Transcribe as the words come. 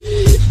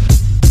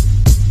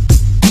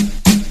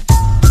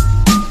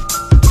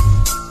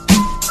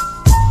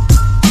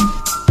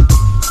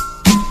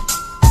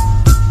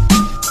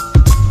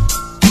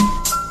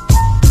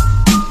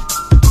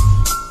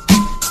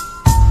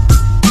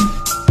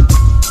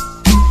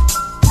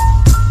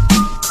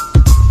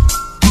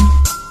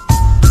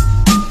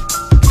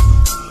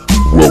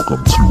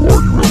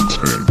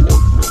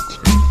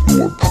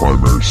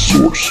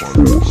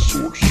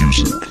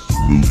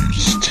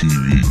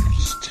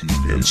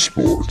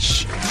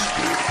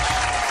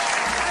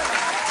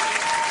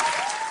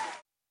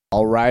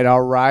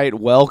All right.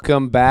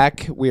 Welcome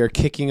back. We are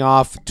kicking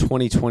off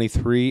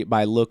 2023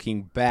 by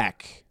looking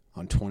back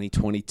on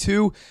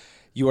 2022.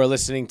 You are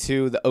listening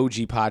to the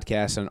OG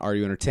podcast on Are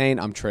You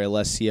Entertained? I'm Trey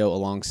Alessio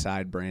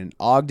alongside Brandon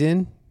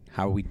Ogden.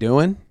 How are we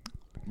doing?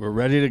 We're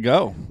ready to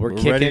go. We're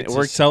ready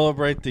to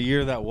celebrate the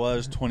year that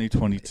was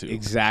 2022.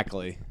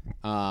 Exactly.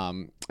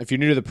 If you're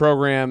new to the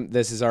program,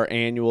 this is our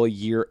annual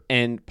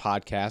year-end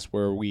podcast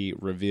where we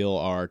reveal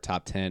our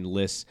top 10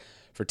 lists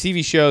for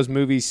TV shows,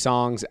 movies,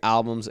 songs,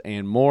 albums,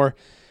 and more.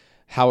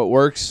 How it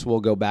works, we'll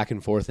go back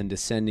and forth in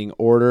descending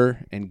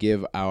order and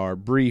give our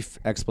brief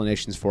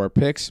explanations for our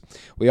picks.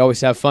 We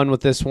always have fun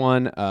with this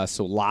one,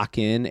 so lock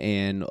in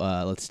and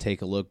let's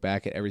take a look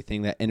back at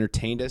everything that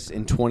entertained us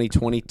in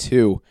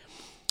 2022.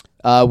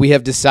 We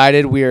have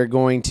decided we are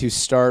going to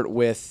start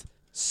with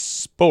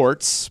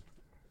sports.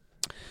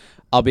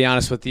 I'll be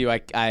honest with you,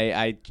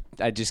 I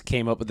just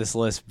came up with this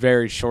list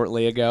very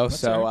shortly ago, That's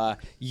so right.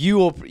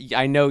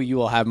 I know you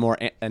will have more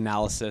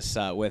analysis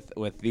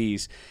with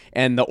these,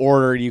 and the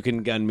order you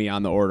can gun me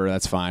on the order.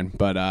 That's fine,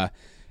 but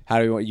how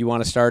do you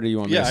want to start? Or you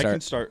want me to start? Yeah, I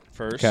can start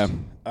first. Okay.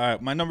 All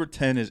right, my number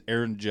 10 is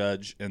Aaron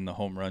Judge in the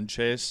home run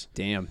chase.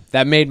 Damn,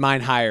 that made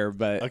mine higher,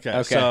 but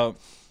Okay, so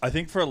I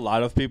think for a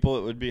lot of people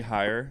it would be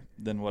higher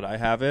than what I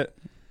have it.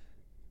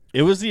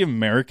 It was the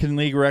American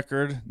League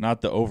record, not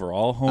the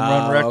overall home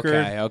run record.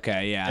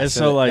 Okay, yeah. And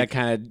so, like, that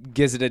kind of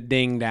gives it a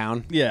ding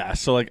down. Yeah,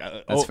 so like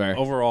That's fair.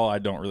 Overall, I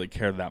don't really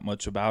care that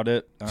much about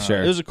it.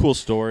 Sure. It was a cool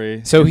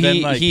story. So And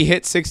he then, he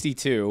hit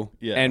 62.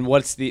 Yeah. And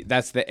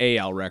that's the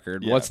AL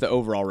record. Yeah. What's the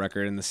overall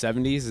record in the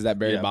 70s? Is that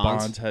Barry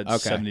Bonds? Bonds had Okay.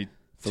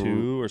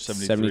 72 or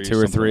 73. 72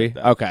 or something 3. like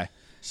that. Okay.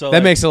 So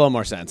That makes a little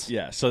more sense.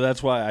 Yeah, so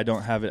that's why I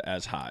don't have it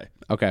as high.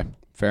 Okay.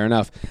 Fair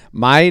enough.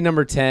 My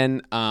number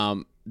 10,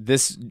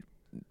 this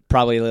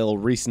probably a little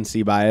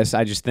recency bias.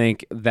 I just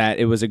think that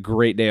it was a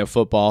great day of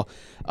football.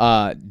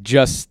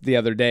 Just the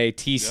other day,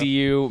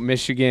 TCU,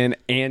 Michigan,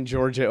 and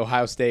Georgia,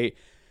 Ohio State.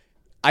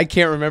 I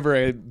can't remember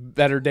a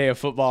better day of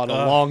football in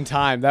a long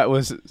time. That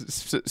was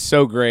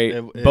so great.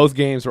 Both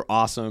games were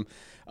awesome.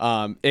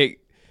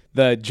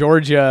 The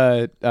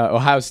Georgia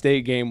Ohio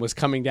State game was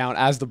coming down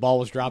as the ball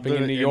was dropping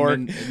in New York.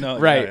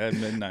 Right. Yeah, at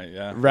midnight,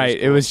 yeah. Right.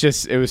 Cool.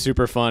 It was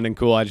super fun and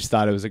cool. I just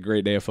thought it was a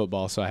great day of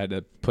football, so I had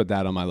to put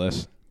that on my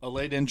list. A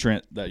late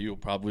entrant that you'll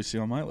probably see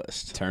on my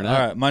list. Turn All up.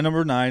 right, my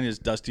number 9 is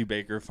Dusty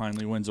Baker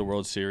finally wins the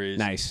World Series.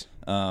 Nice.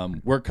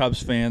 We're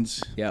Cubs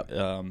fans. Yep.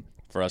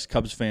 For us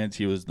Cubs fans,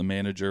 he was the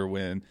manager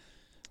when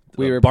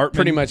We were Bartman,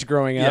 pretty much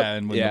growing up. Yeah,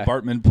 and when the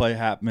Bartman play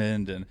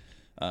happened, and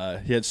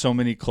he had so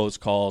many close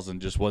calls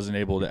and just wasn't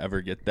able to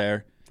ever get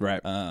there.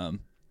 Right.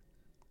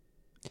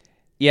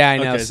 Yeah, I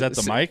know. Okay, is that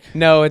the mic?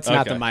 No, it's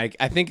not Okay. the mic.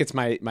 I think it's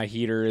my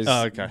heater is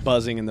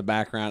buzzing in the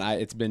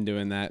background. It's been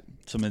doing that.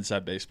 Some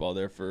inside baseball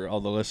there for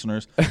all the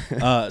listeners.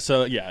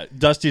 So, yeah,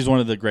 Dusty's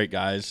one of the great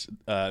guys.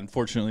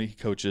 Unfortunately, he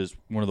coaches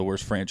one of the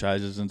worst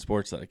franchises in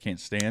sports that I can't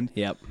stand.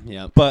 Yep.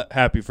 But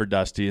happy for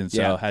Dusty, and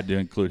so Yeah. had to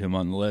include him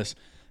on the list.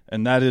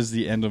 And that is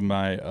the end of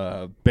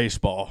my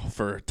baseball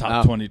for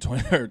top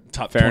 2020 or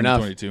top Fair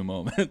enough. 2022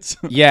 moments.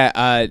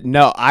 Yeah.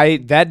 No,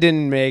 that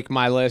didn't make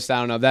my list.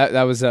 I don't know.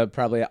 That was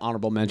probably an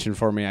honorable mention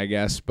for me, I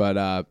guess.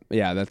 But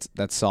yeah,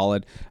 that's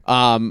solid.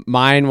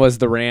 Mine was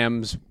the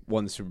Rams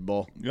won the Super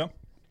Bowl. Yeah,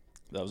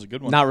 that was a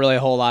good one. Not really a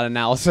whole lot of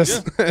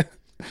analysis.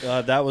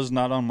 That was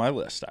not on my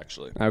list,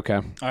 actually. Okay.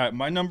 All right,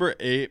 my number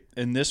 8,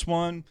 and this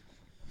one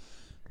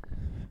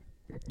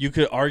you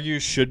could argue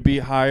should be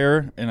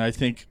higher, and I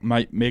think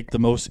might make the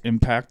most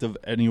impact of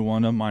any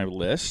one on my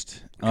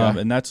list,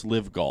 and that's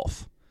Live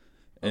Golf.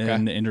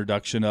 And the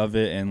introduction of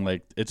it, and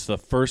like it's the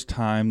first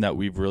time that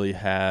we've really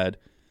had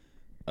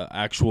an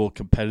actual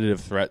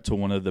competitive threat to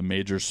one of the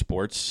major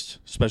sports,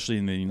 especially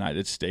in the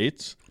United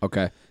States.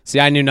 Okay. See,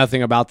 I knew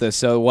nothing about this.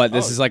 So what?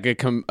 This is like a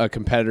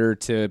competitor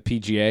to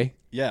PGA?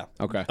 Yeah.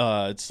 Okay.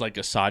 It's like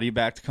a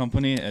Saudi-backed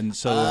company, and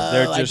so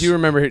they're just. I do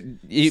remember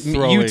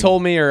you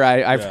told me, or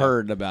I've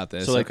heard about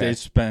this. So they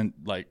spent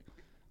like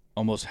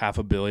almost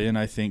 $500 million,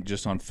 I think,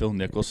 just on Phil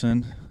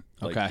Mickelson,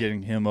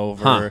 getting him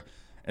over. Huh.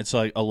 And so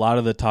like a lot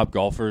of the top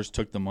golfers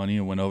took the money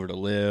and went over to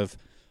Live.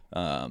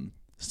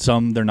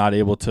 Some they're not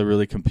able to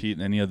really compete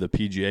in any of the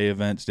PGA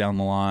events down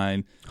the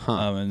line.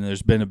 And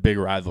there's been a big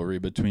rivalry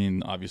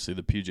between obviously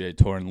the PGA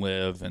Tour and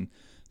Live, and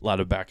a lot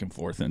of back and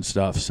forth and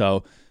stuff.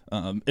 So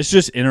it's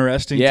just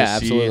interesting to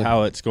see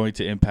how it's going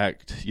to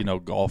impact,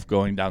 golf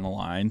going down the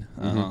line.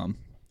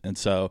 And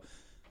so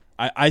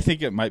I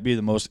think it might be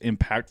the most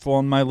impactful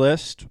on my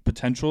list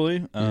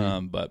potentially,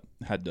 but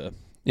had to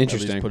at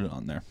least put it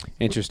on there.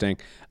 Interesting.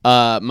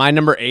 My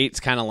number 8's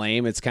kind of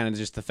lame. It's kind of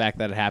just the fact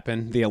that it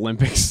happened, the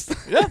Olympics.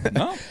 Yeah,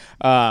 no.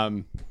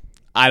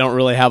 I don't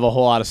really have a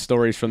whole lot of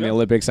stories from the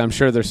Olympics. I'm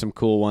sure there's some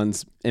cool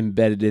ones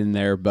embedded in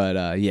there,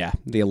 but yeah,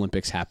 the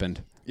Olympics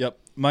happened. Yep.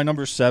 My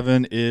number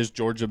 7 is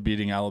Georgia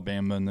beating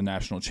Alabama in the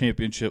national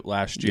championship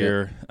last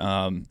year.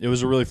 It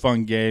was a really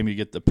fun game. You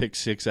get the pick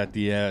six at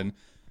the end.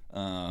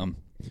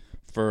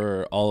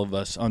 For all of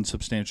us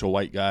unsubstantial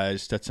white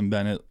guys, Stetson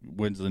Bennett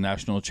wins the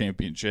national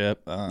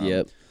championship.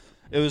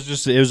 It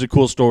was a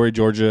cool story.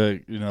 Georgia,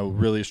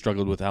 really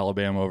struggled with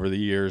Alabama over the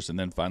years, and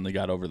then finally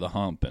got over the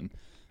hump, and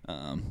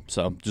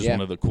so just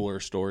one of the cooler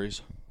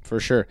stories. For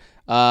sure.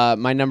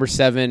 My number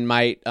 7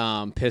 might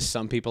piss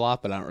some people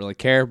off, but I don't really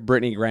care.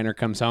 Brittany Griner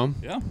comes home.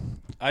 Yeah,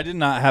 I did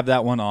not have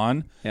that one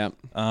on. Yep.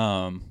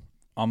 On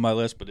my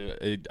list, but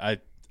it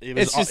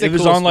was on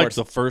sports. like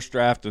the first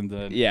draft, and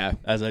then Yeah.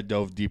 as I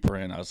dove deeper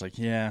in, I was like,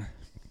 maybe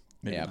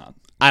not.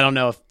 I don't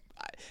know if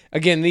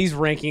again these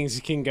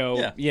rankings can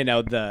go. Yeah.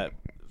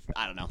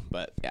 I don't know,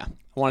 but yeah,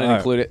 I wanted to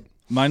include it.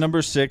 My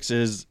number 6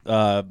 was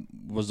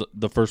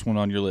the first one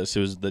on your list.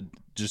 It was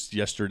just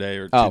yesterday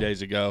or 2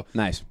 days ago.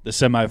 Nice. The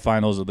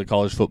semifinals of the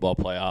college football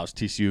playoffs,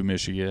 TCU,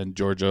 Michigan,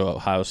 Georgia,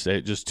 Ohio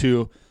State. Just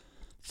 2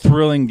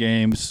 thrilling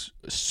games,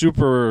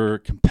 super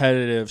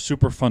competitive,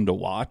 super fun to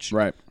watch.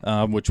 Right.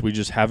 Which we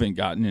just haven't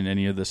gotten in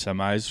any of the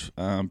semis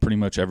pretty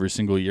much every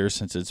single year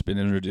since it's been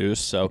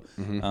introduced. So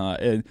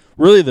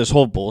really this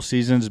whole bowl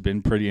season has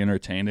been pretty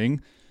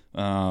entertaining.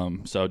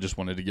 So just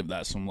wanted to give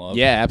that some love.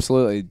 Yeah,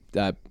 absolutely.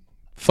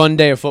 Fun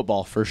day of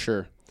football for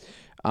sure.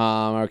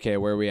 Okay,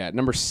 where are we at?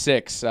 Number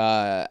 6,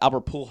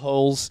 Albert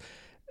Pujols.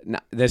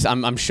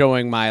 I'm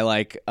showing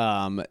my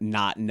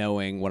not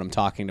knowing what I'm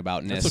talking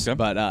about. That's okay.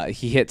 But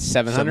he hit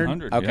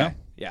 700. Okay,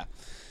 yeah,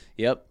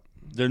 yep.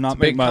 They're not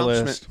making my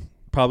list.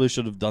 Probably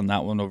should have done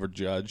that one over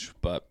Judge,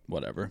 but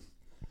whatever.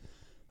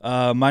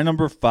 My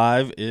number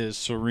 5 is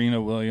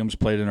Serena Williams.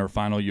 Played in her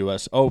final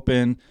U.S.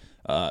 Open.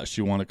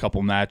 She won a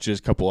couple matches,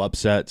 couple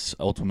upsets.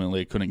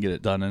 Ultimately, couldn't get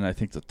it done in I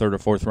think the 3rd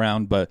or 4th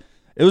round, but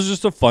it was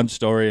just a fun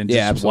story, and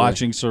just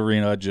watching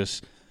Serena,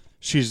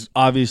 she's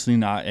obviously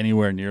not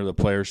anywhere near the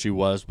player she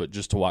was, but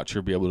just to watch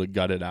her be able to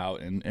gut it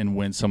out and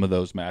win some of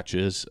those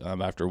matches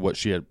after what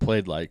she had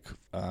played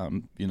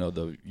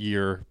the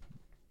year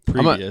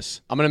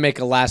previous. I'm gonna make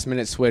a last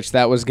minute switch.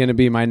 That was gonna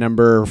be my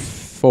number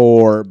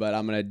 4, but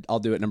I'll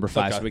do it number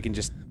 5 so we can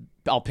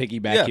I'll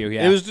piggyback you.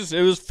 Yeah,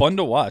 it was fun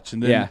to watch,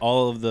 and then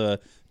all of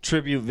the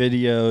tribute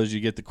videos. You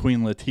get the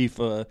Queen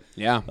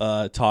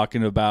Latifah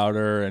talking about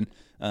her, and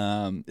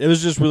it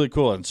was just really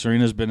cool. And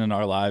Serena's been in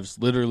our lives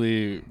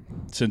literally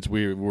since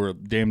we were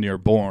damn near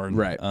born.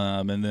 Right.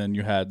 And then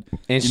you had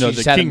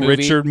the King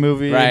Richard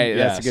movie. Right.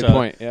 That's a good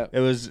point. Yeah. It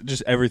was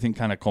just everything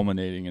kind of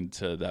culminating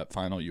into that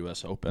final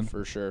U.S. Open.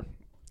 For sure.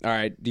 All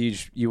right. Do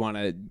you want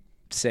to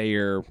say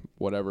your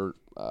whatever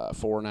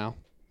 4 now?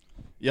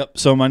 Yep.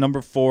 So my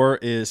number 4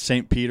 is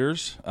St.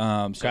 Peter's. So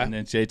an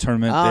NCAA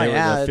tournament. They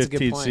were the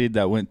 15th seed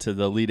that went to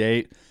the Elite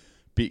 8,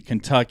 beat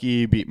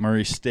Kentucky, beat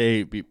Murray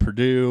State, beat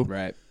Purdue.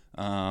 Right.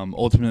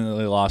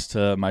 Ultimately lost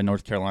to my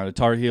North Carolina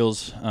Tar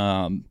Heels.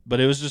 But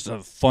it was just a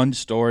fun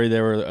story.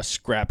 They were a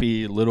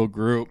scrappy little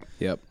group.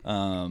 Yep.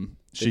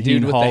 Shaheen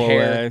dude with Holloway. the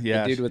hair.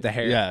 Yeah. The dude with the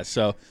hair. Yeah.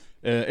 So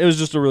it was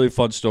just a really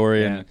fun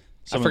story. Yeah. And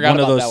I forgot one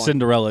of about those that one.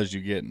 Cinderellas you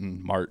get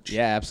in March.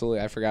 Yeah,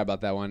 absolutely. I forgot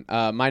about that one.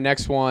 My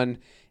next one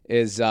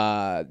is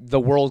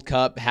the World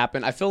Cup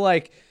happened. I feel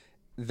like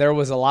there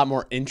was a lot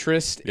more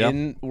interest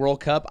in World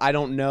Cup. I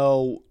don't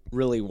know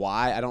really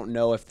why. I don't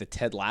know if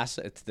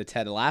it's the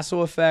Ted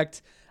Lasso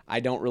effect. I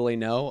don't really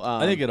know.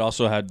 I think it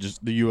also had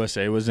just the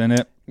USA was in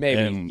it.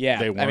 Maybe, and yeah.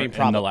 They weren't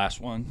in the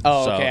last one.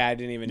 Oh, so, okay. I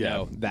didn't even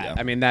know that. Yeah.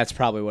 I mean, that's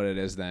probably what it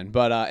is then.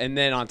 But and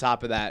then on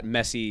top of that,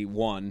 Messi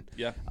won.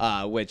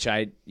 Yeah. Which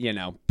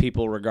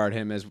people regard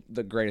him as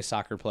the greatest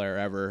soccer player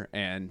ever,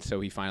 and so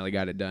he finally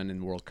got it done in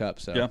the World Cup.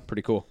 So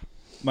pretty cool.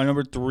 My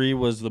number 3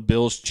 was the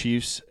Bills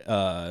Chiefs in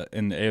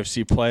the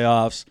AFC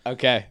playoffs.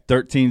 Okay.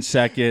 13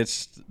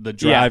 seconds, the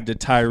drive to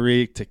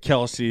Tyreek to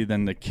Kelsey,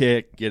 then the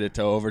kick, get it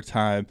to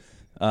overtime.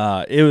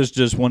 It was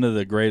just one of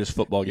the greatest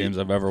football games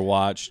I've ever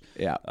watched.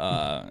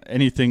 Yeah.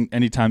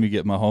 Anytime you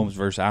get Mahomes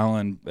versus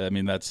Allen, I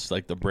mean, that's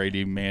like the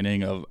Brady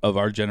Manning of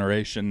our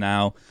generation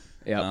now.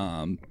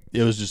 Yeah.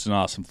 It was just an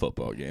awesome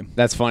football game.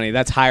 That's funny.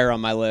 That's higher on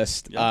my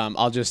list. Yep.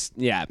 I'll just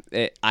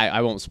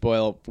I won't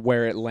spoil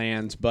where it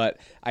lands, but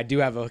I do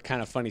have a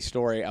kind of funny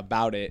story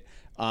about it.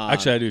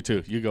 Actually, I do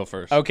too. You go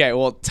first. Okay.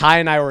 Well, Ty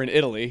and I were in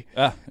Italy,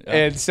 Yeah.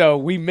 and so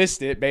we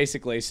missed it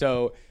basically.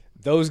 So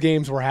those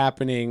games were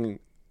happening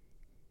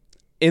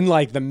in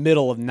like the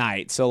middle of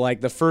night. So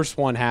like the first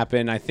one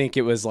happened, I think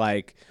it was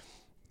like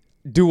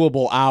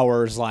doable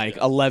hours, like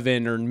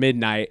 11 or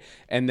midnight,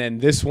 and then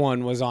this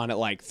one was on at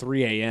like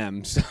 3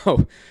 a.m.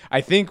 So I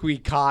think we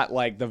caught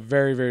like the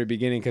very, very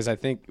beginning because I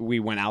think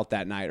we went out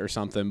that night or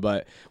something,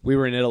 but we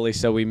were in Italy,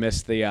 so we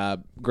missed the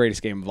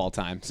greatest game of all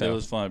time. So it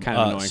was fun. Kind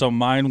of annoying. So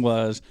mine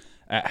was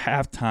at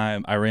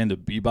halftime, I ran to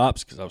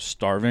Bebop's because I was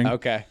starving.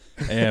 Okay.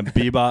 And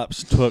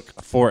Bebop's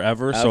took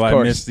forever, so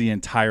I missed the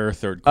entire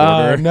third Oh,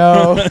 quarter.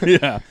 no.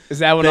 Yeah. Is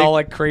that when all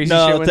like crazy shit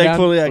No, went down?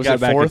 thankfully I Was got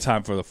it back in fourth?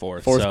 time for the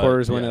fourth. Fourth so, quarter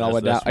is when it all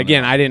went down. that's when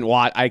Again,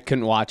 I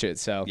couldn't watch it,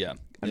 so yeah,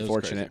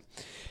 unfortunate.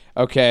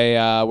 Okay,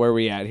 where are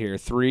we at here?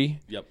 3?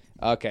 Yep.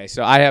 Okay,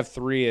 so I have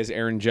 3 as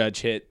Aaron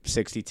Judge hit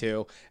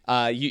 62.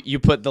 You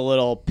put the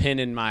little pin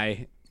in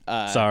my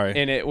Sorry.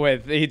 in it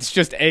with it's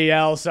just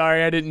AL.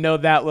 Sorry, I didn't know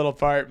that little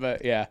part,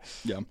 but yeah.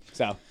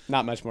 So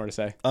not much more to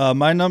say.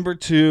 My number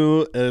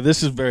 2,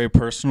 this is very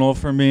personal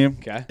for me.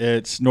 Okay.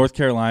 It's North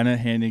Carolina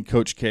handing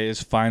Coach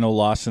K's final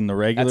loss in the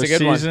regular That's a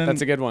good season. one.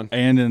 That's a good one.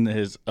 And in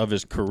his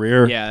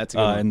career. Yeah, that's a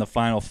good one. In the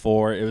Final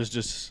Four. It was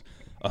just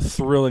a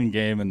thrilling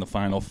game in the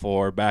Final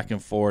Four, back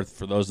and forth.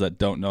 For those that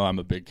don't know, I'm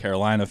a big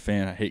Carolina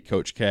fan. I hate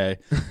Coach K.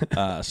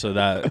 So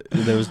that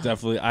there was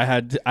definitely I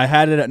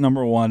had it at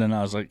number 1, and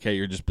I was like, okay,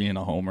 you're just being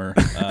a homer.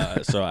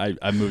 So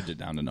I moved it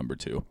down to number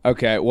 2.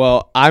 Okay,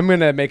 well, I'm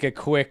gonna make a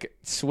quick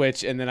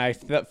switch, and then I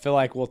feel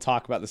like we'll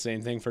talk about the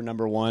same thing for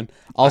number 1.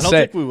 I don't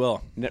think we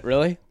will.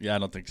 Really? Yeah, I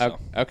don't think so.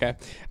 Okay.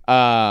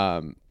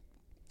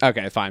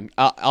 Okay, fine.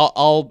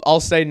 I'll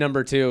say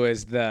number 2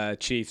 is the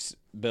Chiefs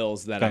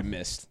Bills that I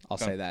missed. I'll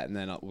say that, and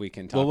then we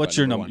can talk. Well, what's about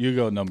your number number? 1. You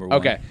go number 1.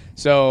 Okay,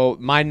 so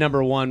my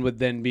number 1 would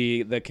then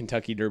be the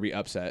Kentucky Derby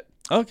upset.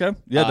 Okay.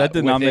 Yeah, that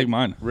did not make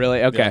mine.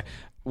 Really? Okay. Yeah.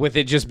 With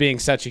it just being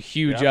such a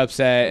huge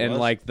upset, and was.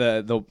 like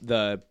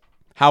the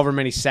however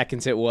many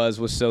seconds it was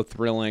so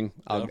thrilling.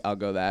 I'll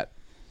go that.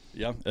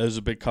 Yeah, it was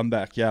a big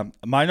comeback. Yeah,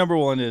 my number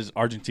 1 is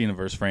Argentina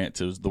versus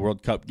France. It was the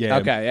World Cup game.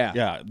 Okay, yeah.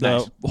 Yeah, the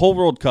Nice. whole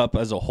World Cup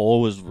as a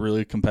whole was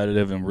really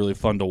competitive and really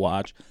fun to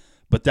watch.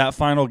 But that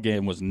final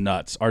game was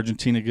nuts.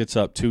 Argentina gets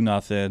up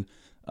 2-0.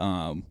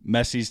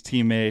 Messi's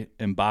teammate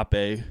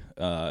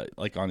Mbappe,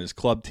 like on his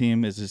club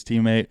team, is his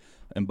teammate.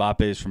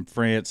 Mbappe is from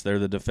France. They're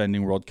the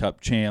defending World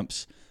Cup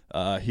champs.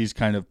 He's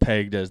kind of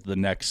pegged as the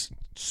next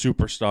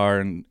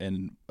superstar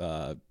in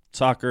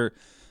soccer.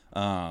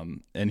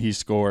 And he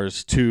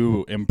scores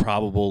 2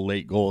 improbable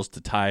late goals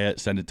to tie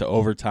it, send it to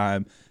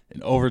overtime.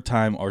 In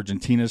overtime,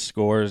 Argentina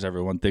scores.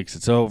 Everyone thinks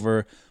it's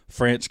over.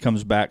 France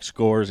comes back,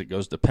 scores. It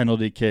goes to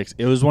penalty kicks.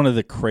 It was one of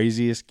the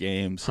craziest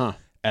games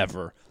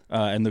ever.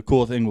 And the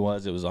cool thing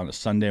was it was on a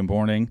Sunday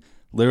morning.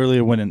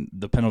 Literally, when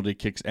the penalty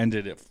kicks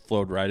ended, it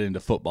flowed right into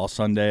Football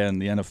Sunday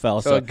and the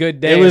NFL. So a good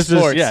day it was of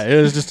sports.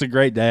 it was just a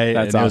great day.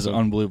 That's and It was awesome. an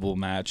unbelievable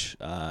match.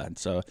 And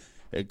so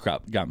it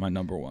got my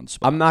number 1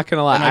 spot. I'm not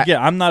gonna lie. And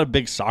again, I'm not a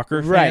big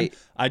soccer fan. Right.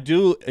 I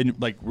do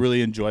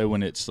really enjoy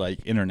when it's like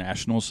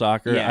international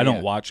soccer. Yeah, I don't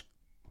yeah. watch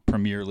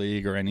Premier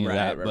League or any of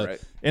that, Right, but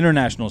right.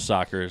 international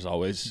soccer is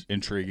always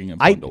intriguing and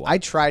fun to watch. I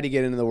tried to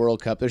get into the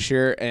World Cup this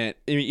year, and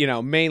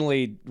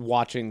mainly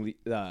watching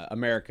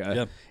America.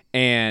 Yep.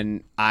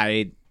 And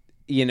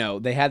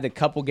they had the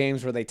couple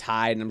games where they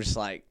tied, and I'm just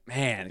like,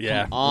 man,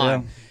 Yeah, come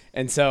on. yeah.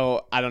 And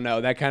so I don't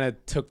know. That kind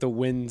of took the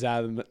winds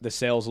out of the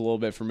sails a little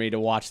bit for me to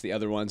watch the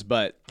other ones,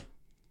 but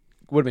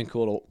would have been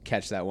cool to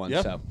catch that one.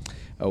 Yeah. So,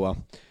 oh well.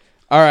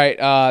 All right,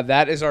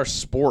 that is our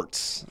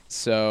sports.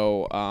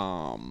 So,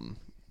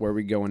 where are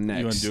we going next?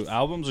 You want to do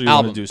albums or you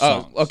want to do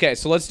songs? Oh, okay.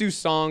 So let's do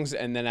songs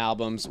and then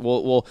albums.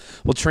 We'll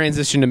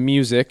transition to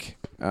music.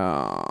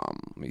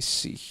 Let me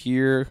see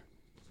here.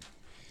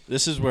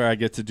 This is where I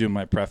get to do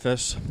my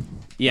preface.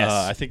 Yes.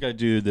 I think I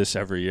do this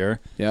every year.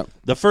 Yep.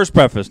 The first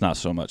preface, not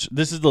so much.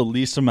 This is the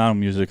least amount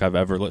of music I've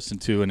ever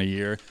listened to in a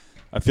year.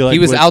 I feel like He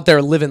was out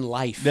there living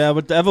life. Yeah,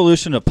 with the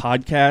evolution of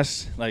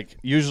podcasts, like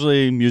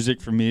usually music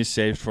for me is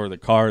saved for the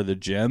car or the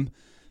gym.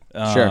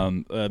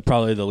 Sure.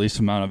 Probably the least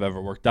amount I've ever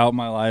worked out in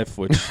my life,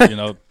 which,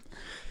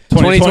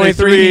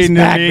 2023 is new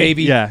back, me.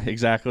 baby. Yeah,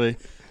 exactly.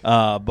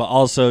 But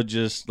also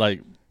just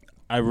like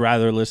I'd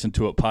rather listen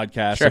to a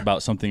podcast Sure.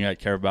 about something I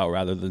care about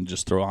rather than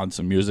just throw on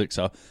some music.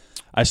 So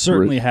I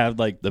certainly have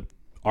like the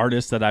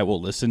artists that I will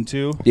listen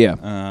to. Yeah.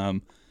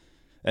 And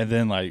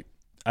then like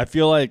I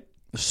feel like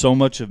so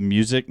much of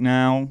music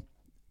now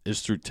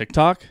is through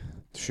TikTok.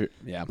 Sure.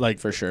 Yeah. Like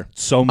for sure.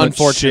 So much shit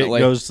Unfortunately.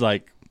 goes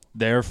like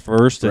there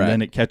first and Right.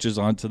 then it catches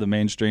on to the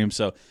mainstream.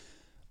 So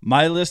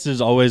my list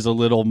is always a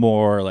little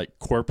more like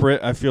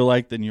corporate, I feel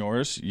like, than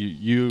yours.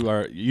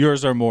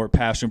 Yours are more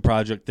passion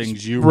project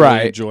things you really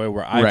Right. enjoy,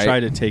 where I Right. try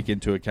to take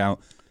into account.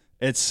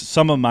 It's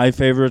some of my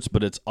favorites,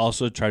 but it's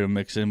also try to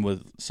mix in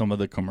with some of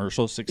the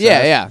commercial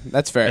success. Yeah.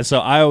 That's fair. And so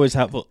I always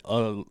have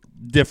a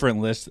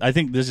different list. I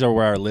think these are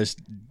where our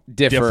lists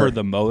differ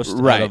the most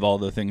Right. out of all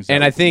the things.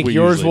 And that I think we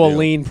yours usually will do.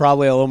 lean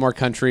probably a little more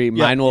country.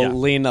 Mine will yeah.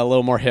 lean a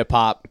little more hip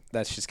hop.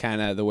 That's just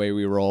kind of the way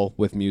we roll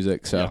with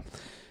music. So, Yeah.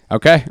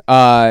 okay,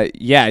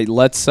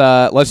 let's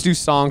do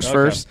songs Okay.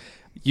 first.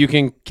 You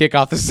can kick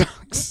off the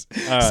songs.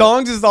 right.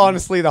 Songs is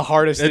honestly the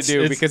hardest It's- to do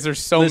it's- because there's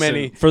so Listen,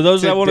 many. For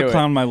those to that want do to it.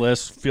 clown my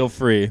list, feel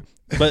free.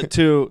 But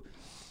to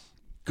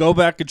go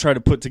back and try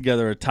to put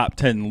together a top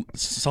 10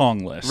 song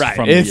list Right,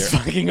 from it's the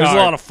year. fucking There's hard.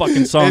 a lot of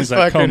fucking songs It's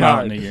that fucking come out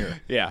hard. in a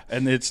year. Yeah.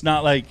 And it's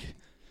not like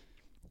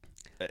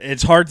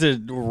it's hard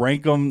to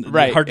rank them.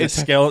 Right, Hard to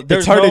scale. It's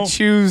There's hard no- to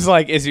choose.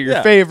 Like, is it your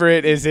Yeah.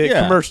 favorite? Is it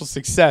Yeah. commercial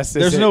success? Is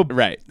There's it, no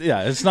right.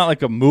 Yeah, it's not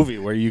like a movie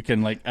where you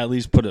can like at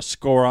least put a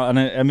score on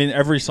it. I mean,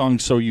 every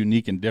song's so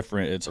unique and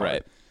different. It's hard.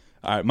 Right.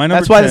 All right, my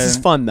number. That's why 10, this is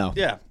fun, though.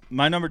 Yeah,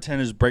 my number 10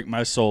 is "Break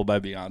My Soul" by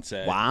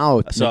Beyonce.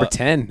 Wow, So- number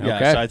 10. Yeah,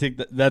 Okay. so I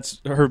think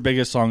that's her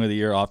biggest song of the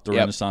year off the Yep.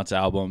 Renaissance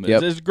album.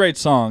 Yep. It's a great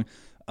song.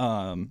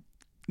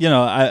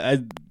 I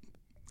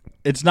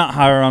it's not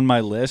higher on my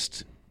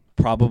list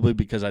probably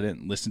because I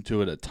didn't listen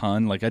to it a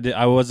ton. Like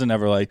I wasn't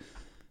ever like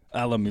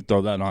let me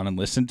throw that on and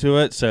listen to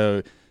it.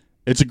 So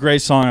it's a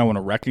great song. I want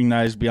to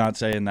recognize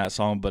Beyonce in that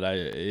song, but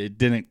it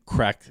didn't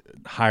crack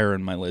higher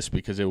in my list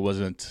because it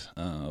wasn't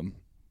on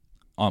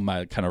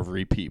my kind of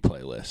repeat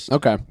playlist.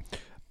 Okay.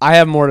 I'll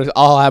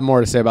have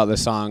more to say about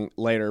this song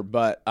later,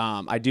 but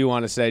I do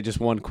want to say just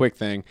one quick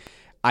thing.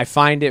 I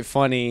find it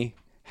funny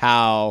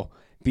how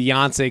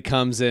Beyonce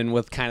comes in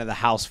with kind of the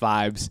house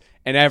vibes,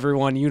 and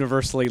everyone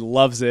universally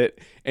loves it.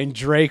 And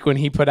Drake, when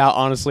he put out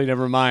Honestly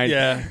Nevermind,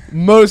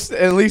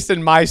 at least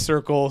in my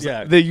circles,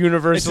 they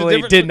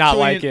universally did not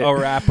like it. A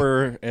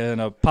rapper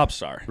and a pop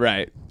star.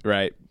 Right.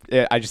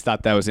 I just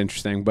thought that was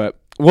interesting, but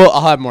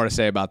I'll have more to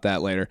say about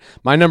that later.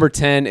 My number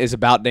 10 is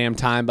About Damn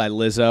Time by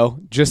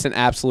Lizzo. Just an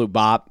absolute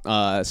bop.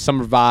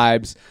 Summer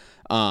vibes.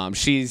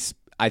 She's,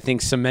 I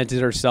think,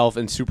 cemented herself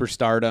in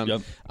superstardom.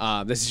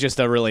 Yep. This is just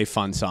a really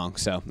fun song.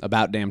 So,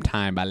 About Damn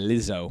Time by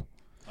Lizzo.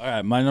 All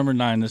right, my number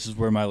 9, this is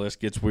where my list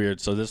gets weird.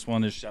 So this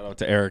one is shout out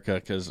to Erica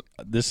because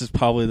this is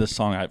probably the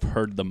song I've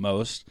heard the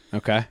most.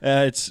 Okay.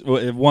 It's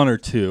one or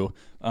two,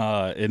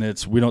 and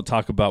it's We Don't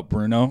Talk About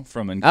Bruno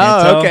from Encanto.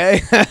 Oh, okay.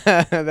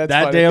 That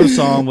funny. damn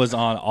song was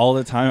on all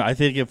the time. I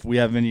think if we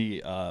have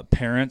any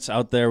parents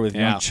out there with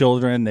young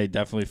children, they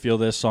definitely feel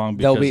this song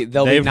because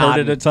they've heard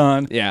it a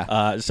ton.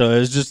 Yeah. So it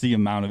was just the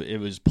amount of it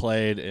was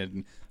played,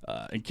 and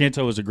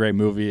Encanto was a great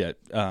movie,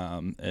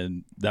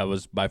 and that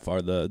was by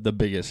far the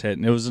biggest hit.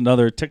 And it was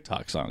another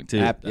TikTok song too.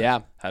 Had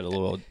a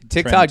little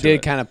TikTok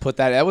did kind of put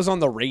that was on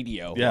the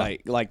radio,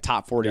 like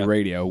top 40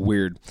 radio.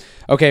 Weird.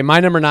 Okay,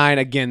 my number 9.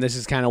 Again, this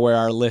is kind of where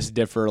our lists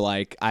differ.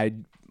 Like I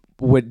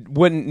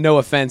wouldn't, no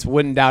offense,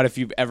 wouldn't doubt if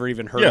you've ever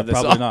even heard of this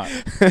probably song.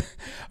 not.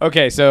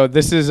 Okay, so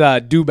this is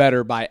Do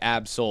Better by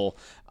Ab-Soul.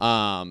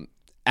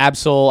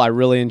 Ab-Soul, I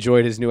really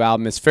enjoyed his new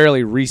album. It's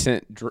fairly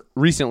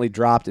recently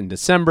dropped in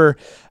December.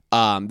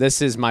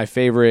 This is my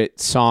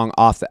favorite song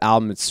off the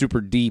album. It's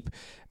super deep.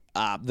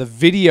 The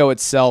video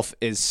itself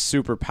is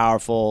super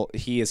powerful.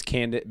 He has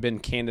been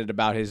candid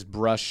about his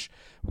brush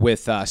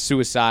with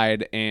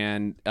suicide,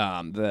 and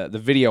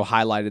the video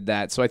highlighted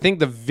that. So I think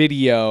the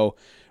video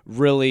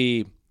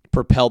really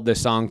propelled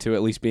this song to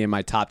at least be in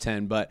my top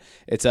 10. But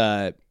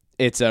it'll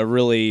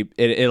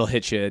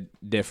hit you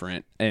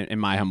different in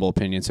my humble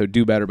opinion. So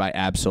Do Better by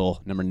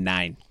Ab-Soul, number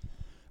 9.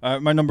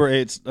 My number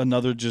 8's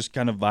another just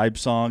kind of vibe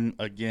song.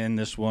 Again,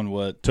 this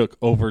one took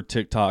over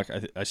TikTok.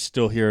 I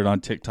still hear it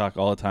on TikTok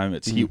all the time.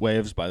 It's Heat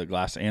Waves by the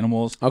Glass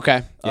Animals.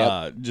 Okay.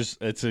 Yep.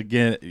 It's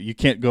again, you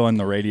can't go on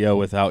the radio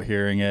without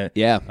hearing it.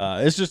 Yeah.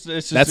 It's just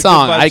that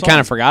song. I kind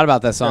of forgot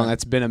about that song.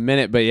 That's been a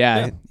minute, but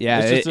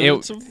it's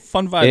a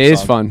fun vibe. It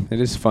is fun. It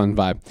is a fun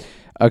vibe.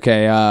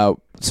 Okay.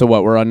 So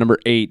what? We're on number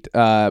 8.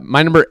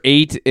 My number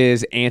 8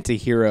 is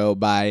Anti-Hero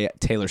by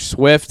Taylor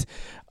Swift.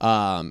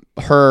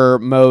 Her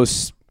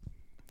most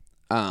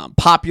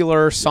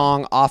popular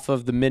song off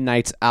of the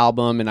Midnights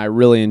album, and I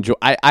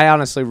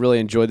honestly really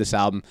enjoyed this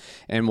album,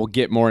 and we'll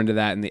get more into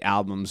that in the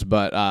albums,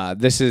 but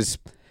this is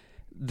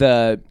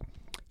the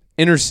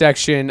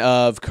intersection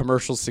of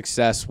commercial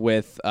success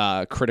with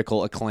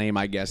critical acclaim,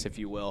 I guess, if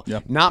you will.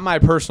 Yep. Not my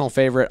personal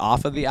favorite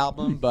off of the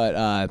album,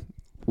 but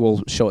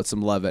we'll show it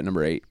some love at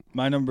number 8.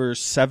 My number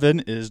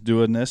 7 is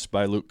Doing This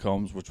by Luke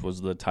Combs, which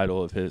was the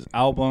title of his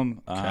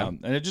album,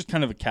 and it just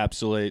kind of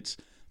encapsulates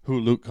who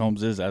Luke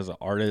Combs is as an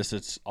artist.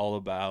 It's all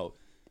about,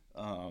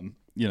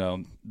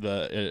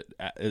 the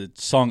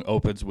song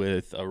opens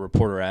with a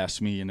reporter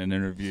asked me in an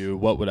interview,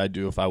 what would I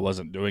do if I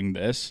wasn't doing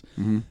this?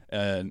 Mm-hmm.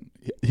 And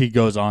he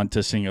goes on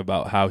to sing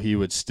about how he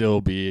would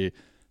still be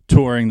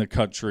touring the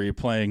country,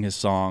 playing his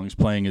songs,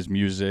 playing his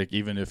music,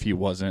 even if he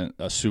wasn't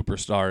a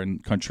superstar in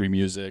country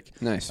music.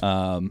 Nice.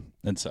 And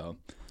so...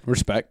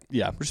 Respect.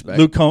 Yeah. Respect.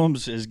 Luke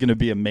Combs is going to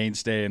be a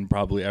mainstay in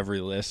probably every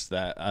list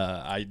that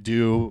I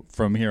do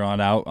from here on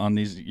out on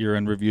these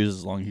year-end reviews,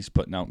 as long as he's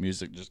putting out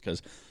music, just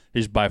because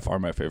he's by far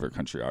my favorite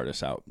country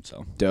artist out.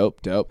 So Dope.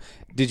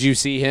 Did you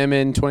see him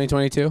in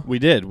 2022? We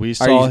did. We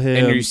saw him.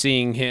 And are you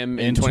seeing him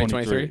in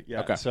 2023? Yeah.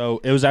 Okay.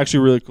 So it was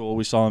actually really cool.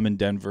 We saw him in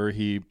Denver.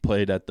 He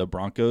played at the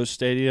Broncos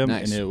Stadium,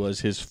 nice. And it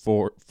was his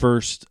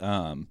first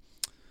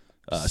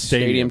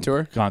stadium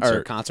tour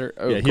concert.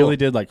 Oh, yeah, cool. He only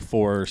did like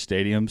 4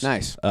 stadiums.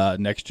 Nice.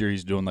 Next year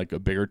he's doing like a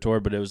bigger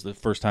tour, but it was the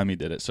first time he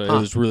did it, so it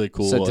was really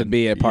cool. So to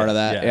be a part of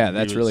that,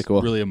 that's really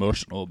cool. Really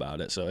emotional about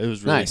it, so it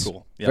was really nice.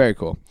 Cool. Yeah. Very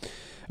cool.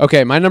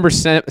 Okay, my number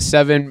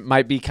 7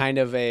 might be kind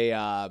of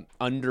a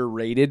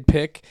underrated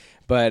pick,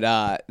 but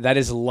that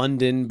is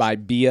London by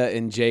Bia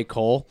and J.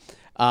 Cole.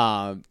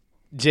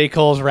 J.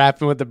 Cole's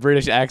rapping with the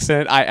British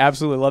accent. I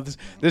absolutely love this.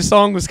 This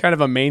song was kind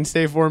of a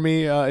mainstay for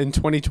me in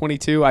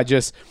 2022.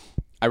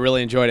 I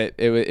really enjoyed it.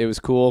 It was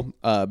cool.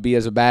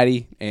 Bia's a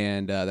baddie,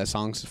 and that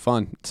song's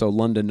fun. So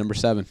London, number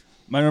 7.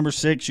 My number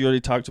 6, you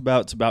already talked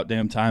about. It's About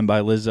Damn Time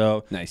by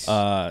Lizzo. Nice.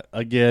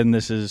 Again,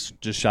 this is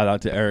just shout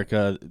out to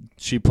Erica.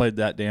 She played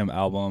that damn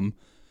album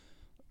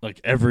like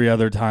every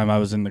other time I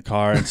was in the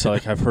car, and so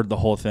like I've heard the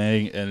whole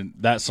thing. And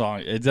that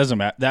song, it doesn't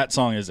matter. That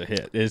song is a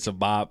hit. It's a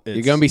bop.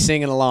 You're gonna be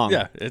singing along.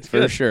 Yeah, it's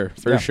for good. sure,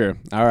 for sure.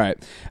 All right,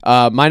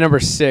 my number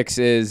 6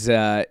 is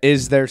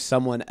There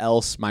Someone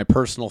Else? My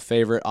personal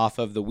favorite off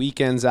of the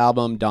Weeknd's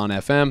album Dawn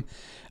FM.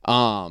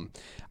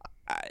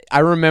 I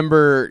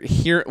remember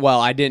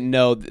I didn't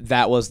know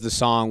that was the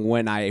song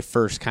when I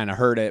first kind of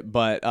heard it,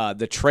 but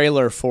the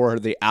trailer for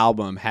the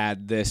album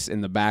had this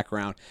in the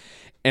background,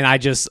 and I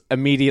just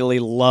immediately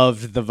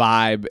loved the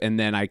vibe. And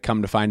then I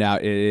come to find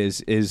out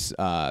it is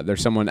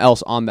There's Someone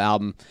Else on the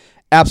album.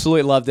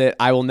 Absolutely loved it.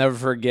 I will never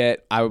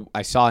forget.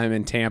 I saw him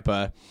in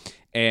Tampa,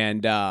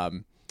 and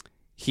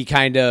he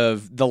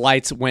the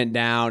lights went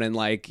down and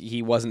like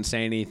he wasn't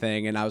saying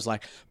anything, and I was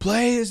like,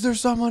 play Is There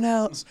Someone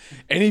Else?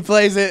 And he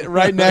plays it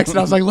right next, and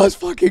I was like, let's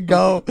fucking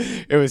go.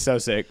 It was so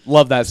sick.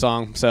 Love that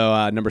song.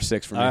 So number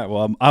 6 for me. All right,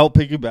 well, I'll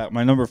piggyback.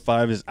 My number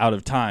 5 is Out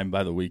of Time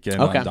by The Weeknd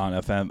on Dawn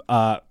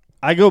FM.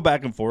 I go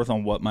back and forth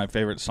on what my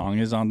favorite song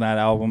is on that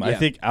album. Yeah. I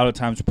think Out of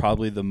Time's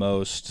probably the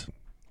most...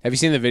 Have you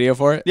seen the video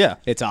for it? Yeah.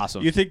 It's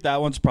awesome. You think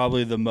that one's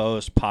probably the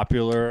most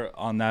popular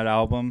on that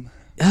album?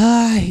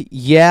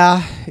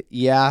 Yeah.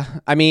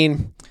 I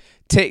mean,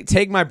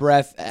 Take My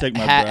Breath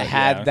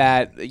had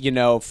that,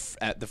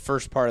 at the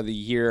first part of the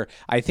year.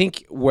 I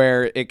think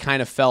where it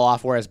kind of fell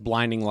off, whereas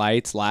Blinding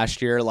Lights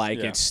last year,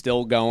 it's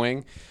still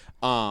going.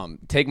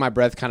 Take My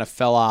Breath kind of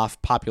fell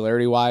off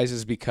popularity-wise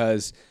is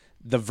because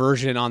the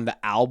version on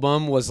the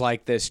album was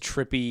like this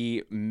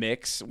trippy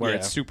mix where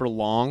it's super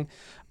long.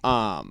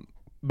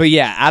 But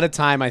yeah, Out of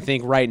Time, I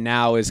think right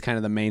now is kind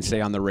of the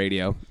mainstay on the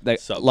radio.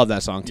 Love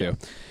that song too.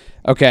 Yeah.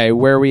 Okay,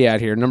 where are we at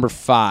here? Number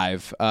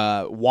 5,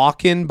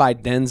 Walkin' by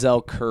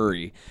Denzel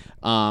Curry.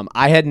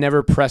 I had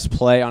never pressed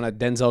play on a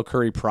Denzel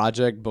Curry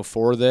project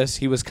before this.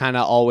 He was kind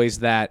of always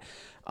that.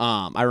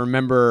 I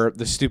remember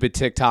the stupid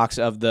TikToks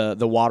of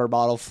the water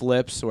bottle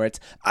flips where it's,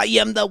 I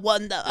am the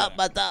one that up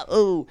at the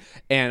ooh.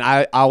 And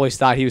I always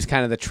thought he was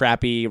kind of the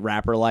trappy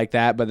rapper like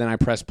that. But then I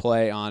pressed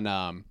play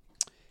on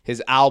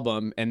his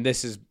album, and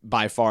this is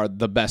by far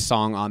the best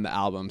song on the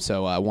album.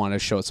 So I want to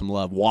show it some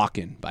love.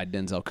 Walkin' by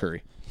Denzel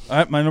Curry. All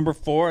right, my number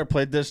 4, I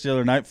played this the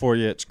other night for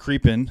you. It's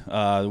Creepin',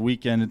 The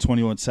Weeknd and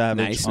 21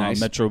 Savage on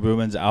Metro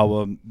Boomin's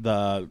album.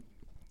 The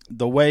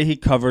way he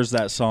covers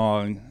that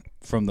song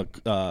from the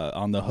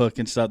on the hook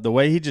and stuff, the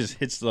way he just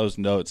hits those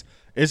notes,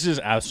 it's just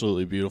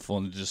absolutely beautiful,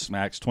 and it just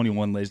smacks.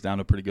 21 lays down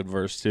a pretty good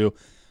verse too.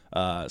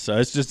 So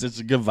it's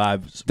a good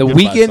vibe. The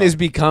Weeknd is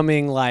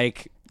becoming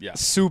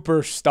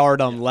super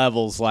stardom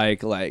levels.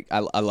 Like I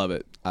love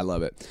it. I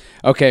love it.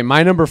 Okay,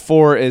 my number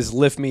 4 is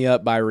Lift Me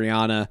Up by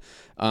Rihanna.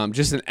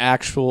 Just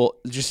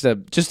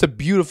a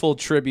beautiful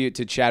tribute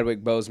to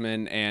Chadwick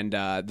Boseman, and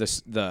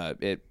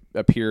it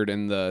appeared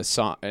in the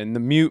song in the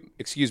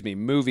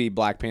movie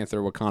Black Panther: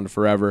 Wakanda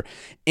Forever,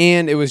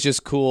 and it was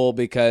just cool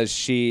because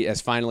she has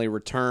finally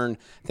returned.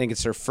 I think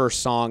it's her first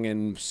song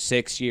in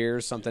 6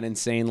 years, something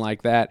insane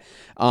like that.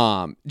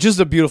 Just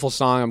a beautiful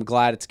song. I'm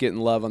glad it's getting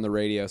love on the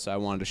radio, so I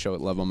wanted to show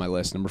it love on my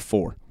list. Number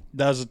 4.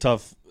 That was a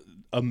tough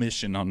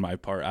omission on my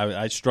part.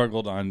 I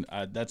struggled on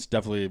that's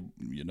definitely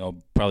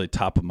probably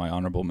top of my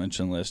honorable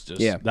mention list.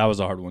 That was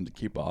a hard one to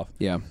keep off.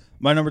 Yeah.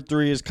 My number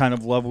 3 is Kind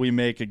of Love We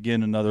Make.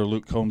 Again, another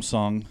Luke Combs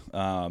song.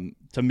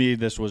 To me,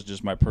 this was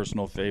just my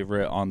personal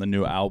favorite on the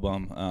new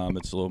album.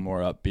 It's a little more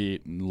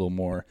upbeat and a little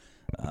more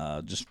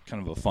just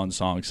kind of a fun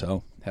song.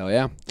 So hell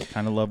yeah,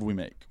 Kind of Love We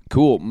Make.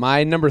 Cool.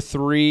 My number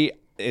 3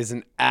 is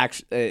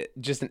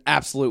just an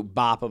absolute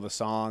bop of a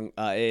song.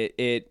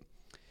 It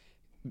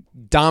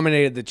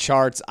dominated the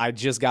charts. I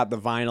just got the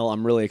vinyl.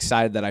 I'm really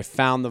excited that I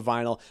found the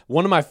vinyl.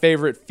 One of my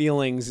favorite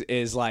feelings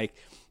is like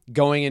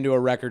going into a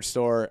record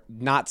store,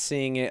 not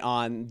seeing it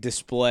on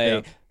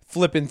display,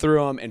 flipping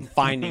through them and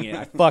finding it.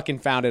 I fucking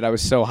found it. I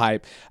was so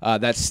hyped.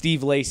 That's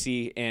Steve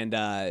Lacy and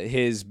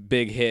his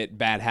big hit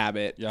Bad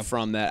Habit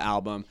from that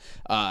album.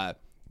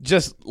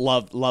 Just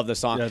love the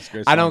song. Yeah, it's a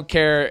great song. I don't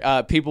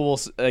care. People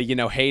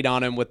will hate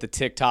on him with the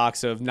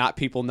TikToks of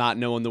people not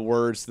knowing the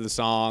words to the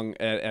song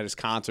at his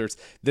concerts.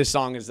 This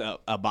song is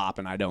a bop,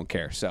 and I don't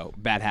care. So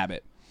Bad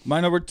Habit. My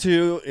number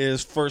 2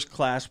 is First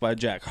Class by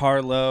Jack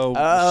Harlow.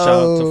 Shout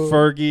out to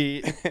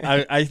Fergie.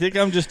 I think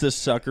I'm just a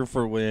sucker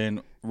for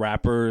when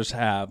rappers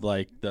have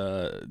like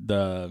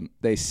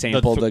they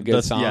sampled a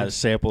good song. Yeah,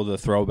 sample the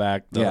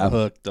throwback, the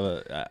hook.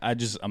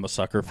 I'm a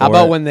sucker for it. How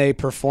about when they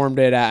performed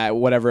it at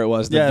whatever it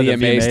was, the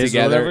VMAs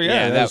together?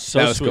 That was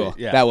so sweet. Cool.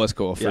 Yeah. That was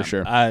cool for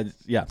sure.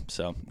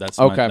 So that's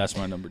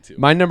my number 2.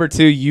 My number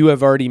 2 you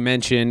have already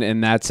mentioned,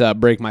 and that's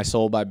Break My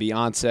Soul by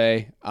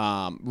Beyonce.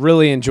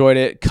 Really enjoyed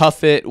it.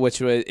 Cuff It,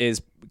 which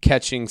is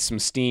catching some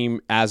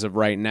steam as of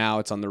right now.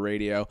 It's on the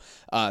radio.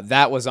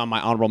 That was on my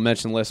honorable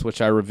mention list,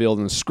 which I revealed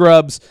in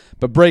Scrubs.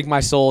 But Break My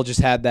Soul just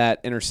had that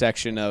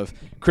intersection of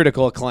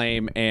critical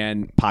acclaim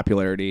and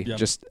popularity. Yep.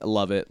 Just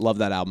love it. Love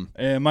that album.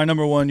 And my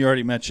number 1, you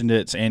already mentioned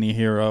it. It's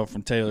Anti-Hero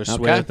from Taylor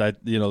Swift.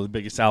 The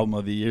biggest album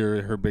of the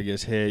year, her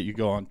biggest hit. You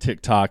go on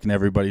TikTok and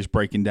everybody's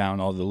breaking down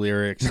all the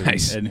lyrics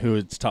and who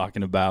it's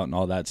talking about and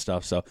all that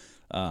stuff. So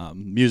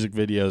music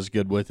video is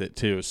good with it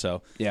too.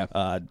 So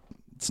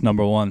It's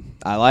number one.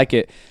 I like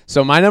it.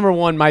 So my number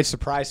one might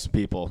surprise some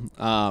people.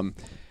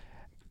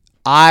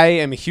 I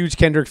am a huge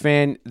Kendrick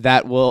fan.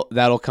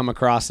 That'll come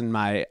across in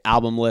my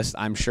album list.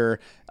 I'm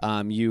sure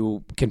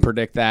you can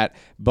predict that.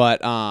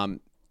 But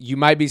you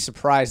might be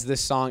surprised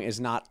this song is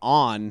not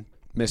on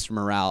Mr.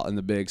 Morale and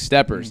the Big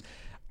Steppers.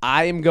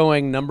 I am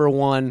going number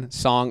one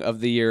song of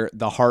the year,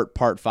 The Heart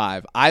Part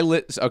 5.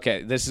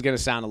 Okay, this is going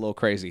to sound a little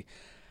crazy.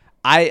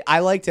 I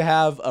like to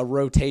have a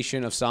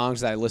rotation of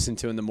songs that I listen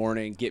to in the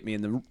morning, get me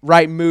in the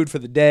right mood for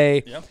the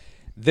day. Yep.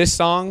 This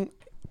song,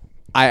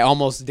 I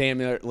almost damn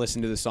near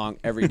listen to the song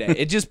every day.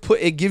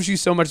 It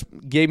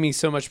gave me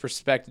so much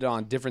perspective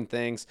on different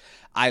things.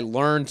 I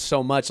learned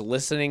so much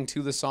listening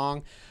to the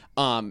song.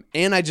 And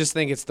I just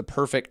think it's the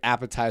perfect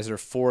appetizer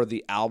for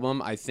the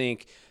album. I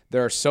think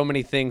there are so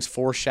many things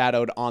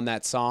foreshadowed on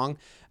that song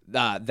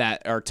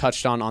that are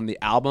touched on the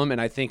album, and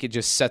I think it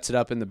just sets it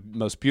up in the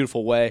most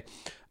beautiful way.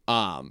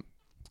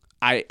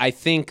 I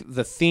think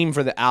the theme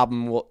for the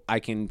album, I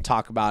can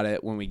talk about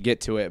it when we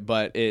get to it,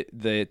 but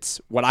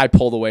it's what I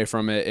pulled away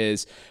from it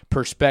is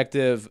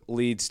perspective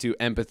leads to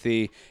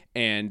empathy,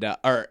 and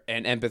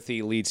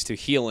empathy leads to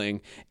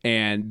healing,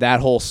 and that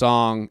whole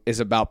song is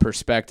about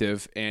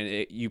perspective,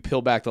 and you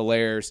peel back the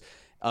layers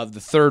of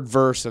the third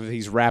verse of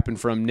he's rapping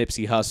from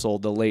Nipsey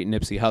Hussle, the late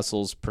Nipsey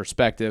Hussle's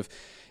perspective.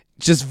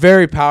 Just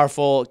very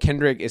powerful.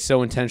 Kendrick is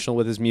so intentional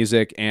with his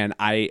music, and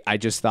I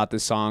just thought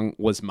this song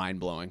was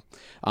mind-blowing.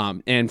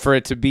 And for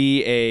it to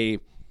be a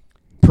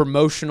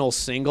promotional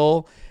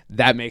single,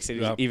 that makes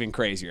it even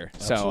crazier.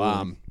 Absolutely.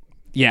 So,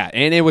 yeah,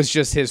 and it was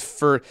just his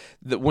first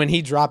when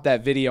he dropped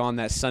that video on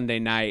that Sunday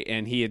night,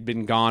 and he had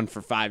been gone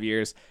for 5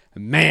 years.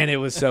 Man, it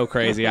was so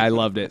crazy. I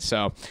loved it.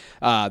 So,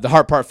 The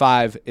Heart Part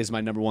 5 is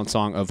my number one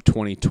song of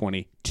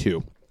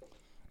 2022.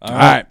 All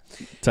right.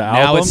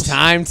 Now it's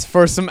time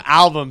for some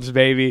albums,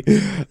 baby.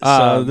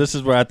 So this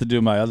is where I have to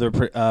do my other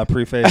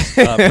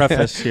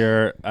preface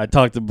here. I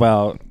talked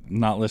about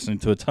not listening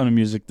to a ton of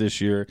music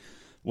this year.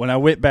 When I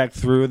went back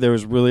through, there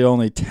was really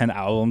only 10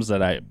 albums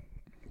that I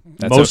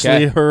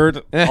mostly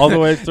heard all the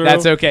way through.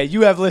 That's okay.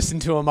 You have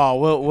listened to them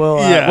all.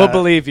 We'll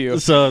believe you.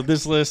 So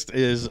this list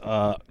is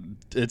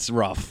it's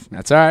rough.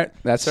 That's all right.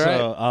 That's all right.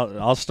 So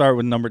I'll start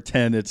with number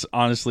 10. It's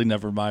honestly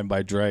Nevermind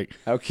by Drake.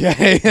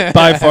 Okay.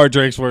 By far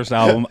Drake's worst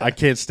album. I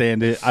can't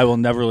stand it. I will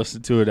never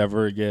listen to it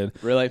ever again.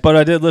 Really? But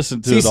I did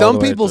listen to it all some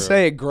the way people through.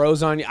 say it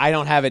grows on you. I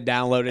don't have it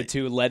downloaded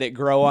to let it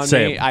grow on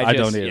me. I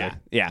don't either.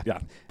 Yeah.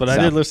 But I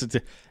did listen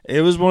to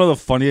it. Was one of the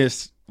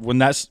funniest when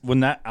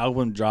that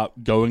album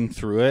dropped, going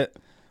through it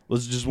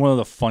was just one of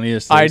the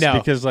funniest things. I know.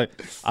 Because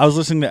I was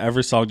listening to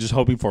every song just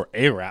hoping for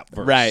a rap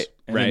verse. Right.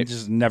 And it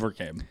just never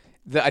came.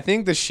 I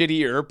think the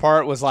shittier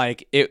part was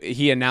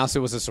he announced it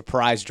was a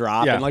surprise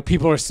drop, Yeah. and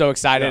people were so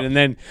excited, and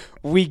then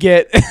we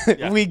get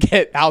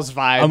house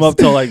vibes. I'm up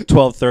till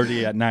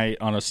 12:30 at night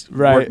on a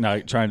Right. work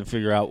night trying to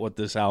figure out what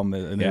this album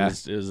is. And it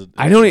was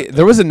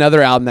there was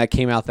another album that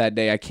came out that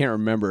day. I can't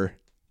remember.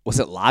 Was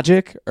it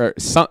Logic or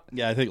some?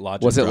 Yeah, I think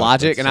Logic. Was it dropped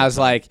Logic? at And I was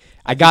some time. like,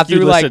 I got you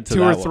through listened to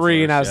 2 or that one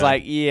 3, and first, I was yeah.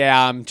 like,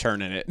 yeah, I'm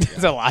turning it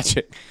to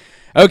Logic.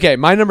 Okay,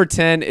 my number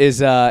 10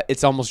 is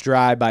 "It's Almost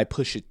Dry" by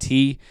Pusha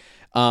T.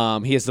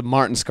 He is the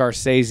Martin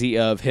Scorsese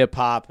of hip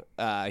hop.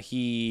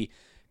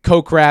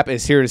 Coke rap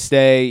is here to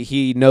stay.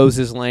 He knows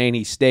his lane.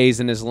 He stays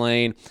in his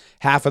lane.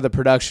 Half of the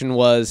production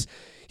was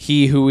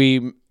He Who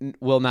We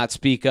Will Not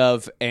Speak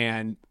Of,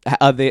 and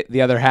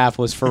the other half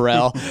was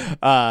Pharrell.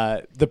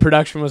 The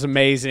production was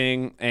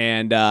amazing,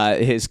 and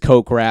his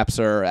Coke raps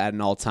are at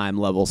an all-time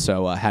level,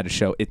 so I had to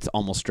show It's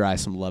Almost Dry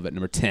some love at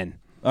number 10.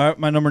 All right,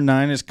 my number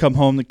 9 is "Come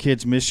Home, the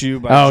Kids Miss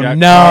You" by Jack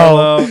no.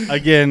 Harlow.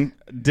 Again,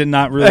 did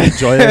not really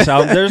enjoy this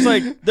album.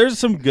 There's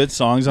some good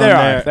songs on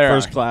there.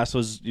 First Class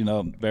was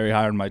very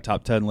high on my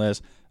top 10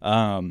 list,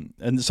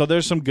 and so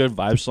there's some good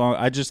vibe songs.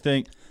 I just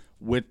think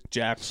with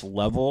Jack's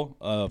level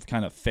of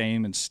kind of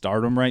fame and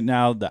stardom right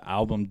now, the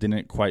album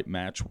didn't quite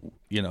match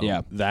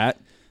that,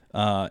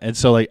 and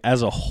so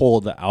as a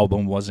whole, the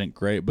album wasn't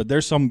great. But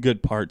there's some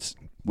good parts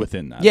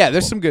within that. Yeah,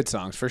 there's some good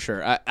songs for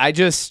sure.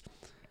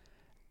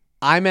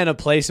 I'm in a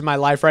place in my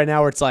life right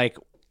now where it's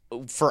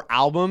for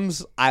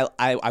albums,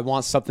 I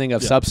want something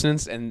of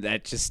substance, and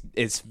that just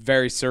it's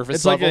very surface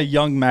It's level. like a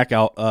young Mac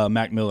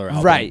Miller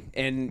album. Right,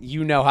 and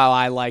you know how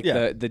I like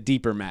the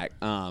deeper Mac.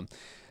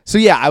 So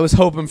yeah, I was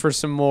hoping for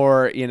some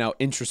more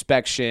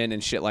introspection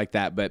and shit like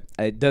that, but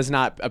it does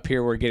not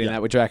appear we're getting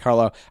that with Jack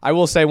Harlow. I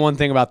will say one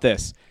thing about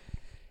this.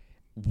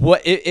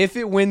 What if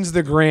it wins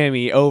the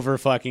Grammy over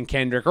fucking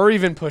Kendrick or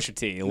even Pusha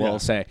T, we'll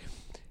say.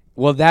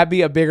 Will that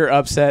be a bigger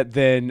upset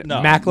than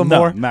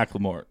Macklemore? No,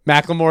 Macklemore.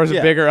 Macklemore is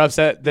a bigger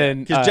upset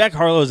than because Jack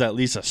Harlow is at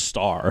least a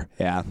star.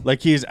 Yeah,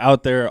 he's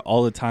out there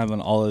all the time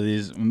on all of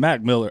these.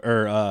 Macklemore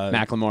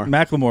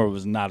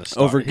was not a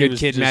star over Good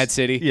Kid, Mad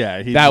City.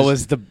 Yeah, that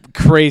was the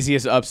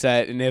craziest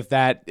upset. And if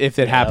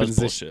it happens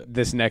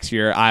this next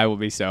year, I will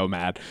be so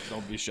mad.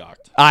 Don't be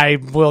shocked. I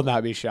will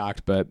not be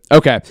shocked. But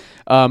okay,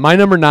 my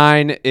number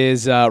 9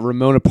 is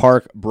Ramona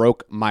Park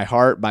 "Broke My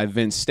Heart" by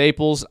Vince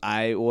Staples.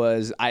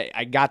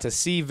 I got to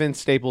see Vince Vince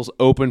Staples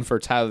opened for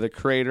Tyler the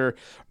Creator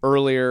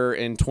earlier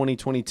in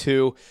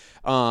 2022.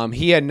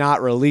 He had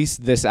not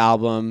released this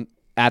album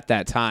at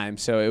that time,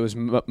 so it was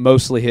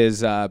mostly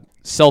his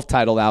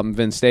self-titled album,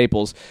 Vince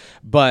Staples.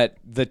 But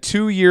the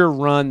 2-year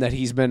run that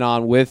he's been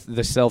on with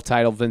the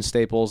self-titled Vince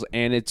Staples,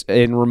 and it's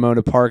in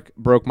Ramona Park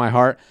Broke My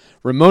Heart.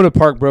 Ramona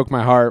Park Broke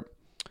My Heart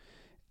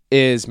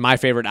is my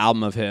favorite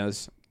album of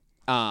his.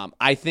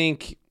 I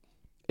think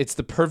it's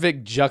the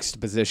perfect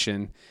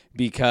juxtaposition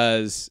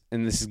because,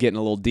 and this is getting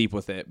a little deep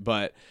with it,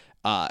 but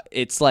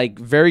it's like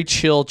very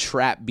chill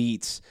trap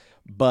beats,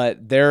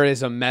 but there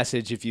is a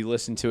message if you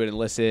listen to it and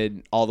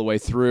listen all the way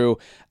through.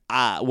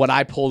 What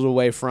I pulled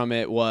away from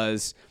it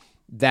was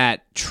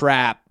that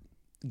trap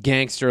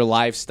gangster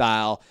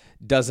lifestyle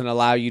doesn't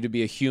allow you to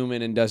be a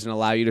human and doesn't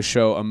allow you to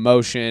show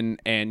emotion,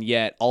 and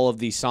yet all of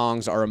these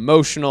songs are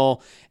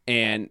emotional.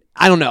 And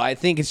I don't know, I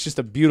think it's just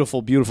a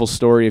beautiful, beautiful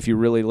story if you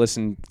really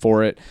listen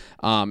for it.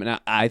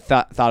 And I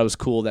thought it was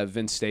cool that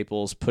Vince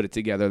Staples put it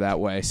together that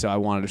way, so I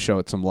wanted to show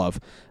it some love.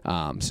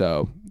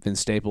 So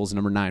Vince Staples,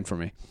 number 9 for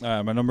me.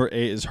 My number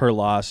 8 is Her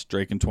Loss,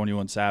 Drake and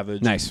 21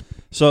 Savage. Nice.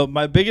 So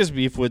my biggest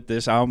beef with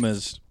this album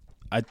is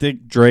I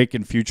think Drake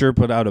and Future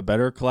put out a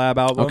better collab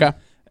album. Okay.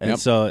 And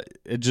so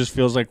it just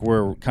feels like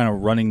we're kind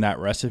of running that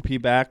recipe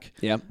back.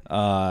 Yep.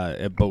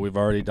 But we've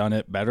already done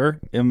it better,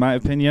 in my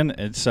opinion.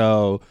 And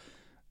so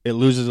it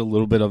loses a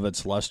little bit of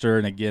its luster.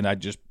 And again, I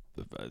just,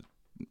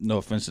 no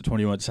offense to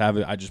 21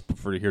 Savage, I just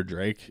prefer to hear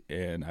Drake.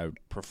 And I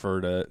prefer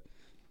to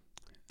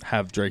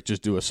have Drake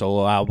just do a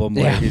solo album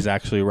where he's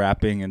actually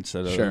rapping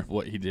instead of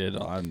what he did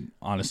on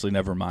Honestly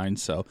Nevermind.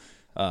 So,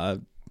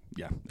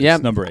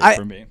 it's number 8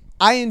 for me.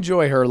 I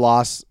enjoy Her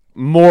Loss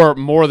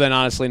more than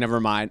Honestly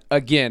Nevermind.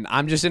 Again,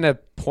 I'm just in a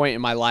point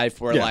in my life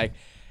where like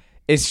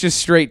it's just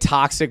straight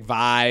toxic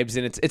vibes,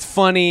 and it's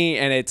funny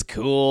and it's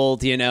cool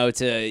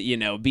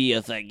to be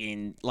a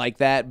fucking like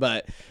that,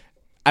 but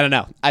I don't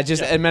know.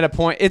 I'm at a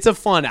point. It's a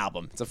fun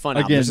album. It's a fun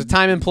album. There's a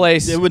time and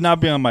place. It would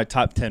not be on my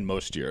top 10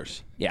 most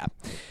years. Yeah.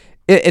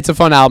 It's a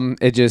fun album.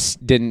 It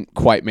just didn't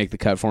quite make the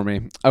cut for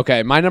me.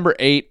 Okay, my number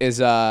 8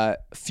 is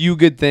Few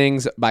Good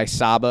Things by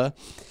Saba.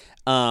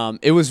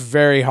 It was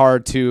very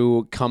hard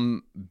to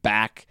come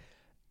back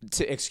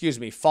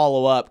to,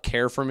 follow up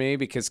Care For Me,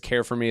 because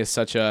Care For Me is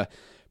such a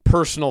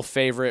personal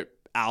favorite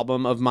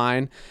album of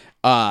mine.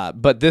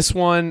 But this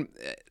one,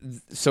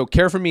 so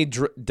Care For Me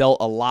dealt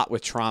a lot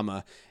with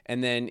trauma,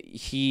 and then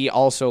he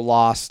also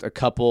lost a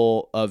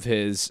couple of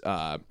his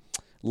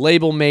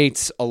label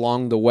mates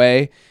along the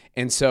way.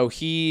 And so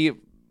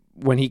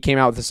when he came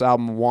out with this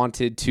album,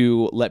 wanted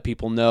to let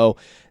people know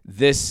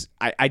this,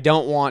 I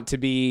don't want to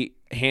be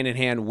hand in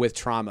hand with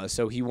trauma.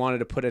 So he wanted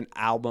to put an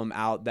album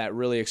out that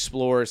really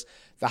explores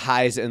the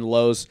highs and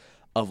lows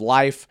of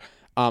life.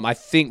 I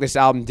think this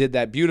album did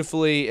that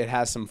beautifully. It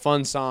has some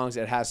fun songs.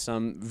 It has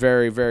some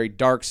very, very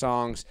dark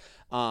songs.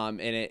 And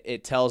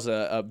it tells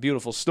a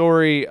beautiful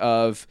story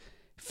of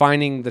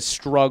finding the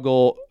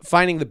struggle,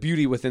 finding the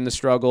beauty within the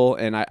struggle.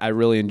 And I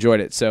really enjoyed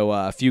it. So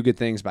A Few Good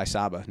Things by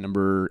Saba,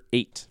 number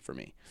 8 for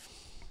me.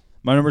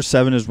 My number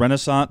 7 is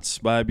Renaissance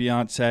by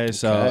Beyonce.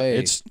 So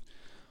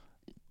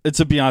it's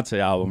a Beyonce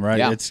album, right?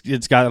 Yeah.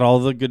 It's got all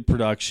the good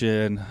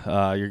production.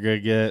 You're gonna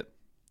get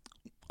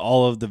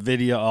all of the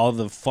video, all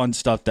the fun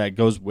stuff that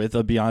goes with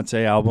a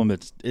Beyonce album.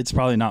 It's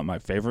probably not my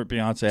favorite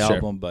Beyonce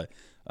album, but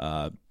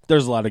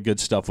there's a lot of good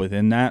stuff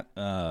within that.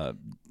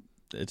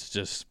 It's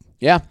just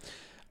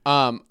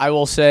I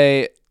will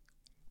say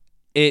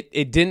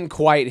it didn't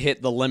quite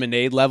hit the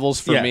Lemonade levels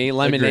for me.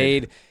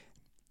 Lemonade,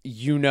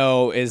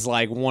 is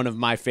like one of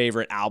my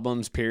favorite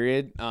albums,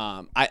 period.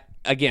 I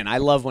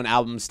love when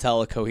albums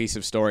tell a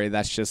cohesive story.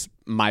 That's just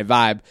my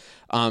vibe.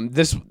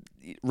 This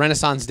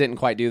Renaissance didn't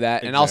quite do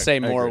that, and I'll say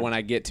more when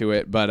I get to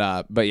it.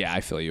 But yeah,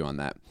 I feel you on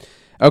that.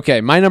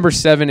 Okay, my number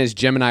 7 is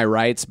Gemini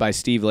Rights by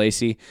Steve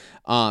Lacy.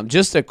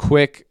 Just a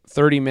quick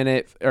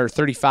 30-minute or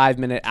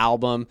 35-minute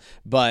album,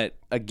 but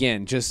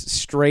again, just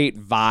straight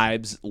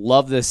vibes.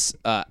 Love this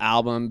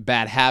album.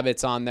 Bad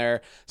Habits on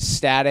there.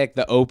 Static,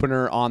 the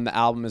opener on the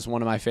album, is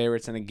one of my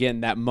favorites. And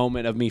again, that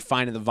moment of me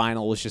finding the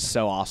vinyl was just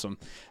so awesome.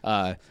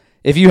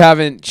 If you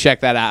haven't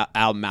checked that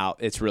album out,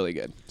 it's really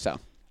good. So,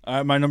 all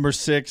right, my number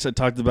 6, I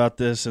talked about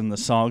this in the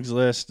songs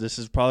list. This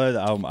is probably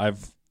the album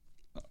I've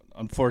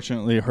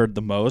unfortunately heard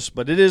the most,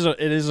 but it is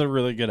a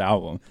really good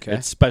album. Okay.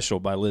 It's Special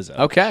by Lizzo.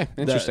 Okay,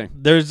 interesting.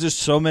 There's just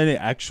so many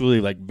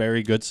actually like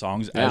very good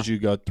songs as you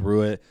go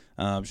through it.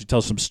 She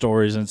tells some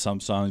stories in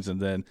some songs,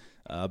 and then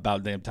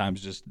About Damn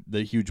Time's just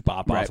the huge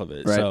bop off of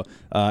it. Right. So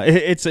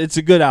it's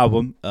a good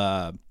album.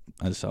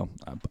 So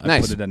I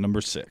put it at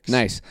number 6.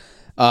 Nice.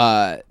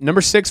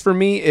 Number 6 for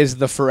me is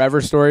The Forever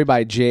Story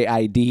by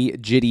J.I.D.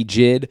 Jitty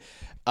Jid.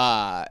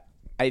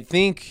 I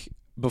think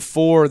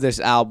before this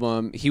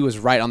album, he was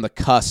right on the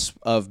cusp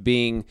of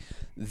being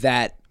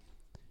that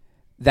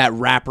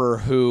rapper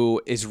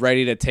who is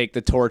ready to take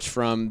the torch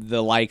from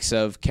the likes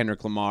of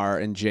Kendrick Lamar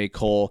and J.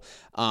 Cole.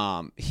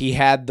 He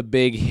had the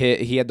big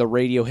hit. He had the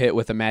radio hit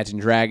with Imagine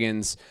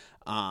Dragons.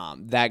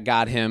 That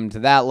got him to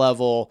that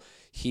level.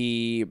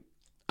 He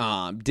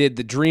Did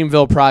the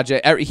Dreamville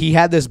project. He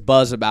had this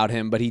buzz about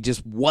him, but he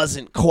just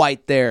wasn't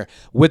quite there.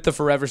 With the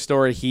Forever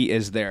Story, he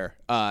is there.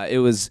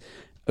 It was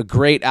a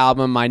great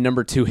album, my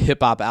number 2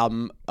 hip-hop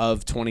album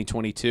of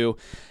 2022.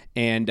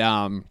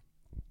 And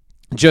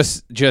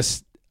just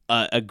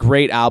a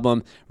great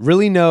album.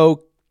 Really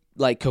no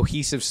like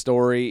cohesive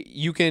story.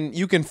 You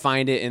can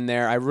find it in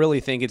there. I really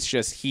think it's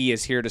just he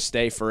is here to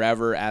stay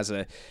forever as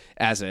a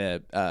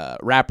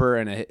rapper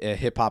and a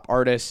hip-hop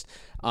artist.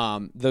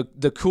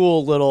 The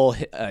cool little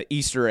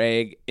Easter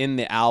egg in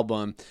the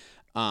album,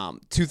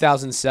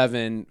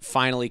 2007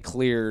 finally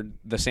cleared,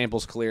 the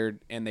samples cleared,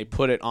 and they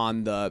put it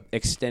on the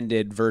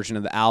extended version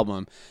of the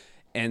album.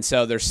 And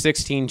so there's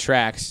 16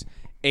 tracks,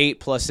 8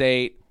 plus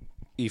 8.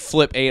 You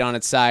flip 8 on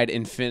its side,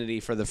 infinity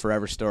for the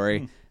Forever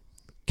Story.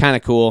 Kind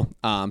of cool.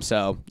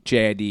 So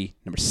JID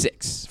number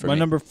 6 for my me.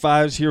 number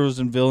 5 is Heroes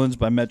and Villains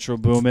by Metro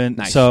Boomin.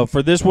 Nice. So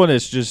for this one,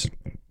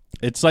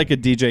 it's like a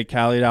DJ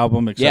Khaled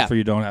album, except for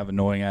you don't have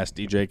annoying ass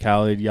DJ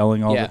Khaled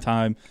yelling all the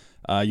time.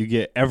 You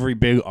get every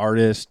big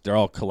artist; they're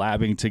all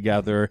collabing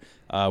together,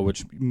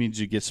 which means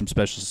you get some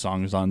special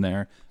songs on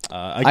there.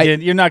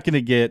 Again, you're not going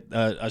to get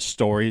a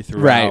story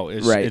throughout.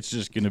 Right. It's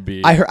just going to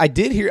be. I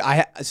did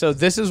hear. So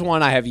this is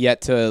one I have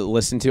yet to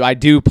listen to. I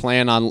do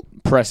plan on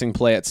pressing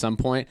play at some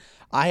point.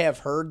 I have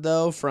heard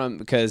though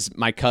because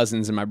my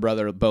cousins and my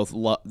brother both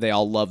they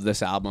all love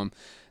this album.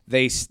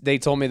 They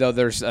told me though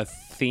there's a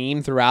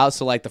theme throughout.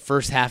 So like the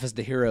first half is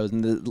the heroes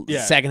and the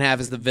second half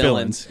is the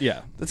villains.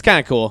 Yeah, that's kind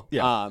of cool.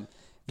 Yeah.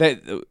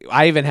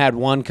 I even had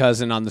one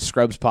cousin on the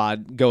Scrubs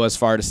pod go as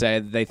far to say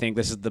that they think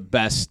this is the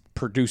best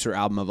producer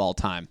album of all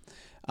time.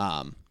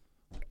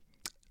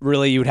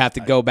 Really, you would have to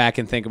go back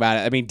and think about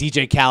it. I mean,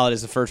 DJ Khaled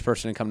is the first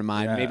person to come to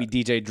mind. Yeah. Maybe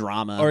DJ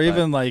Drama. Or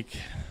even like,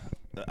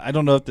 I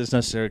don't know if this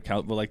necessarily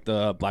counts, but like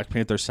the Black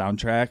Panther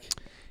soundtrack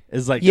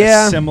is like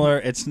a similar.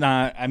 It's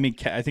not. I mean,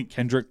 I think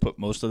Kendrick put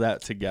most of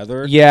that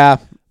together. Yeah,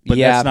 but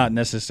that's not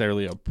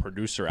necessarily a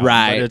producer album.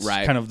 Right, but it's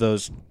right. kind of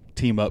those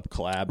team up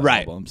collab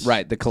albums.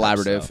 Right, the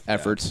collaborative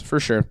efforts for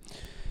sure.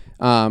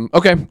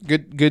 Okay,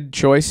 good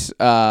choice.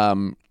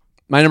 My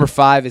number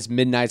 5 is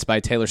Midnights by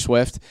Taylor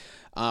Swift.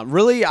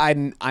 Really,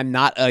 I'm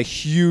not a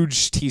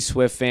huge T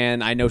Swift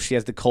fan. I know she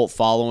has the cult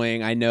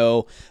following. I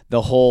know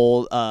the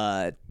whole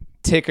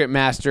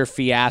Ticketmaster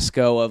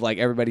fiasco of like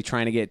everybody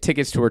trying to get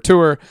tickets to her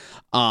tour.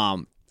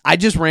 I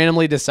just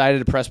randomly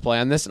decided to press play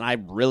on this, and I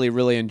really,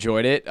 really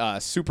enjoyed it.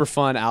 Super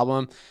fun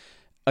album.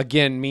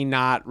 Again, me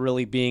not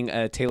really being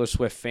a Taylor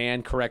Swift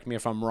fan, correct me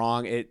if I'm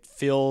wrong, it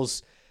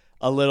feels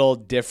a little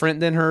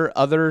different than her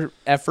other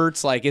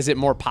efforts. Like, is it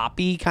more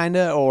poppy kind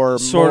of or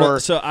sort more?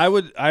 of. So I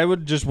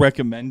would just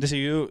recommend to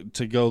you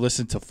to go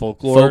listen to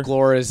Folklore.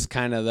 Folklore is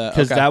kind of the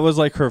because that was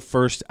like her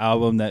first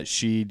album that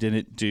she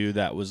didn't do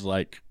that was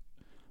like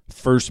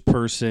first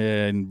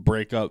person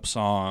breakup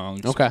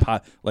songs. Okay.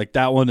 Like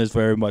that one is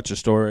very much a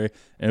story.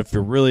 And if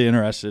you're really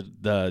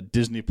interested, the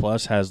Disney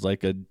Plus has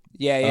like a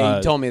you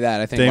told me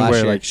that I think thing last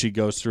where year. like she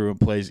goes through and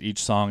plays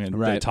each song and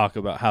Right. they talk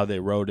about how they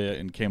wrote it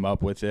and came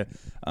up with it.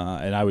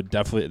 And I would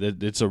definitely,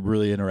 it's a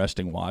really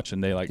interesting watch,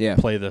 and they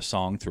play the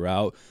song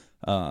throughout.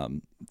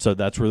 So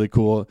that's really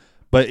cool.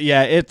 But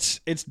yeah, it's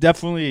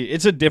definitely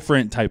a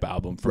different type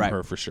album from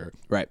her for sure.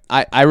 Right.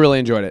 I really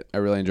enjoyed it.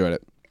 All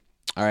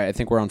right, I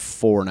think we're on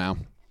 4 now.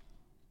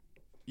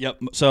 Yep.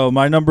 So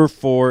my number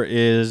 4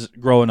 is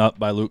 "Growing Up"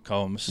 by Luke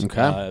Combs.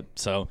 Okay.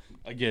 So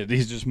again,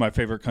 he's just my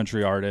favorite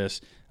country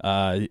artist.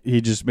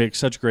 He just makes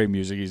such great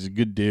music. He's a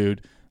good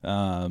dude.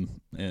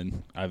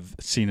 And I've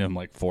seen him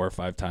like 4 or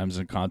 5 times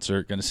in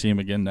concert. Going to see him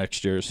again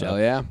next year. So Hell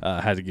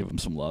yeah. Had to give him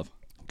some love.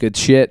 Good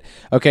shit.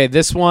 Okay,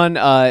 this one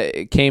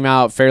came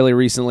out fairly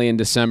recently in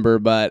December,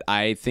 but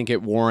I think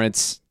it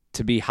warrants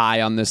to be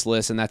high on this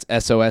list, and that's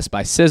SOS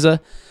by SZA.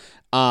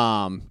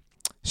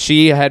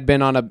 She had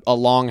been on a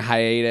long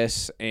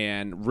hiatus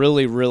and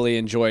really, really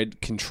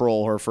enjoyed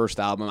Control, her first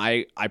album.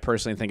 I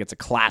personally think it's a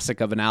classic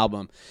of an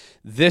album.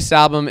 This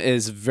album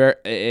is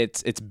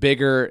it's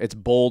bigger, it's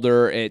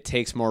bolder, it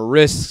takes more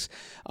risks.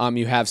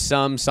 You have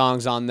some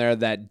songs on there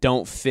that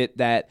don't fit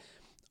that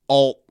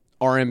alt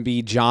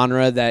R&B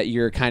genre that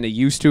you're kind of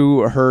used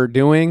to her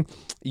doing.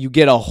 You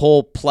get a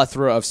whole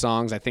plethora of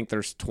songs. I think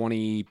there's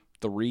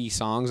 23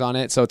 songs on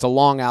it, so it's a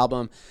long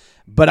album.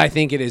 But I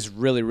think it is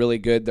really, really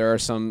good. There are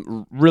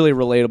some really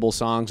relatable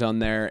songs on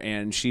there,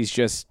 and she's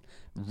just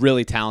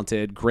really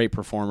talented, great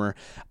performer.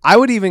 I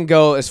would even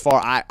go as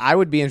far, I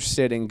would be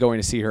interested in going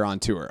to see her on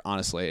tour,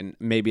 honestly, and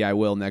maybe I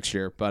will next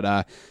year.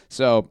 But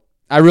so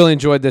I really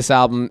enjoyed this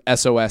album,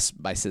 SOS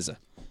by SZA.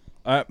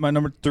 All right, my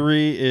number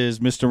 3 is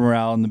Mr.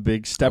 Morale and the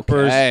Big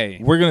Steppers.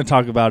 Okay. We're going to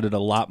talk about it a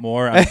lot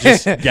more. I'm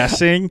just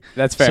guessing.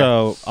 That's fair.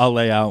 So I'll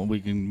lay out and we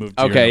can move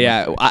to Okay, your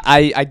yeah. number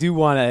 2. I do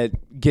want to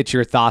get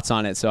your thoughts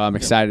on it, so I'm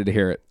excited to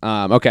hear it.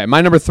 Okay,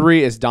 my number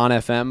 3 is Dawn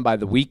FM by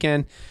The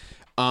Weeknd.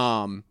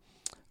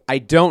 I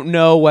don't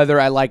know whether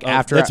I like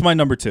After... That's my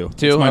number 2.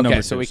 Two?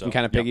 Okay, so we can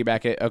kind of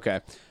piggyback it. Okay.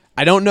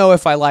 I don't know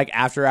if I like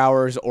After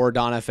Hours or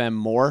Dawn FM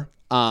more.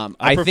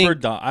 I prefer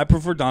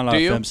Dawn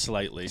FM you?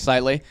 slightly.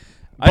 Slightly.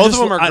 Both of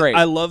them are great.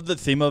 I love the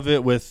theme of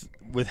it with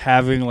with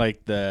having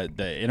like the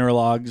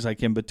interlogs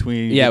like in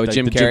between. Yeah, with like,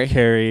 Jim the Carrey. Jim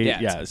Carrey.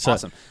 Yeah, it's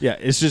awesome. Yeah,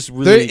 it's just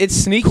really it's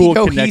sneaky cool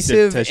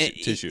cohesive.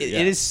 connective tissue.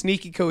 It is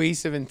sneaky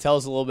cohesive and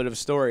tells a little bit of a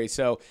story.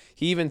 So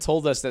he even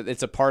told us that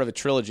it's a part of a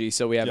trilogy.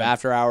 So we have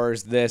After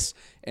Hours, this,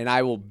 and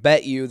I will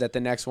bet you that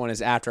the next one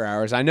is After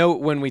Hours. I know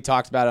when we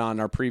talked about it on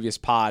our previous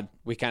pod,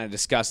 we kind of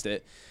discussed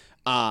it.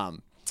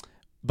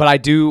 But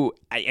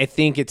I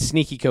think it's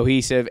sneaky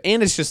cohesive,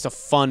 and it's just a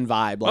fun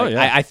vibe. Like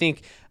I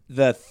think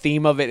the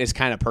theme of it is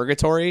kind of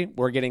purgatory.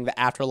 We're getting the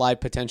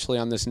afterlife potentially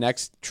on this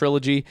next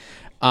trilogy.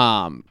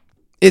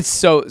 It's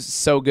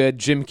so good.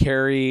 Jim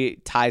Carrey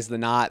ties the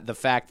knot. The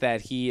fact that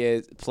he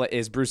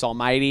is Bruce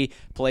Almighty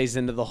plays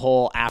into the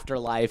whole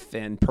afterlife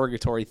and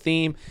purgatory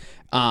theme.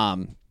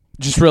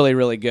 Just really,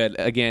 really good.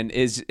 Again,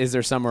 is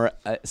there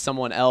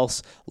someone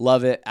else?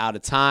 Love it. Out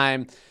of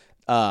Time.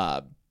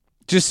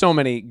 Just so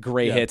many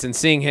great hits, and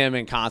seeing him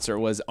in concert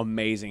was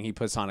amazing. He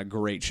puts on a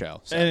great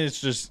show. So. And it's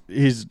just,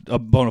 he's a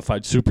bona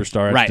fide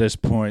superstar at this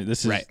point.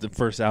 This is the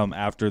first album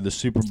after the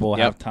Super Bowl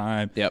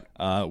halftime.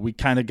 Yep. We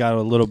kind of got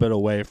a little bit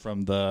away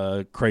from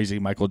the crazy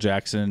Michael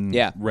Jackson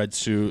red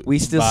suit. We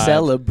still vibe.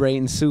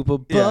 Celebrating Super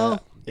Bowl.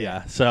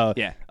 Yeah. So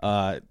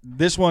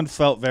this one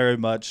felt very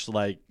much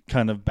like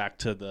kind of back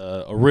to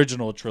the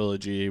original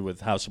trilogy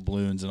with House of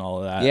Balloons and all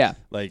of that. Yeah.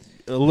 Like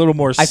a little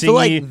more I feel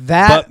singy, like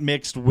that, but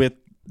mixed with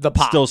the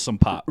pop. Still some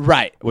pop.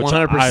 Right. Which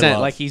 100%.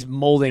 Like he's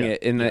molding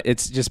it, and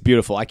it's just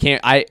beautiful.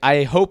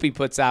 I hope he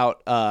puts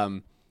out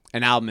an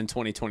album in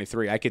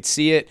 2023. I could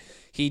see it.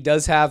 He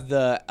does have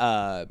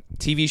the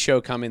TV show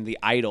coming, The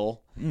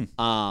Idol,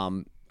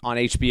 on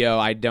HBO.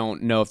 I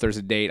don't know if there's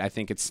a date. I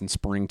think it's in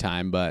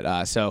springtime.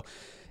 But so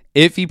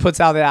if he puts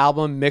out the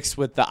album mixed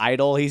with The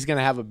Idol, he's going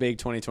to have a big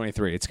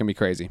 2023. It's going to be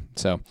crazy.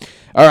 So,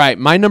 all right.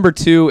 My number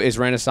 2 is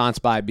Renaissance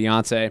by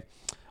Beyonce.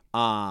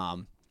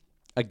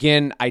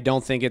 Again, I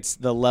don't think it's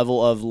the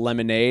level of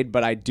Lemonade,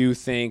 but I do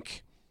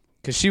think,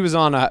 because she was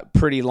on a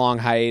pretty long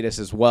hiatus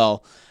as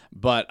well,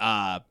 but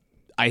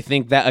I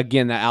think that,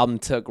 again, that album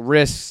took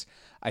risks.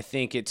 I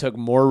think it took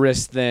more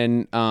risks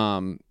than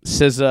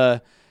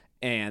SZA,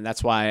 and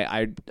that's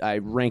why I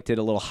ranked it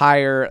a little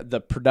higher.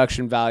 The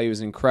production value is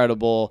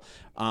incredible.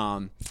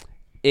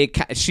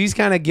 She's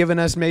kind of given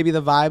us maybe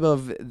the vibe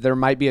of there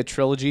might be a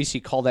trilogy. She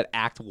called it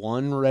Act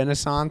 1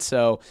 Renaissance,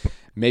 so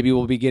maybe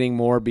we'll be getting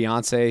more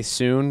Beyonce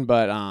soon,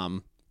 but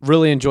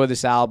really enjoy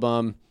this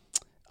album.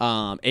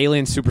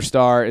 Alien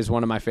Superstar is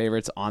one of my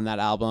favorites on that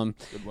album.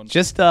 Good one.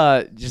 Just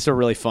a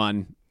really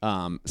fun,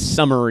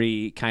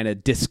 summery kind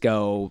of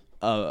disco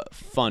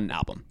fun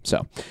album.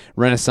 So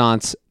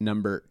Renaissance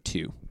number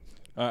 2.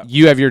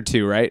 You have your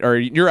 2, right? Or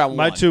you're on 1.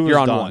 My 2 You're is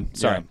on done. 1.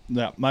 Sorry.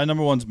 Yeah, my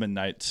number 1's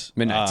Midnights.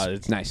 Midnights.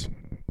 It's nice.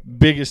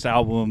 Biggest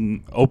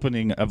album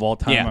opening of all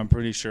time, Yeah. I'm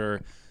pretty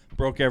sure.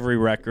 Broke every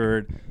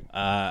record.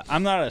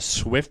 I'm not a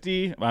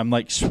Swiftie. I'm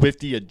like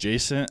Swiftie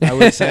adjacent, I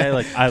would say.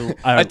 Like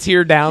I A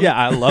tear down. Yeah,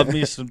 I love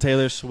me some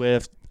Taylor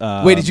Swift.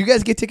 Wait, did you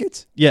guys get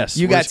tickets? Yes.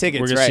 You got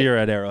tickets, We're going to see her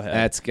at Arrowhead.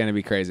 That's going to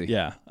be crazy.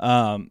 Yeah.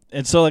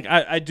 And so like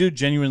I do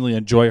genuinely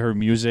enjoy her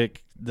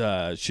music.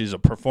 She's a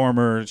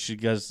performer. She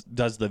does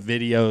the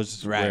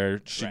videos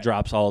where she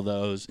drops all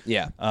those.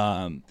 Yeah.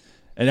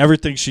 And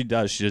everything she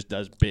does, she just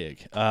does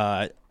big.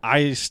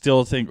 I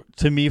still think,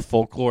 to me,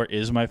 Folklore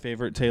is my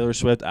favorite Taylor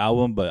Swift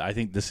album, but I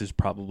think this is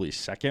probably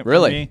second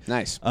for me.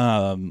 Nice.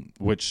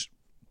 Which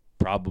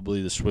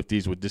probably the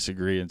Swifties would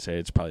disagree and say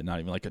it's probably not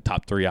even like a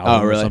top 3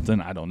 album or something.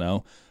 I don't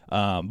know.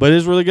 But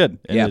it's really good.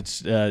 And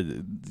it's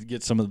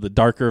get some of the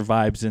darker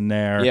vibes in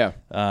there. Yeah.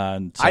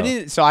 So. I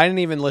didn't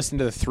even listen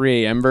to the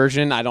 3 AM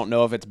version. I don't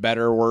know if it's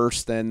better or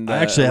worse than the I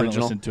actually original.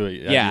 haven't listened to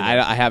it yet.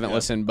 Yeah, I haven't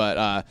listened,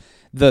 but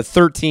the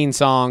 13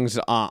 songs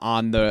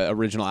on the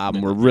original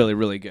album were really,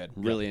 really good.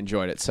 Really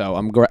enjoyed it. So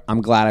I'm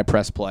glad I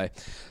pressed play.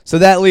 So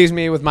that leaves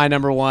me with my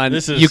number 1.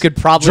 This is you could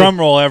probably drum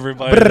roll,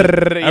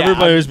 everybody. Yeah.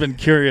 Everybody who's been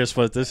curious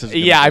what this is.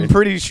 Yeah, be. I'm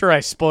pretty sure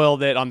I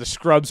spoiled it on the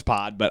Scrubs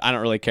pod, but I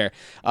don't really care.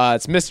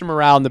 It's Mr.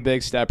 Morale and the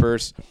Big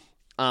Steppers.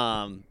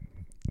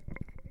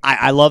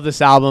 I love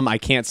this album. I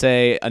can't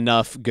say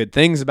enough good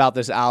things about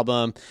this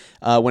album.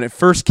 When it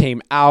first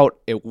came out,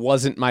 it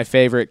wasn't my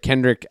favorite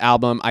Kendrick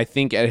album. I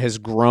think it has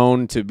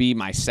grown to be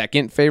my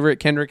second favorite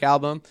Kendrick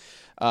album.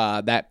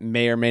 That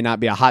may or may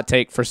not be a hot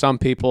take for some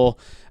people.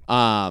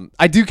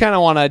 I do kind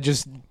of want to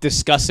just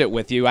discuss it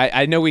with you.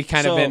 I know we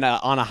kind of been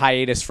on a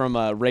hiatus from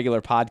a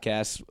regular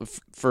podcast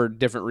for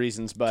different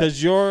reasons, but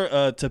because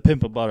your To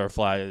Pimp a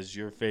Butterfly is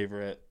your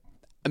favorite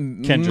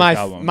Kendrick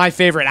album. My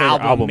favorite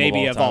album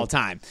maybe of all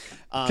time.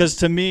 Because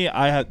to me,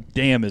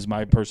 Damn is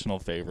my personal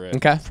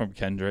favorite from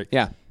Kendrick.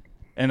 Yeah,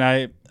 and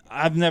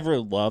I've never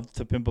loved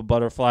To Pimp a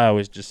Butterfly. I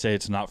always just say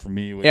it's not for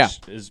me, which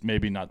is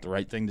maybe not the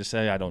right thing to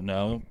say. I don't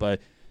know, but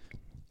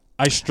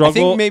I struggle. I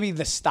think maybe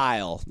the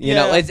style. You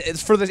know,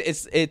 it's for the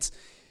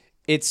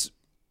it's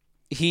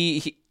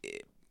he.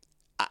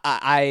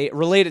 I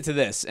relate it to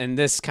this, and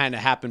this kind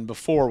of happened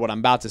before what I'm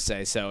about to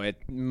say, so it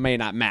may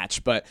not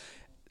match. But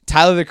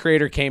Tyler the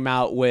Creator came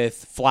out with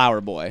Flower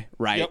Boy,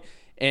 right? Yep.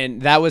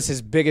 And that was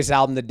his biggest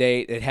album to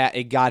date.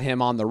 It got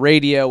him on the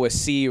radio with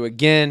See You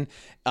Again.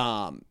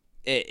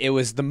 it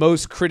was the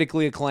most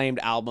critically acclaimed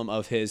album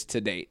of his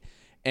to date.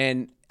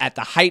 And at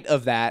the height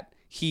of that,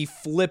 he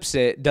flips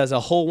it, does a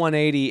whole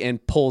 180,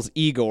 and pulls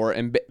Igor,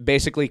 and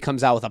basically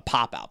comes out with a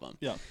pop album.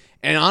 Yeah.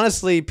 And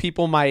honestly,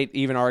 people might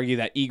even argue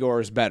that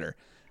Igor is better.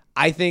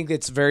 I think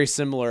it's very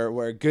similar,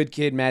 where Good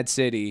Kid, Mad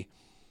City,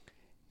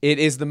 it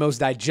is the most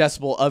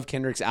digestible of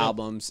Kendrick's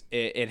albums.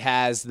 It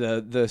has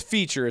the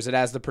features, it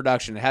has the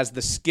production, it has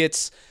the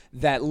skits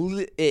that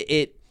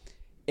it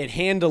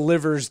hand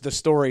delivers the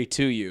story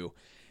to you.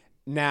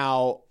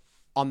 Now,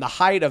 on the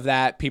height of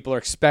that, people are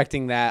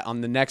expecting that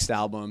on the next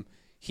album,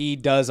 he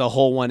does a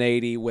whole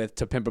 180 with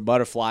To Pimp a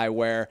Butterfly,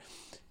 where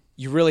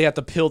you really have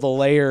to peel the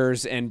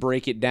layers and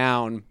break it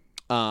down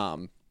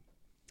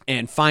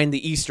and find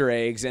the Easter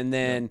eggs. And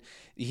then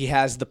he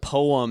has the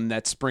poem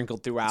that's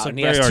sprinkled throughout. And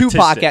he has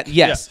Tupac.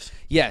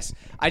 Yes.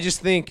 I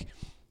just think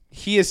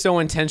he is so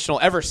intentional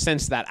ever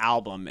since that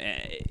album.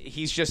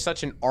 He's just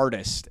such an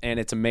artist, and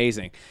it's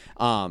amazing.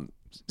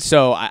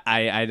 So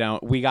I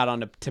don't. We got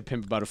on to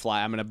Pimp a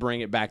Butterfly. I'm going to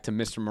bring it back to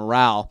Mr.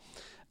 Morale.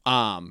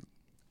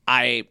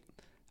 I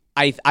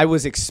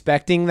was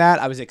expecting that.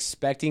 I was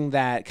expecting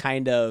that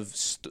kind of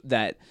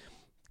that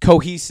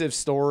cohesive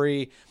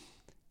story.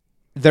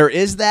 There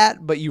is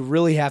that, but you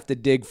really have to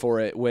dig for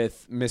it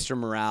with Mr.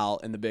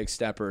 Morale and the Big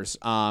Steppers.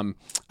 I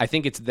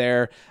think it's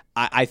there.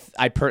 I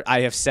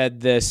have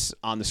said this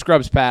on the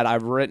Scrubs Pad.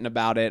 I've written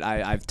about it.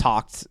 I've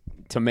talked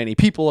to many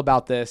people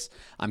about this.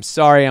 I'm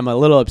sorry, I'm a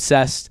little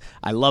obsessed.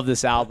 I love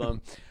this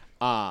album.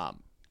 I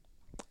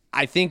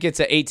think it's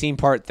an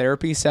 18-part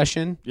therapy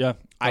session. Yeah.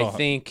 I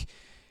think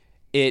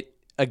it,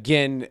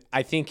 again,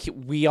 I think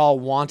we all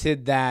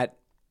wanted that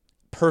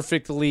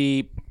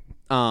perfectly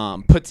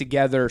put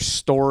together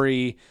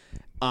story.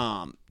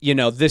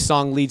 This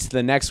song leads to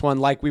the next one,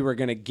 like we were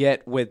going to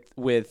get with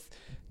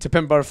To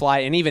Pimp a Butterfly,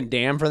 and even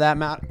Damn for that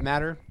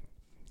matter.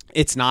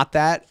 It's not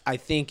that. I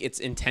think it's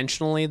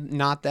intentionally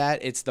not that.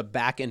 It's the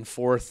back and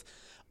forth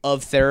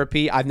of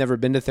therapy. I've never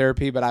been to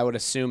therapy, but I would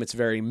assume it's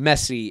very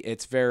messy.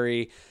 It's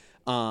very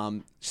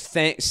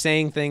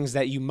saying things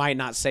that you might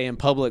not say in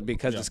public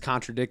because it's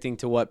contradicting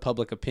to what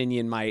public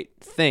opinion might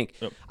think.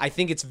 Yep. I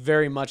think it's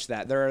very much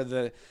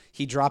that.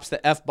 He drops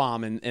the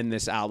F-bomb in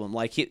this album.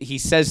 Like he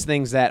says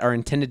things that are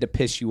intended to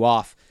piss you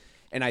off,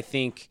 and I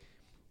think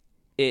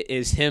it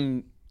is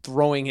him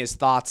throwing his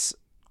thoughts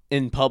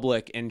in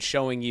public and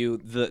showing you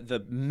the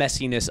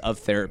messiness of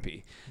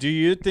therapy. Do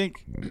you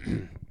think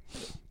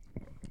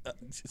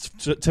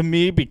to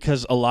me,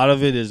 because a lot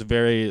of it is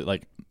very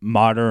like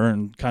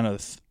modern kind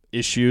of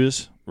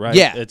issues, right?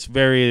 Yeah. It's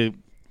very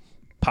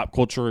pop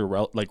culture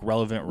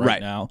relevant right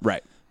now.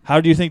 Right.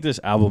 How do you think this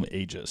album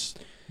ages?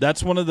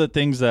 That's one of the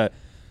things that,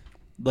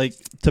 like,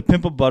 To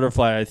Pimp a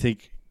Butterfly, I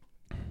think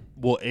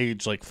will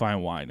age like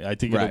fine wine. I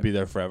think it'll be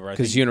there forever.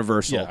 Because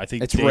Universal. Yeah, I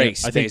think it's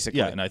race, basically.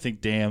 Yeah, and I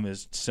think Damn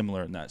is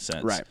similar in that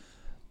sense. Right.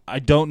 I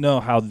don't know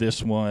how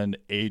this one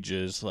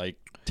ages like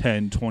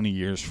 10, 20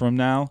 years from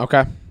now.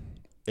 Okay.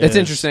 It's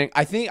interesting.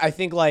 I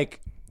think like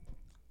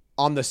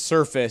on the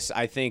surface,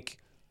 I think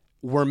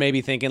we're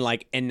maybe thinking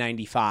like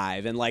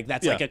N95 and like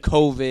that's like a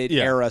COVID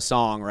era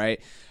song,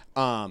 right?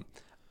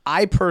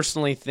 I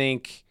personally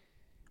think,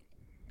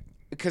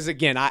 because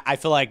again, I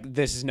feel like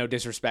this is no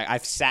disrespect.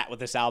 I've sat with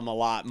this album a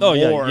lot more.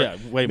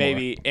 Way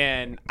maybe, more.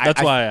 And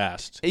that's why I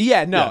asked.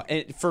 Yeah, no. Yeah.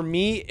 And for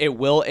me, it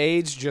will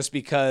age just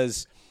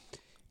because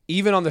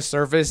even on the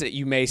surface,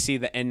 you may see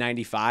the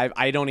N95.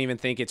 I don't even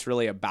think it's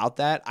really about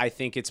that. I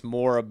think it's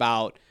more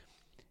about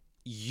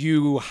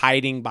you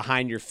hiding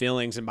behind your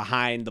feelings and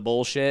behind the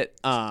bullshit.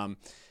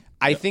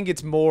 I think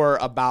it's more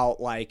about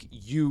like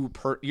your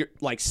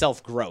like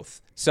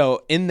self-growth.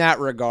 So in that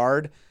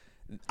regard,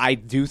 I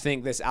do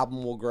think this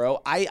album will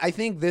grow. I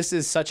think this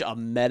is such a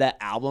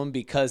meta album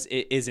because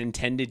it is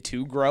intended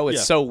to grow.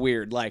 It's so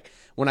weird. Like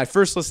when I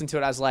first listened to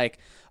it, I was like,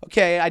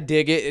 okay, I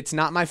dig it. It's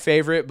not my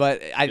favorite,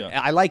 but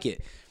I like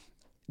it.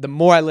 The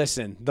more I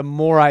listen, the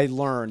more I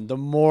learn, the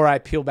more I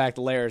peel back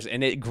the layers,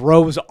 and it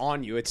grows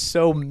on you. It's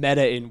so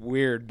meta and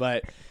weird,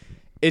 but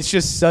it's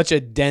just such a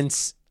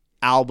dense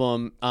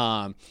album.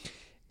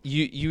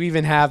 You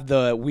even have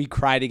the We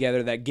Cry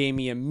Together that gave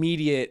me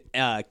immediate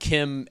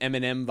Kim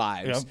Eminem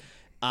vibes.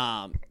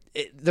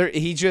 Yep.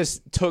 He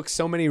just took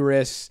so many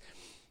risks.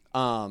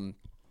 And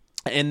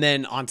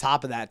then on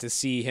top of that, to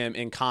see him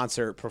in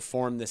concert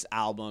perform this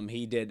album,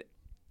 he did.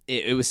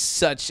 It was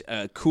such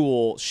a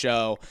cool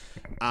show.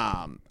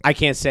 I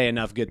can't say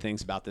enough good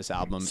things about this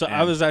album. So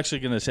I was actually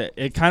going to say,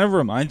 it kind of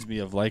reminds me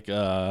of like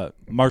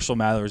Marshall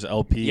Mathers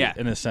LP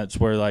in a sense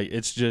where like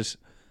it's just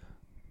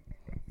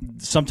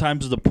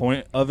sometimes the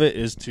point of it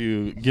is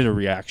to get a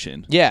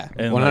reaction. Yeah,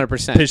 and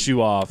 100%. Like, piss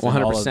you off 100%.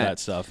 And all of that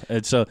stuff.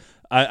 And so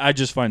I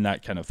just find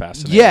that kind of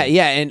fascinating.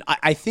 Yeah, and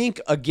I think,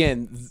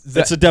 again...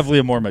 It's definitely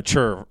a more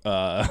mature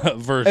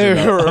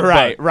version.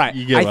 Right.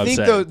 You get what I think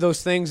I'm saying.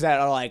 Those things that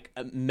are like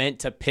meant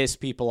to piss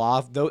people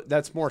off,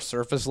 that's more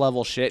surface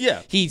level shit.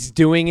 Yeah. He's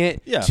doing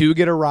it to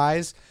get a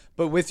rise.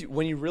 But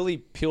when you really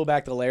peel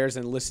back the layers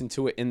and listen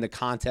to it in the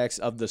context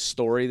of the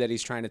story that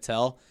he's trying to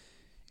tell,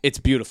 it's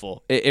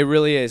beautiful. It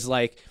really is.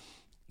 Like,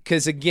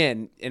 because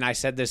again, and I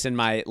said this in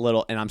my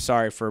little, and I'm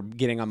sorry for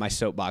getting on my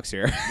soapbox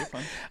here.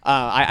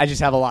 I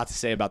just have a lot to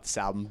say about this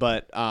album,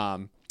 but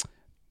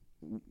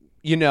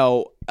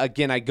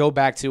again, I go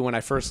back to when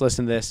I first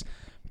listened to this.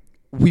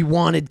 We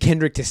wanted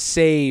Kendrick to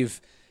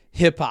save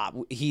hip hop.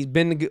 He's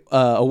been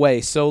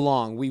away so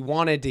long. We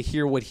wanted to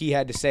hear what he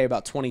had to say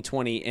about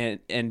 2020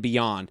 and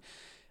beyond.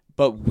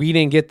 But we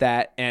didn't get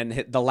that,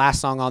 and the last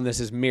song on this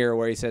is Mirror,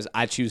 where he says,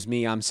 I choose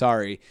me, I'm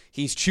sorry.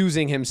 He's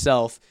choosing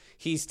himself.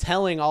 He's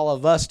telling all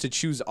of us to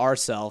choose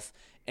ourselves,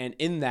 and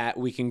in that,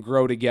 we can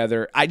grow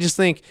together. I just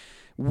think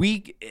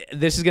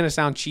this is going to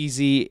sound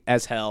cheesy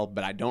as hell,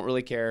 but I don't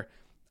really care.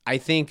 I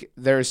think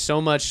there's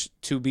so much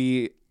to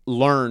be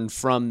learned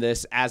from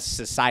this as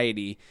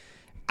society.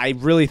 I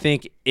really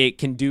think it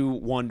can do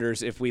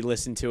wonders if we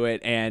listen to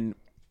it and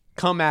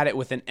come at it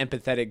with an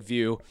empathetic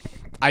view.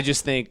 I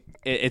just think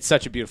it's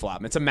such a beautiful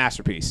album. It's a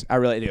masterpiece. I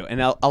really do. And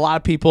a lot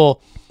of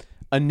people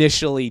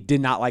initially did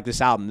not like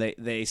this album.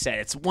 They said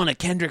it's one of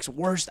Kendrick's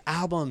worst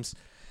albums.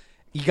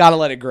 You got to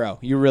let it grow.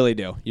 You really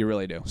do. You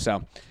really do.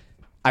 So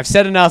I've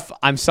said enough.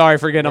 I'm sorry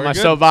for getting on my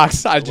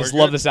soapbox. I just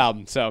love this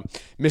album. So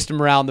Mr.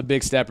 Morale and the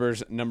Big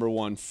Steppers, number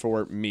 1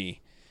 for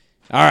me.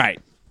 All right.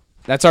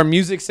 That's our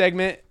music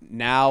segment.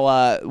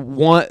 Now,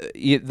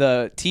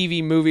 the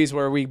TV movies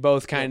where we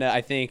both kind of,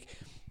 I think,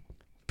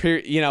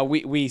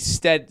 we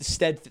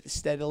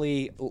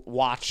steadily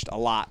watched a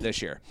lot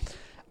this year.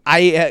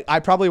 I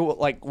probably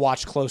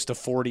watched close to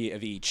 40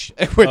 of each,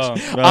 which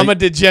I'm a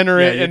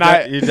degenerate,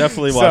 you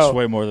definitely watched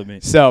way more than me.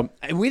 So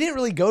we didn't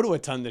really go to a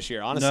ton this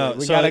year, honestly.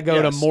 We got to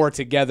go to more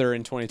together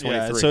in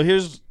 2023. Yeah,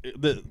 so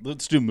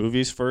let's do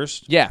movies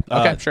first. Yeah.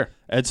 Okay. Sure.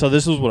 And so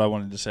this is what I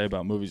wanted to say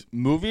about movies.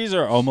 Movies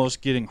are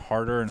almost getting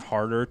harder and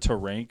harder to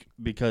rank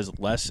because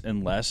less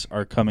and less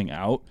are coming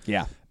out.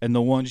 Yeah. And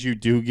the ones you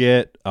do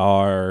get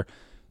are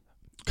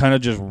kind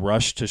of just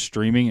rushed to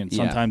streaming, and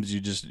sometimes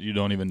you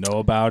don't even know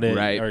about it,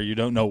 right, or you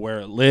don't know where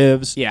it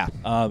lives. Yeah.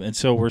 And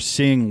so we're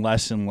seeing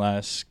less and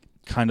less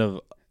kind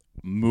of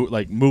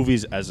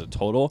movies as a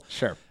total.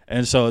 Sure.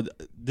 And so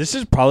this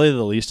is probably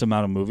the least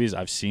amount of movies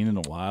I've seen in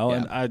a while.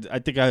 Yeah. And I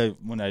think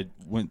when I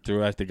went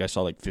through, I think I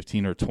saw like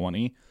 15 or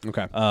 20.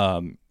 Okay.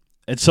 And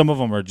some of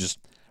them are just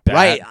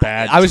bad.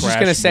 I was just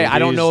gonna say, I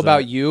don't know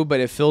about you, but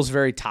it feels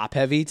very top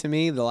heavy to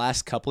me the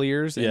last couple of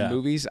years in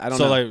movies. I don't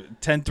know. So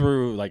like 10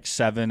 through like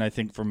 7, I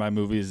think for my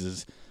movies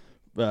is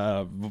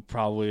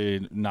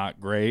probably not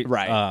great.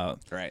 Right.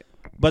 Right.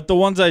 But the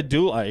ones I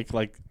do like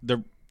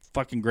they're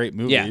fucking great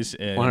movies,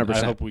 and 100%.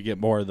 I hope we get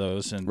more of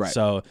those. And right.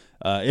 so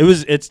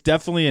it's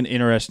definitely an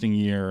interesting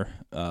year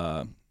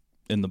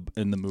in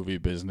the movie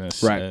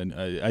business, right. And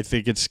I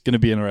think it's going to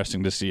be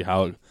interesting to see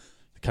how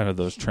kind of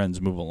those trends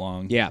move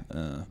along. Yeah.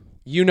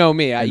 You know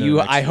me.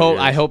 I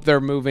hope they're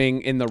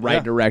moving in the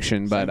right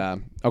direction. But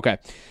okay.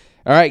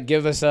 All right,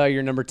 give us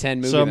your number 10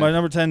 movie. So my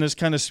number 10, this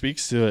kind of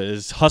speaks to it,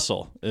 is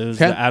Hustle. It was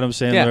the Adam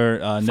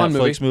Sandler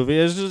Netflix movie.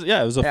 It was just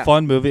it was a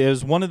fun movie. It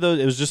was one of those.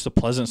 It was just a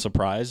pleasant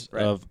surprise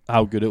of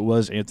how good it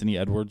was. Anthony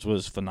Edwards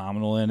was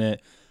phenomenal in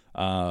it.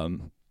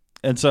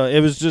 And so it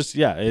was just,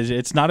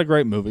 it's not a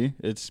great movie.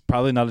 It's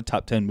probably not a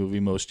top 10 movie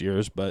most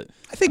years, but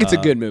I think it's a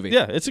good movie.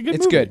 Yeah, it's a good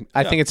movie. It's good.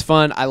 I think it's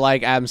fun. I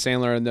like Adam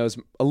Sandler in those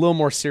a little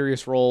more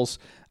serious roles.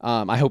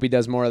 I hope he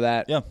does more of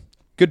that. Yeah.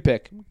 Good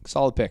pick.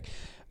 Solid pick.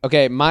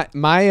 Okay, my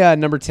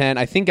number 10,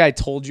 I think I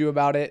told you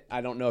about it.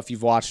 I don't know if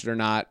you've watched it or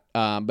not,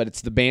 but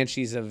it's the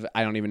Banshees of,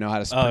 I don't even know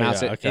how to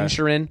pronounce it, okay.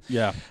 Inisherin.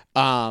 Yeah.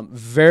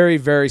 Very,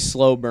 very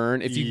slow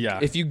burn.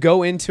 If you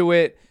go into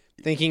it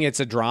thinking it's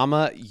a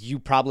drama, you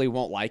probably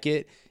won't like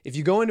it. If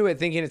you go into it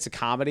thinking it's a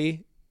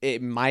comedy,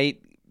 it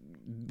might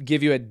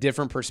give you a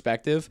different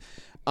perspective.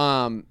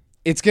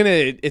 It's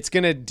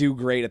gonna do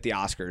great at the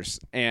Oscars,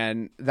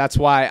 and that's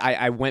why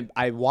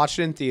I watched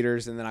it in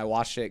theaters, and then I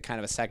watched it kind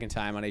of a second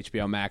time on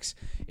HBO Max.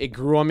 It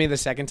grew on me the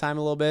second time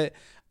a little bit.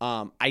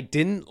 I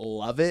didn't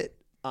love it.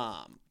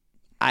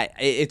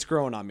 It's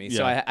growing on me,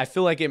 so I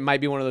feel like it might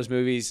be one of those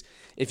movies.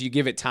 If you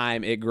give it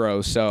time, it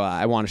grows. So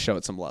I want to show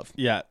it some love.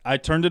 Yeah, I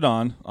turned it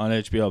on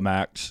HBO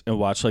Max and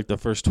watched like the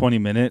first 20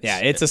 minutes. Yeah,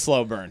 it's a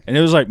slow burn, and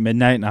it was like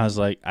midnight, and I was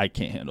like, I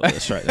can't handle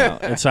this right now,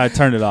 and so I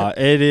turned it off.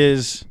 It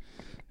is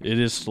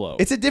slow.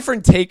 It's a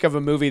different take of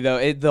a movie,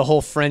 though. The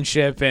whole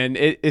friendship, and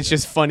it's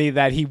just funny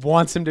that he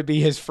wants him to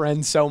be his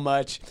friend so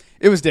much.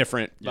 It was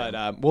different,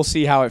 but we'll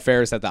see how it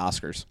fares at the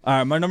Oscars. All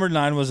right, my number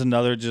 9 was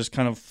another just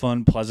kind of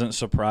fun, pleasant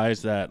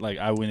surprise that like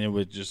I went in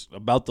with just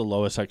about the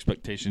lowest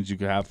expectations you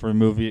could have for a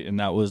movie, and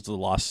that was The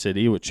Lost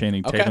City with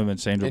Channing Tatum and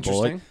Sandra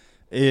Bullock.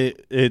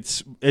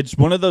 It's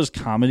one of those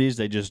comedies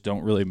they just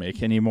don't really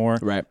make anymore,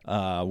 right?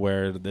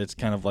 Where it's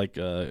kind of like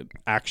a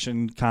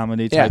action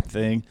comedy type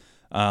thing.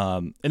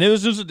 And it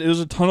was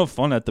a ton of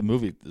fun at the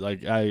movie.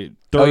 Like you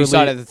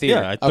saw it at the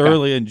theater? Yeah, I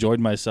thoroughly enjoyed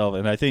myself,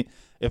 and I think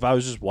if I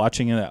was just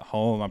watching it at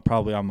home, I'm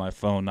probably on my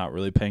phone, not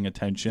really paying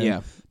attention.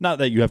 Yeah. Not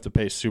that you have to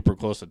pay super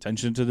close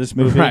attention to this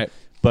movie, right?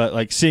 But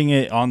like seeing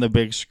it on the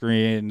big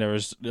screen, there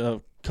was a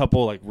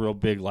couple like real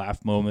big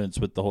laugh moments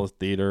with the whole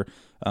theater.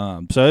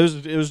 So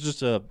it was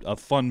just a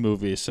fun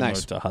movie similar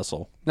to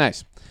Hustle.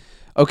 Nice.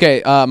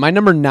 Okay, my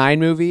number 9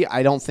 movie,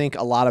 I don't think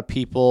a lot of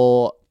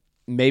people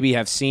maybe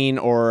have seen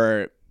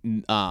or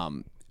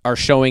are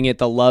showing it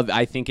the love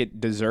I think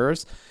it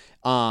deserves.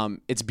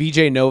 It's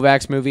BJ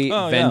Novak's movie,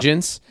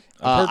 Vengeance.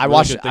 I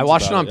watched it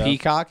on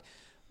Peacock.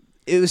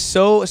 It was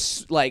so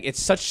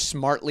it's such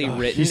smartly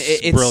written.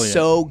 It's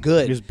so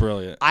good. He's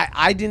brilliant.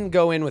 I didn't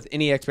go in with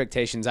any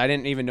expectations. I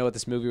didn't even know what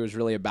this movie was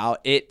really about.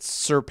 It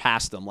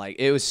surpassed them. Like,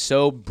 it was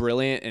so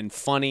brilliant and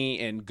funny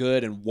and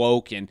good and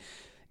woke, and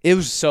it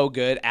was so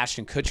good.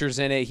 Ashton Kutcher's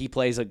in it. He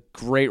plays a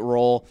great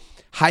role.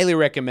 Highly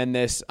recommend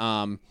this.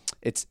 I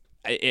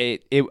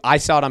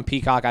saw it on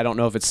Peacock. I don't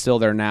know if it's still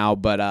there now,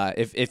 but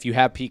if you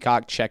have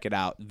Peacock, check it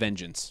out.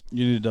 Vengeance.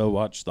 You need to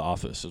watch The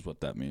Office, is what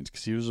that means,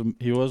 because he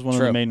was one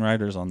of the main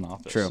writers on The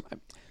Office. True.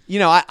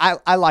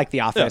 I like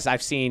The Office. Yeah.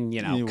 I've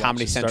seen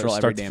Comedy Central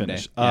every damn day.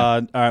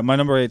 All right, my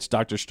number 8's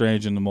Doctor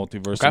Strange in the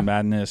Multiverse of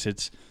Madness.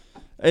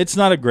 It's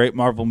not a great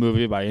Marvel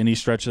movie by any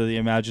stretch of the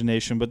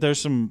imagination, but there's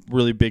some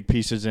really big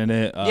pieces in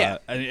it.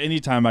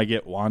 Anytime I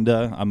get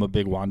Wanda, I'm a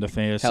big Wanda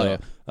fan.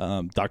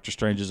 Doctor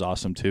Strange is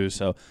awesome too.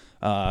 So,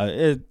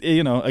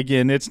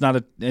 again, it's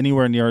not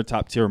anywhere near a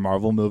top tier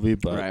Marvel movie,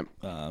 but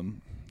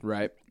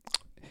right.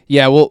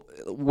 Yeah, well,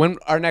 when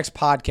our next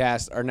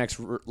podcast,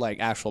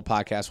 actual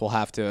podcast, we'll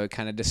have to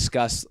kind of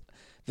discuss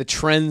the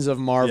trends of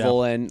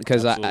Marvel, and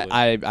because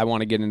I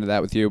want to get into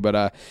that with you,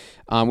 but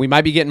we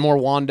might be getting more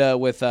Wanda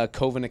with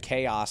Coven of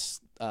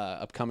Chaos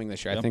upcoming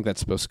this year. I think that's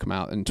supposed to come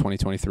out in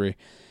 2023.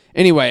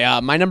 Anyway,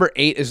 my number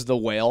 8 is The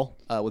Whale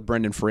with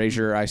Brendan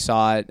Fraser. I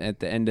saw it at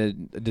the end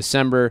of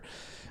December.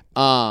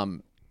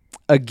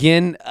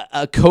 Again,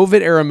 a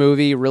COVID-era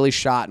movie, really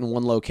shot in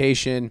one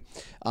location.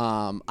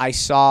 I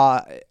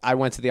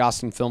went to the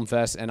Austin Film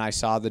Fest, and I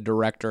saw the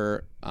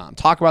director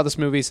talk about this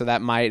movie, so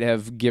that might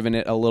have given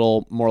it a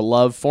little more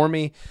love for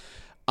me.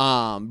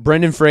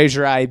 Brendan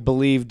Fraser, I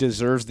believe,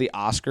 deserves the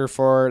Oscar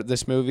for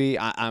this movie.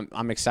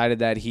 I'm excited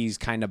that he's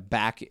kind of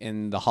back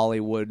in the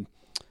Hollywood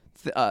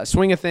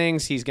swing of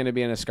things. He's going to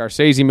be in a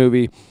Scorsese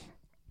movie.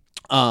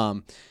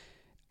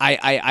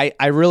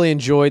 I really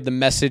enjoyed the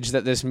message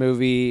that this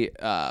movie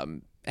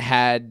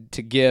had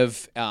to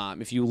give.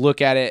 If you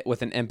look at it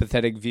with an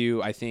empathetic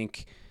view, I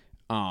think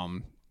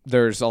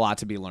there's a lot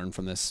to be learned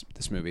from this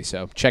movie.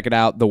 So check it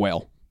out, The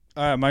Whale.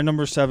 All right, my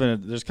number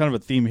 7, there's kind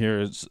of a theme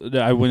here.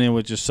 I went in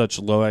with just such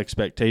low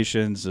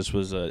expectations. This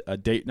was a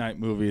date night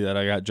movie that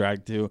I got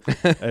dragged to.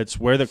 It's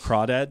Where the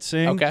Crawdads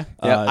Sing. Okay,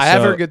 yeah, I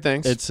have heard good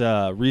things. It's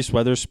Reese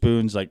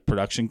Witherspoon's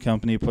production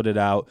company put it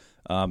out.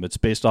 It's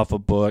based off a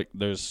book.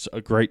 There's a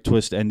great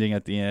twist ending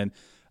at the end.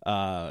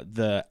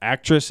 The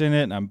actress in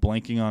it, and I'm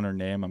blanking on her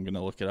name. I'm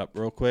gonna look it up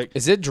real quick.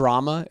 Is it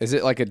drama? Is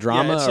it like a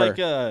drama?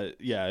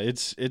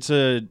 It's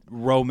a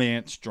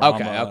romance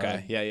drama.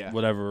 Okay, yeah.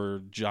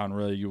 Whatever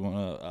genre you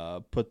want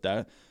to put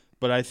that.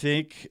 But I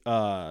think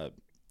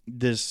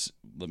this.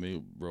 Let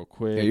me real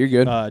quick. Yeah, you're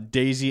good.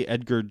 Daisy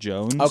Edgar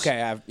Jones.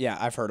 Okay,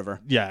 I've heard of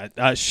her.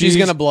 Yeah, she's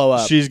gonna blow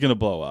up. She's gonna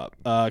blow up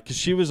because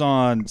she was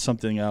on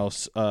something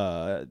else.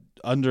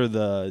 Under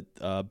the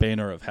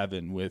Banner of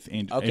Heaven with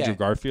Andrew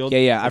Garfield.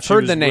 Yeah. I've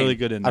heard the name. Really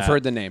good in that. I've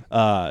heard the name.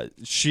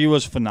 She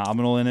was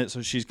phenomenal in it.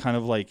 So she's kind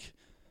of like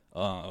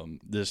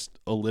this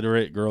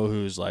illiterate girl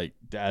who's like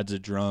dad's a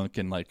drunk,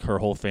 and like her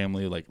whole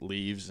family like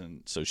leaves,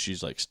 and so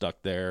she's like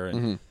stuck there,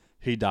 and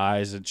he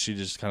dies, and she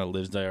just kind of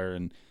lives there,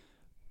 and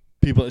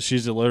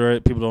she's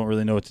illiterate. People don't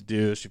really know what to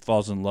do. She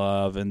falls in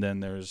love, and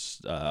then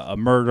there's a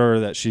murder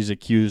that she's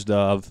accused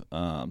of,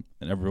 and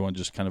everyone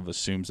just kind of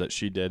assumes that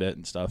she did it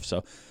and stuff.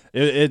 So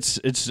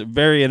it's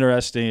very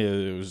interesting.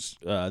 It was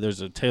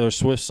there's a Taylor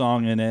Swift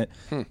song in it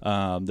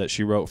that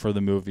she wrote for the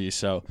movie.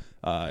 So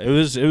it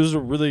was a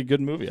really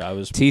good movie. I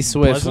was T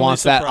Swift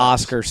wants surprised. That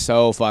Oscar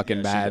so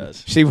fucking bad.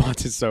 She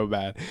wants it so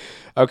bad.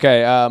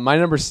 Okay, my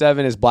number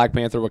 7 is Black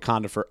Panther: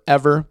 Wakanda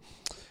Forever.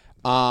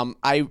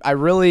 I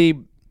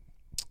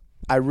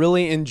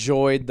really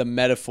enjoyed the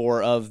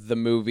metaphor of the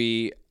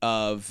movie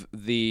of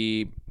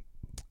the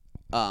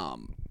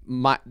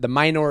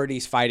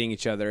minorities fighting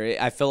each other.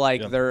 I feel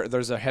like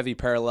there's a heavy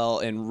parallel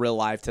in real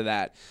life to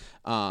that,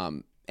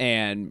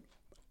 and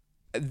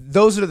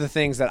those are the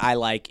things that I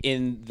like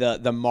in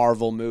the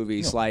Marvel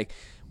movies. Like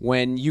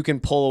when you can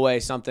pull away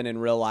something in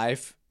real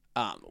life,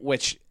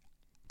 which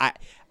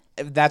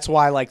that's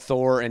why like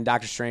Thor and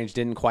Doctor Strange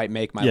didn't quite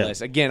make my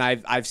list. Again,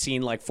 I've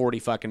seen like 40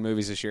 fucking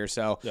movies this year,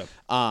 so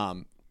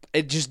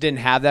it just didn't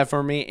have that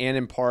for me, and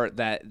in part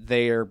that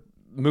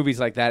movies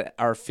like that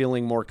are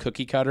feeling more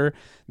cookie cutter.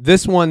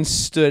 This one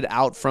stood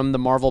out from the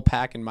Marvel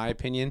pack, in my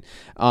opinion.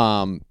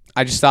 I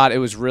just thought it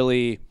was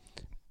really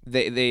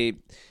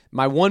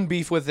my one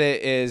beef with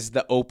it is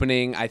the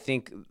opening. I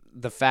think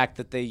the fact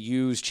that they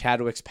used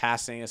Chadwick's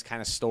passing as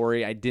kind of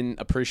story, I didn't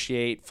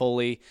appreciate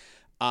fully.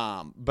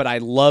 But I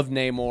loved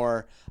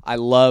Namor. I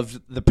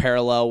loved the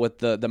parallel with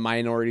the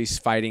minorities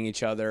fighting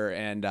each other,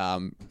 and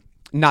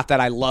not that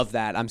I love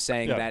that. I'm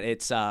saying that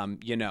it's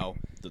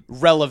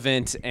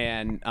relevant,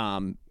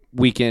 and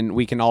we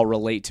can all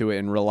relate to it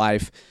in real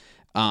life.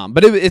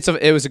 But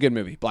it was a good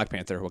movie. Black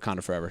Panther,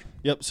 Wakanda Forever.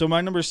 Yep. So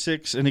my number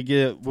 6, and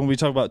again, when we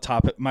talk about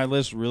top, my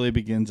list really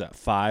begins at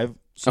 5.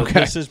 So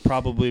Okay. this is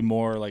probably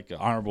more like an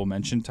honorable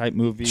mention type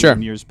movie Sure.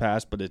 in years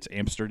past, but it's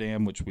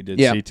Amsterdam, which we did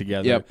Yep. see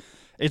together. Yep.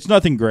 It's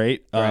nothing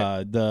great.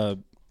 Right. The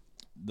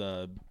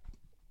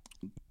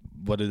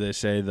what do they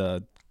say?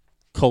 The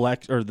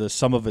the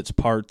sum of its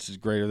parts is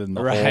greater than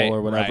the Right, whole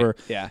or whatever.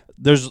 right, yeah.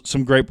 There's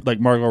some great, like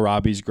Margot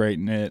Robbie's great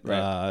in it.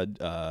 Right.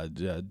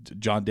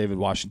 John David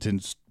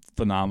Washington's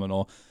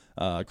phenomenal.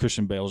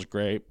 Christian Bale's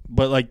great,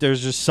 but like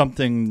there's just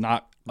something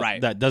not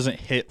Right. that doesn't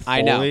hit fully.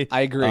 I know.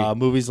 I agree.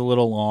 Movie's a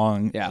little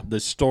long. Yeah. The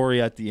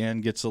story at the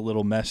end gets a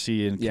little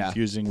messy and Yeah.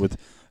 confusing with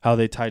how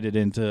they tied it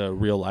into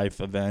real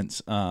life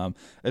events. And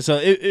so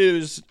it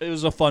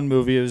was a fun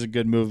movie. It was a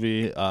good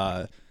movie.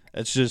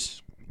 It's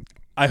just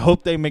I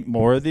hope they make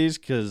more of these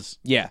because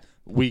Yeah.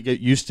 we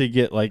used to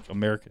get like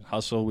American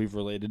Hustle. We've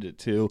related it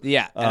to.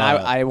 Yeah. And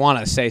I want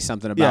to say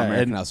something about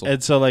American Hustle.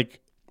 And so like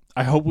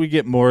I hope we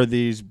get more of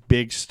these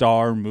big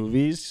star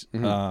movies.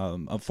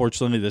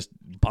 Unfortunately, this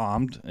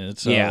bombed, and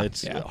so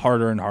it's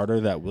harder and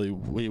harder that we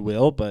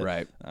will. But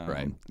Right.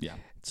 yeah.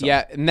 So.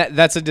 Yeah, and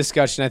that's a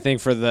discussion I think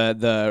for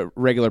the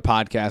regular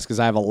podcast because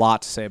I have a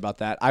lot to say about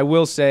that. I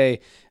will say,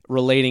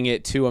 relating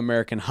it to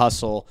American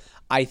Hustle,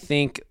 I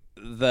think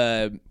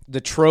the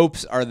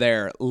tropes are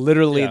there,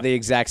 literally the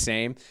exact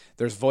same.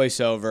 There's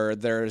voiceover,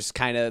 there's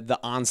kind of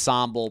the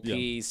ensemble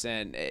piece,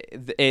 and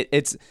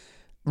it's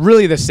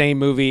really the same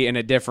movie in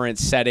a different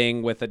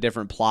setting with a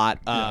different plot.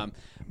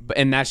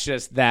 And that's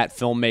just that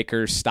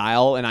filmmaker's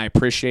style, and I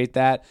appreciate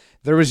that.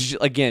 There was,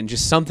 again,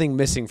 just something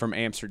missing from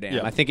Amsterdam.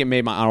 Yeah. I think it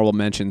made my honorable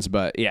mentions,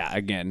 but yeah,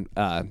 again,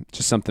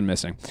 just something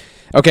missing.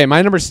 Okay,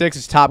 my number 6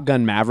 is Top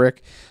Gun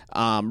Maverick.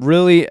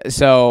 Really,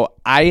 so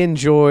I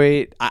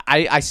enjoyed.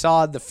 I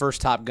saw the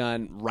first Top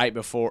Gun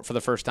for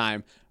the first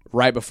time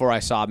right before I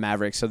saw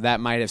Maverick, so that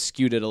might have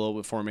skewed it a little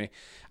bit for me.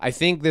 I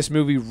think this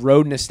movie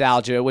rode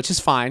nostalgia, which is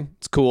fine.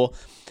 It's cool.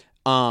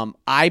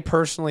 I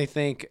personally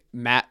think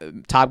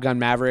Top Gun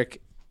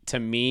Maverick, to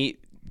me,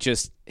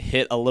 just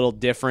hit a little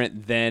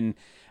different than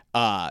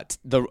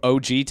the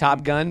OG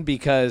Top Gun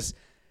because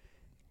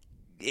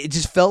it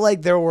just felt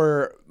like there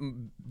were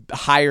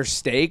higher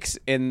stakes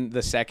in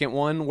the second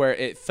one where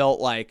it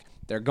felt like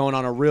they're going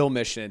on a real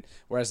mission,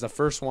 whereas the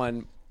first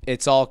one,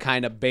 it's all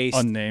kind of based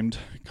unnamed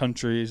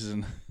countries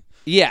and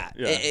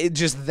it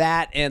just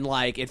that, and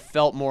like it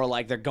felt more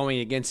like they're going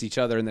against each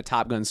other in the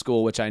Top Gun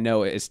school, which I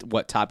know is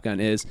what Top Gun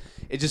is.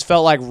 It just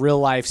felt like real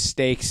life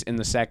stakes in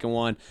the second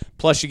one.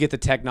 Plus, you get the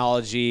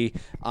technology.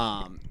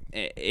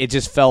 It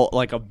just felt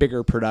like a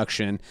bigger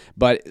production,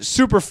 but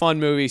super fun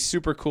movie,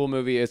 super cool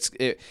movie.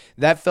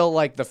 That felt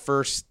like the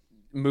first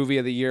movie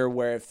of the year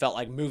where it felt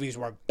like movies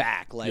were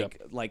back,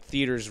 like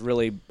theaters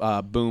really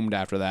boomed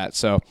after that.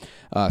 So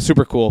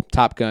super cool.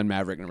 Top Gun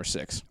Maverick, number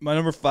 6. My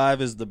number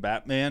 5 is The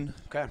Batman.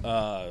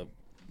 Okay.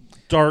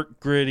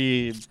 Dark,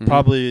 gritty,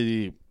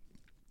 probably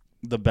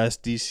the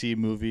best DC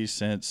movie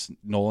since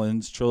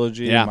Nolan's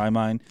trilogy in my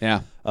mind.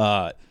 Yeah.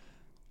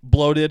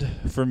 Bloated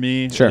for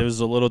me. Sure. It was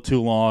a little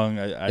too long.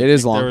 It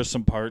is long. There were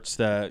some parts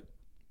that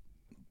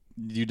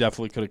you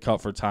definitely could have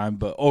cut for time,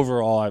 but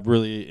overall, I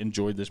really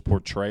enjoyed this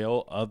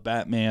portrayal of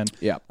Batman.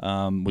 Yeah.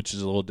 Which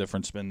is a little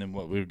different spin than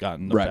what we've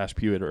gotten in the past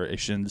few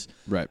iterations.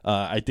 Right.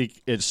 I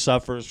think it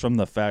suffers from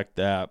the fact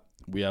that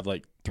we have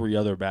like 3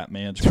 other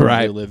Batmans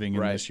currently living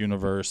in this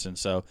universe, and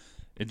so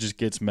it just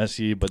gets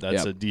messy. But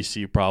that's a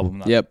DC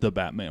problem, not the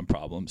Batman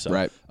problem.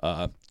 So,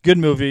 good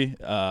movie.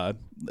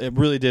 It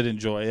really did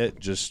enjoy it.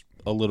 Just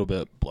a little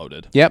bit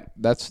bloated. Yep,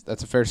 that's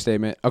a fair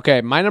statement.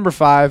 Okay, my number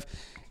 5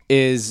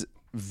 is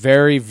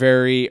very,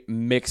 very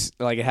mixed.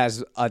 Like, it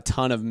has a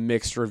ton of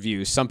mixed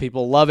reviews. Some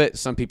people love it,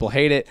 some people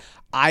hate it.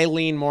 I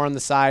lean more on the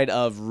side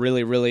of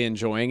really, really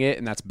enjoying it,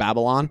 and that's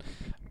Babylon.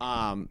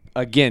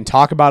 Again,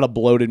 talk about a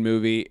bloated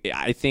movie.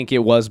 I think it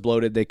was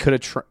bloated. They could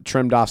have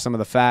trimmed off some of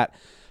the fat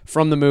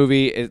from the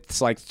movie. It's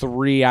like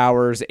 3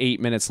 hours, 8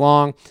 minutes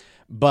long.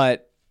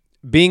 But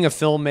being a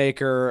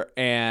filmmaker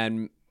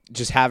and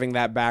just having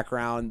that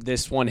background,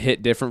 this one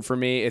hit different for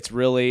me. It's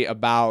really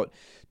about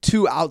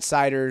 2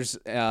 outsiders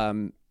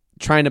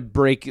trying to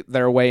break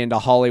their way into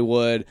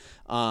Hollywood.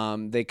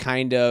 They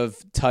kind of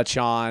touch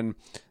on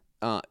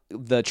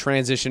the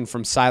transition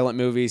from silent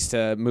movies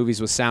to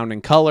movies with sound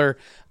and color.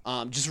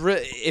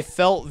 It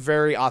felt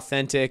very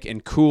authentic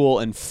and cool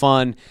and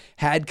fun.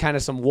 Had kind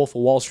of some Wolf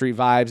of Wall Street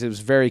vibes. It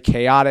was very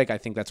chaotic. I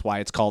think that's why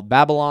it's called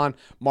Babylon.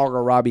 Margot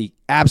Robbie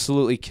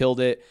absolutely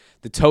killed it.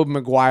 The Tobey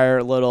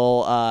Maguire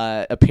little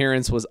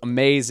appearance was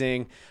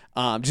amazing.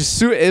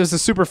 It was a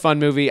super fun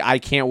movie. I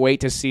can't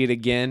wait to see it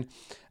again.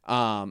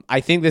 I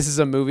think this is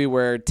a movie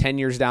where 10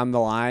 years down the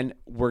line,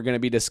 we're going to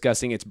be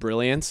discussing its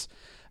brilliance.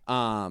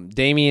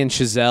 Damien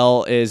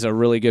Chazelle is a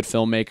really good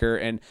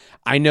filmmaker, and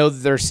I know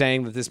that they're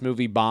saying that this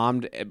movie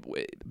bombed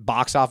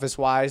box office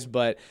wise,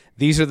 but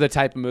these are the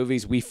type of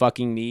movies we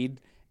fucking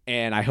need,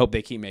 and I hope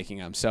they keep making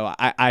them. So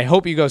I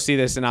hope you go see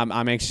this, and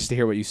I'm anxious to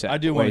hear what you say. I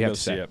do want to go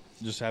see it.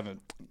 Just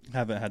haven't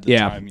had the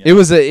time yet.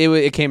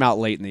 It came out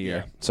late in the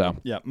year. So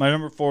my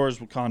number 4 is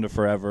Wakanda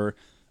Forever.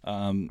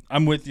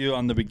 I'm with you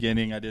on the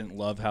beginning. I didn't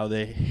love how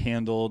they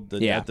handled the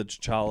death of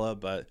T'Challa,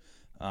 but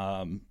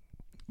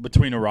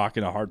between a rock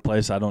and a hard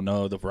place, I don't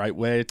know the right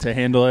way to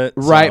handle it.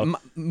 Right. So.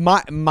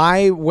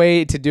 My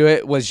way to do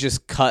it was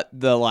just cut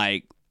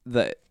the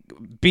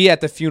be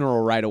at the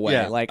funeral right away.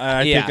 Yeah, like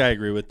I think I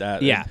agree with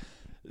that. Yeah.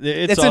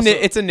 It's a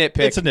nitpick.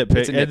 It's a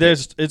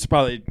nitpick. It's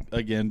probably,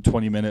 again,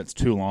 20 minutes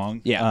too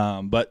long.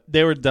 Yeah. But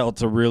they were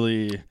dealt a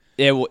really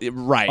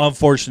right.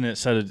 unfortunate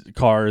set of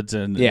cards,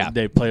 and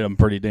they played them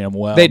pretty damn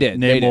well. They did.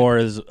 Namor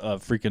is a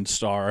freaking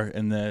star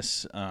in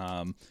this.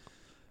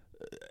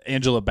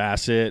 Angela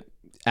Bassett.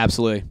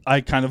 Absolutely.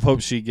 I kind of hope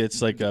she gets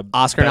like a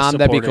Oscar nom.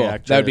 That'd be cool.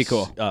 That'd be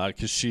cool.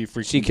 Because she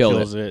freaking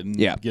kills it and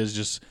gives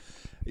just,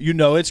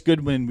 it's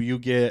good when you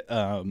get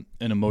an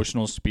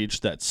emotional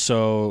speech that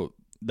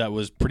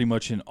was pretty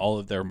much in all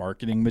of their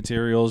marketing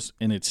materials,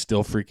 and it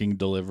still freaking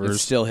delivers. It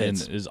still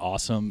hits. And is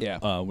awesome.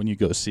 Yeah. When you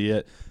go see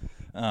it,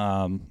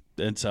 and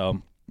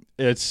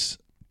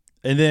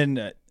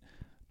then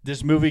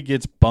this movie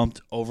gets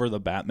bumped over the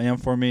Batman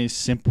for me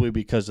simply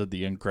because of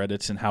the end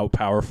credits and how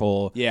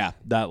powerful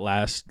that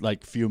last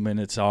few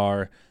minutes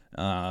are.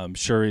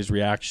 Shuri's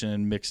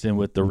reaction mixed in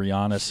with the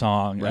Rihanna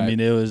song. Right. I mean,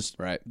 it was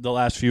the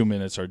last few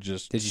minutes are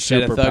just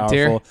super powerful.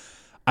 Tear?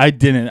 I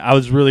didn't. I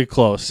was really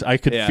close. I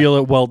could feel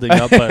it welding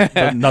up,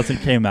 but nothing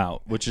came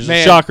out, which is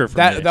a shocker for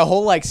me. The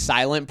whole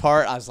silent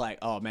part, I was like,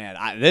 oh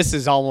man, this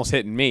is almost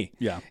hitting me.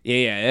 Yeah,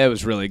 it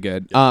was really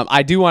good.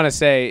 I do want to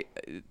say,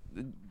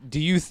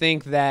 do you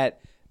think that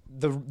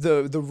the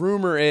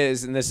rumor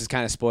is, and this is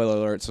kind of spoiler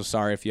alert, so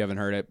sorry if you haven't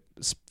heard it,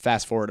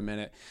 fast forward a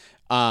minute.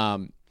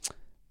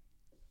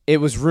 It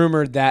was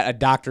rumored that a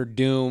Doctor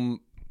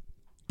Doom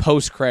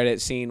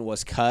post-credit scene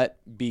was cut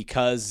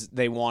because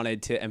they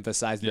wanted to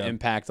emphasize the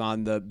impact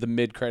on the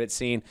mid-credit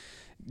scene.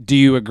 Do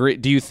you agree?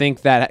 Do you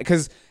think that,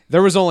 because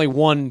there was only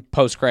one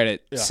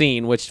post-credit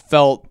scene, which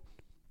felt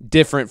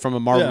different from a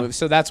Marvel movie,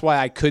 so that's why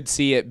I could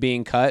see it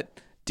being cut.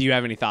 Do you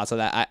have any thoughts on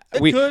that?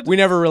 We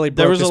never really broke this movie down.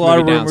 There was a lot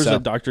of rumors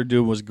that Doctor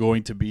Doom was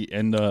going to be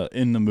in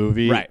the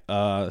movie, right?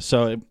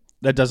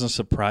 That doesn't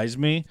surprise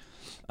me.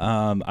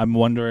 I'm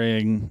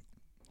wondering.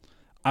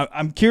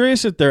 I'm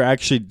curious if they're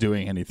actually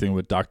doing anything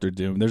with Doctor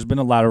Doom. There's been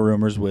a lot of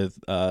rumors with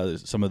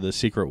some of the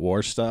Secret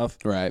War stuff,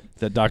 right?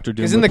 That Doctor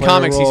Doom, because in the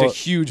comics he's a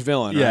huge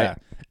villain, right?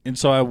 And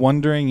so I'm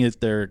wondering if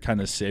they're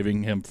kind of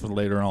saving him for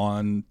later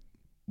on.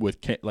 With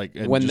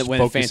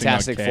when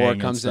Fantastic Four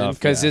comes in,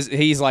 because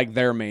he's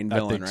their main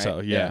villain, I think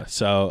right?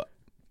 So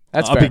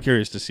so I'll be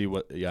curious to see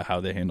how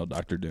they handle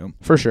Doctor Doom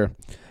for sure.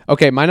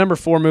 Okay, my number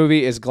 4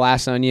 movie is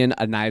Glass Onion,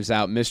 a Knives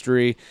Out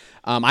mystery.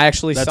 I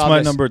actually saw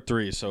my number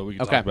 3, so we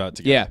can talk about it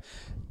together.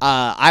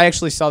 Yeah, I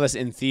actually saw this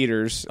in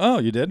theaters. Oh,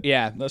 you did?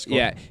 Yeah, that's cool.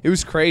 Yeah, it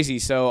was crazy.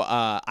 So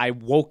I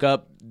woke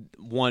up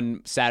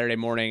one Saturday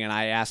morning and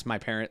I asked my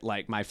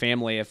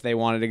family, if they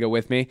wanted to go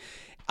with me.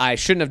 I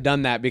shouldn't have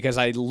done that because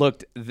I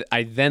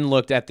then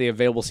looked at the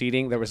available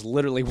seating. There was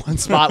literally one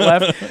spot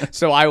left.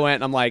 So I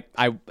went,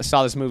 I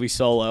saw this movie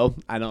solo.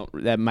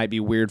 That might be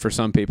weird for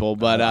some people,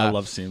 but I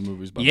love seeing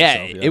movies by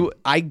myself. Yeah.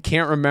 I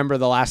can't remember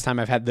the last time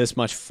I've had this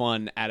much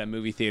fun at a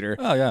movie theater.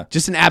 Oh yeah.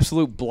 Just an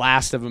absolute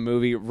blast of a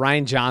movie.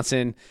 Rian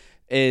Johnson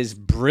is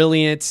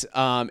brilliant.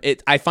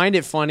 I find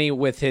it funny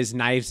with his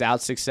Knives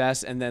Out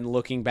success, and then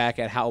looking back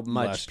at how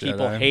much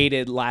people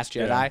hated Last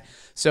Jedi. Yeah.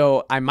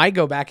 So I might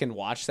go back and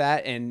watch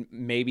that, and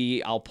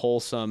maybe I'll pull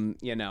some,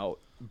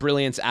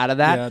 brilliance out of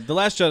that. Yeah, The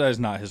Last Jedi is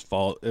not his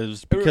fault. It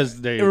was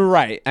because they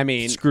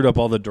screwed up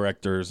all the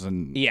directors,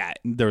 and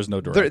there was no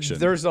direction.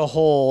 There's a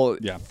whole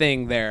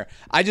thing there.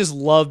 I just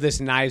love this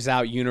Knives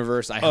Out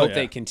universe. I hope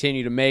they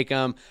continue to make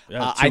them.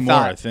 Yeah, two more,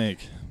 I think.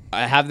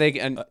 Have they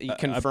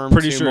confirmed? I'm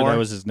pretty sure more? that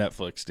was his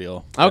Netflix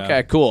deal.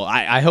 Okay, cool.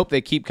 I hope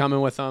they keep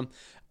coming with them.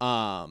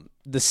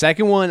 The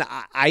second one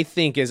I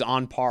think is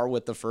on par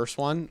with the first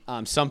one.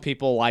 Some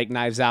people like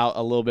Knives Out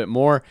a little bit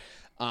more.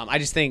 I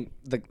just think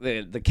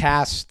the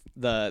cast,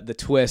 the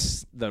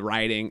twists, the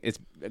writing, it's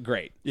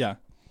great. Yeah,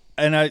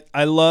 and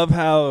I love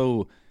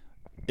how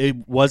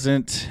it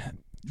wasn't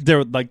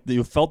there.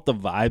 You felt the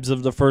vibes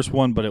of the first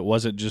one, but it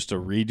wasn't just a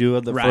redo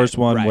of the first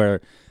one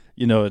where.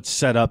 It's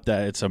set up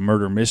that it's a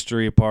murder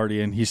mystery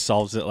party and he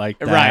solves it like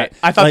that. Right.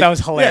 I thought that was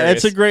hilarious. Yeah,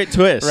 it's a great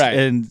twist. Right.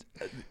 And,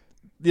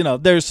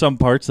 there's some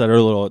parts that are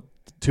a little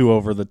too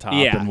over the top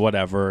and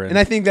whatever. And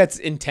I think that's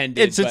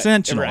intended. It's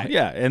intentional. Right.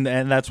 Yeah. And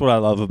that's what I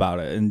love about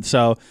it. And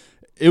so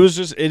it was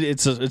just,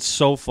 it's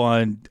so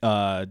fun.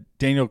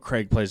 Daniel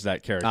Craig plays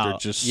that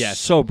character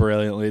so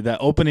brilliantly. That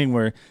opening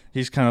where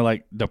he's kind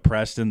of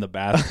depressed in the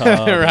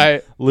bathtub,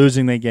 right,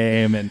 losing the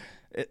game, and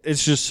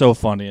it's just so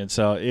funny. And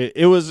so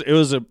it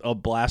was a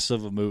blast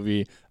of a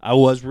movie. I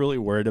was really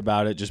worried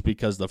about it just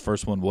because the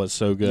first one was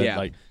so good.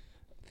 Yeah.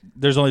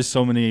 There's only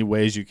so many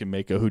ways you can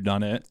make a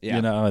whodunit,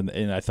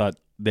 and I thought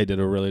they did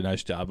a really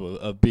nice job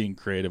of being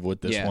creative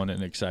with this one,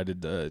 and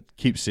excited to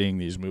keep seeing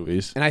these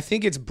movies. And I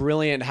think it's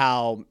brilliant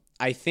how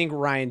I think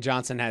Rian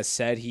Johnson has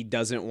said he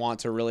doesn't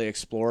want to really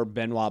explore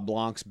Benoit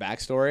Blanc's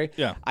backstory.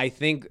 Yeah. I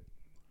think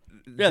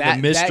the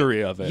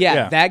mystery of it.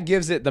 Yeah, that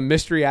gives it the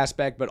mystery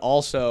aspect, but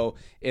also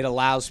it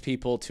allows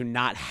people to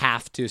not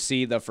have to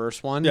see the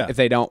first one if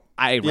they don't.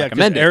 I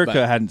recommend it.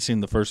 Erica hadn't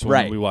seen the first one.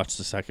 Right. We watched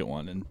the second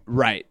one, and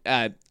right.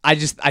 I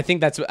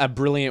think that's a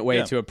brilliant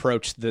way to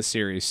approach the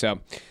series. So,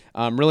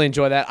 really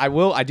enjoy that.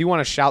 I do want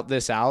to shout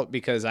this out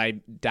because I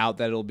doubt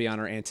that it'll be on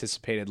our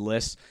anticipated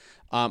list.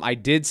 I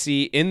did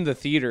see in the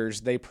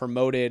theaters they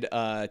promoted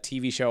a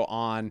TV show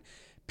on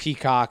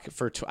Peacock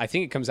for I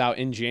think it comes out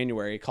in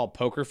January called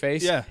Poker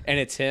Face. Yeah, and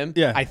it's him.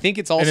 Yeah, I think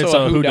it's also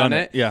a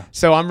whodunit. Yeah,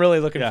 so I'm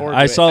really looking forward to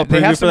it. I saw a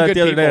preview for that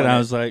the other day, and I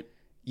was like,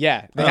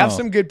 yeah, they have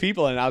some good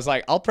people, and I was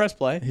like, I'll press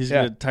play. He's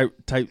gonna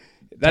tightrope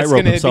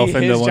himself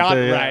into his one job,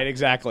 day. Right,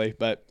 exactly.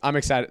 But I'm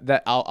excited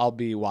that I'll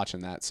be watching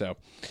that. So,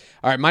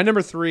 all right, my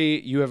number 3,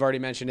 you have already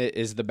mentioned it,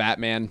 is the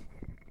Batman.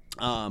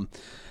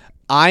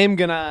 I am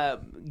gonna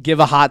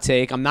give a hot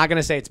take. I'm not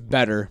gonna say it's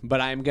better,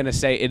 but I'm gonna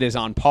say it is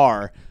on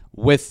par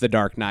with The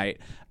Dark Knight.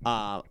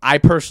 I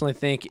personally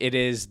think it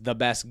is the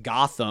best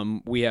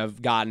Gotham we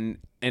have gotten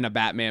in a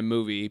Batman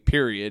movie,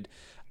 period.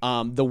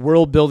 The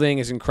world building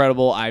is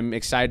incredible. I'm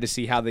excited to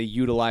see how they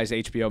utilize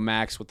HBO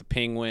Max with the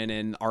Penguin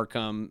and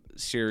Arkham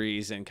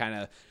series and kind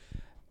of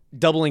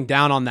doubling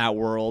down on that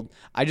world.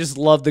 I just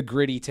love the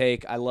gritty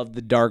take. I love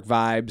the dark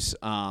vibes.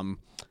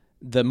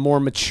 The more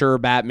mature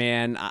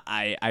Batman,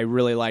 I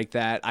really like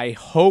that. I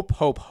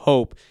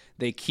hope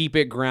they keep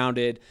it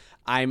grounded.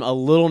 I'm a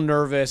little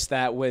nervous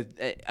that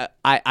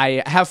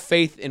I have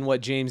faith in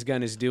what James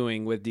Gunn is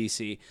doing with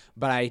DC,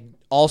 but I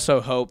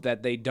also hope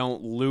that they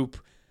don't loop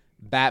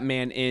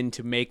Batman in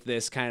to make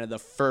this kind of the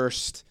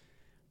first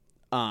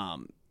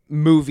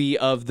movie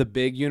of the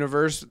big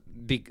universe.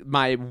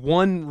 My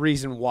one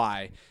reason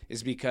why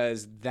is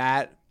because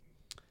that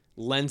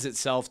lends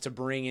itself to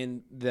bring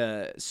in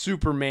the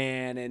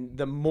Superman and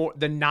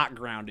the not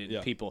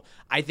grounded people.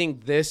 I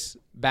think this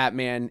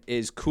Batman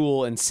is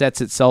cool and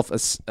sets itself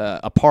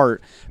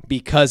apart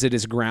because it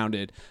is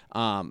grounded.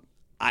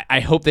 I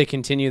hope they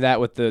continue that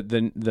with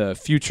the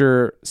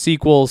future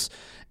sequels.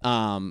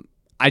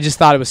 I just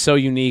thought it was so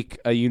unique,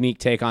 a unique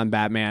take on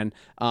Batman.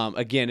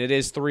 Again, it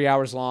is 3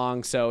 hours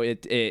long, so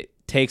it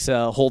takes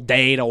a whole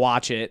day to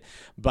watch it.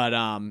 But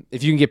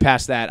if you can get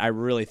past that, I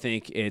really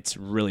think it's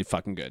really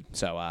fucking good.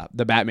 So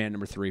the Batman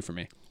number 3 for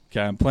me.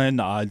 Okay, I'm playing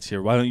the odds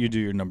here. Why don't you do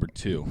your number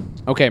 2?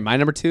 Okay, my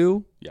number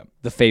 2? Yeah.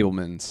 The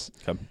Fabelmans.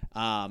 Okay.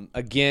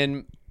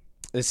 Again,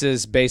 this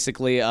is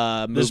basically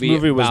a movie. This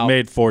movie was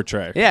made for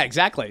Trey. Yeah,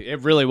 exactly.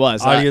 It really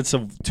was. Audience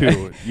of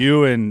 2.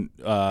 You and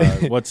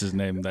what's his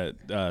name? That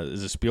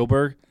is it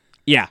Spielberg?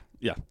 Yeah.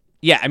 Yeah.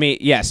 Yeah, I mean,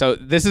 yeah, so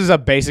this is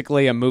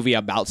basically a movie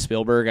about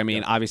Spielberg. I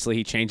mean, obviously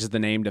he changes the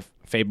name to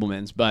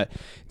Fabelmans, but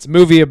it's a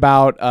movie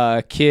about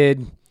a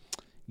kid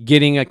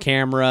getting a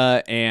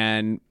camera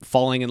and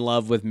falling in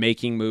love with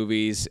making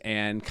movies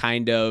and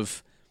kind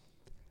of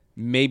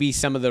maybe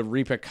some of the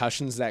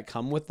repercussions that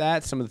come with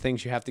that, some of the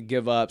things you have to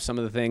give up, some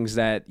of the things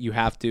that you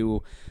have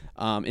to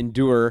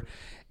endure.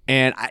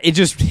 And it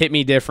just hit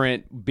me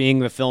different being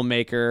the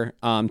filmmaker,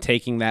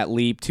 taking that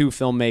leap to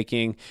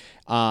filmmaking.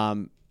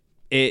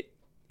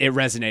 It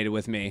resonated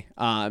with me.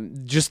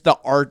 Just the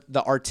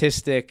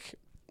artistic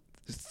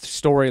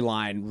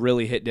storyline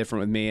really hit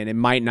different with me, and it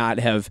might not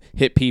have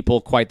hit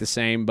people quite the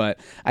same, but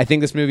I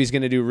think this movie is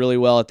going to do really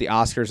well at the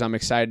Oscars. I'm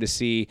excited to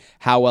see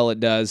how well it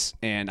does,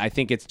 and I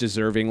think it's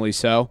deservingly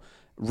so.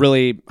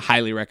 Really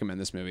highly recommend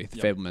this movie, The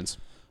Fabelmans.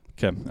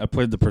 Okay, I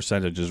played the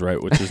percentages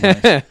right, which is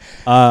nice.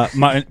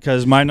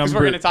 Because my number.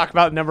 We're going to talk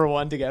about number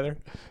 1 together.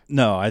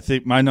 No, I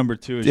think my number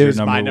 2 is your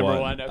number my number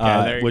 1. Okay,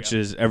 there you which go.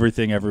 is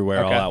Everything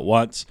Everywhere All at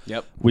Once.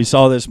 Yep. We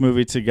saw this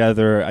movie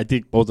together. I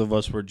think both of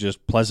us were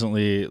just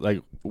pleasantly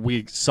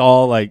we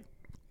saw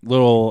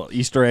little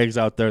Easter eggs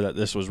out there that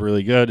this was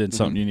really good and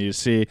something you need to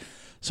see.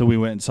 So we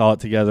went and saw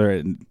it together,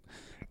 and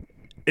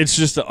it's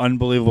just an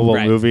unbelievable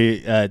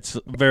movie. It's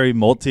very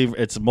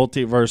it's a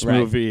multiverse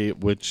movie,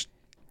 which.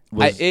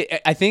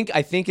 I think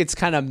it's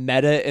kind of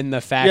meta in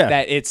the fact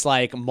that it's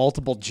like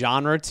multiple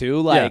genre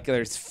too.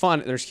 There's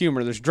fun, there's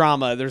humor, there's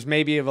drama, there's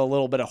maybe a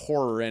little bit of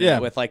horror in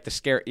it with like the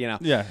scare,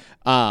 Yeah.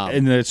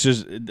 And it's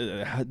just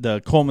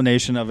the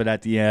culmination of it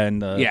at the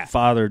end.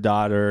 Father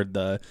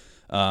daughter,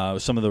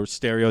 some of the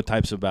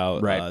stereotypes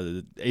about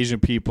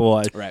Asian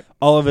people.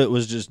 All of it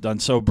was just done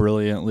so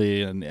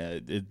brilliantly,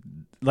 and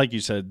like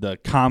you said, the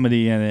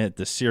comedy in it,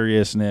 the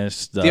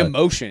seriousness, the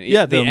emotion.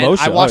 The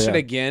emotion. I watched it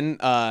again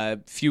a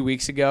few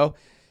weeks ago.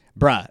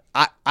 Bruh,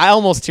 I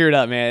almost teared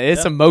up, man.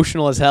 It's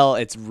emotional as hell.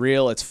 It's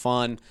real. It's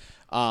fun.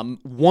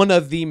 One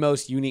of the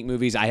most unique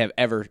movies I have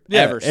ever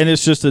seen. And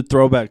it's just a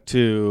throwback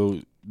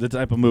to the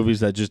type of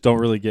movies that just don't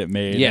really get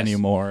made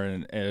anymore,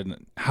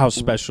 and how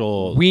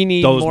special we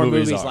need those more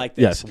movies like are.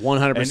 this. Yes,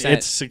 100%. And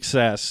its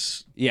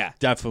success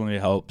definitely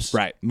helps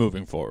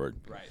moving forward.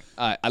 Right.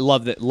 I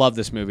love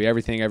this movie,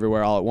 Everything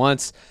Everywhere All at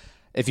Once.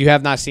 If you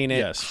have not seen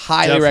it,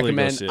 highly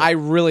recommend. I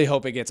really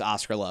hope it gets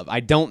Oscar love.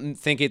 I don't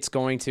think it's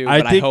going to,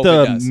 but I hope it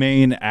does. The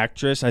main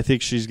actress, I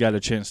think she's got a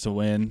chance to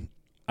win.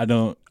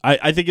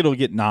 I think it'll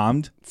get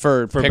nommed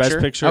for Best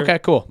Picture. Okay,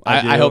 cool.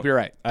 I hope you're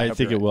right. I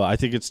think it will. I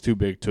think it's too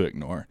big to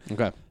ignore.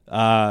 Okay.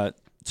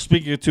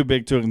 Speaking of too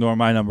big to ignore,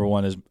 my number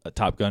one is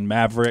Top Gun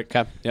Maverick.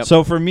 Okay. Yep.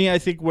 So for me, I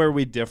think where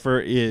we differ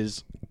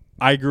is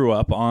I grew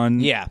up on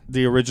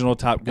the original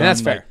Top Gun. And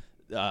that's fair.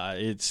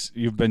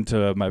 You've been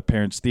to my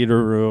parents'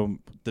 theater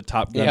room. The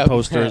Top Gun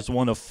poster is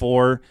one of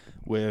 4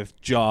 with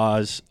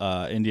Jaws,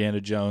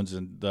 Indiana Jones,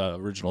 and the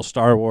original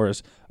Star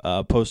Wars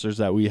posters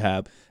that we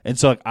have. And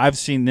so I've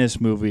seen this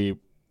movie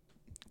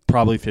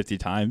probably 50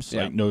 times,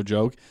 like no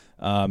joke.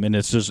 And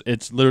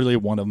it's literally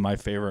one of my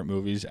favorite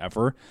movies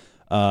ever.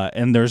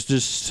 And there's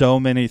just so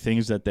many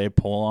things that they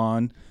pull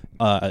on.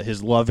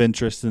 His love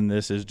interest in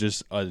this is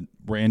just a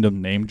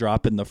random name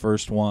drop in the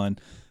first one.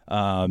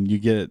 You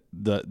get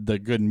the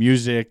good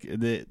music.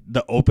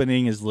 The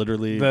opening is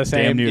literally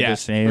damn near the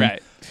same.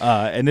 Right.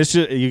 And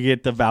you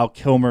get the Val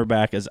Kilmer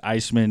back as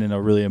Iceman in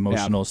a really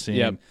emotional scene.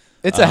 Yep.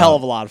 It's a hell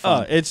of a lot of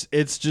fun.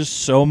 It's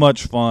just so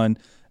much fun.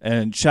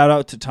 And shout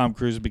out to Tom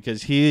Cruise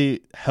because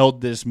he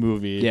held this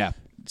movie. Yeah.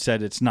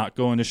 Said it's not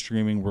going to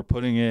streaming. We're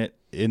putting it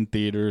in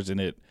theaters,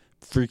 and it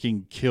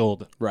freaking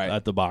killed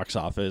at the box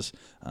office.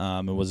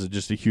 It was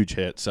just a huge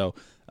hit. So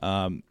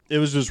it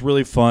was just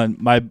really fun.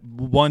 My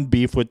one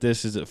beef with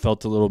this is it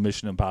felt a little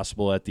Mission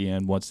Impossible at the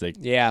end once they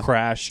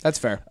crash. That's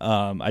fair.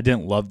 I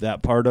didn't love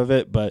that part of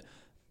it, but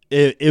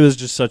it was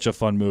just such a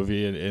fun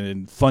movie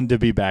and fun to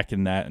be back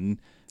in that. And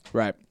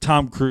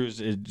Tom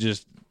Cruise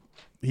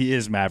he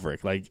is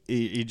Maverick. Like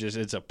he just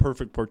it's a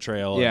perfect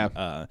portrayal.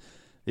 Yeah.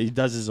 He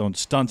does his own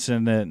stunts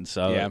in it, and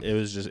so it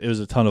was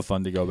a ton of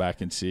fun to go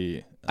back and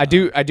see. I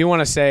do want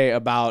to say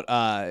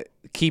about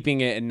keeping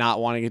it and not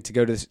wanting it to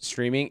go to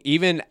streaming,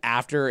 even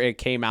after it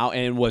came out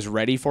and was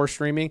ready for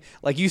streaming.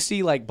 Like you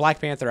see, like Black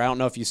Panther. I don't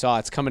know if you saw.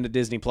 It's coming to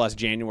Disney Plus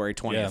January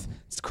 20th. Yeah.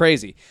 It's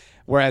crazy.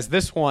 Whereas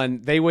this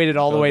one, they waited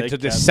all the way to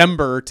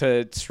December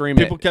to stream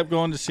it. People kept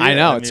going to see it. I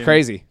know, it's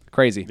crazy.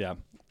 Yeah.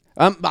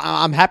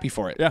 I'm happy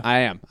for it. Yeah. I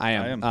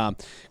am.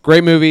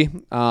 Great movie.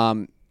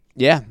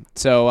 Yeah.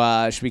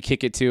 So should we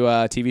kick it to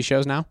TV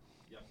shows now?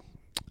 Yep.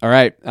 All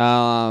right.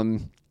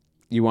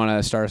 You want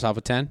to start us off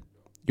with 10?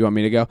 You want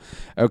me to go?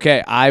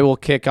 Okay. I will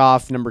kick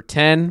off number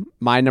 10.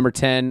 My number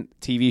 10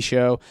 TV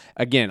show.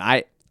 Again,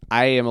 I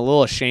am a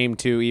little ashamed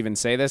to even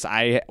say this.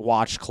 I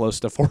watched close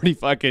to 40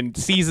 fucking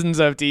seasons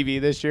of TV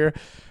this year.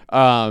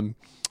 But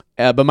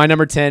my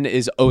number 10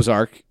 is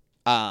Ozark.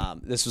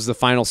 This was the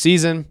final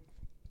season.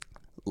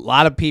 A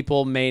lot of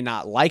people may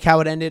not like how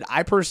it ended.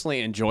 I personally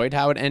enjoyed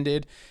how it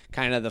ended.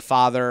 Kind of the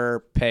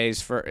father pays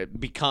for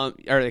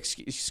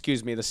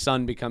the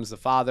son becomes the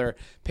father,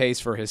 pays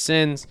for his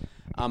sins.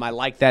 I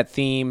like that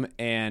theme,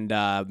 and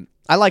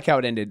I like how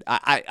it ended.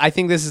 I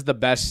think this is the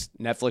best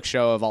Netflix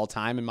show of all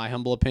time, in my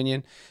humble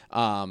opinion.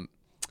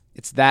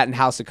 It's that and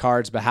House of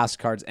Cards, but House of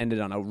Cards ended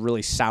on a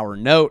really sour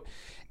note.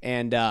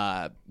 And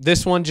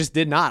this one just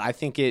did not. I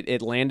think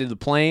it landed the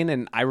plane,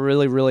 and I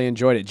really, really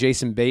enjoyed it.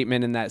 Jason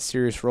Bateman in that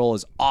serious role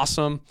is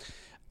awesome.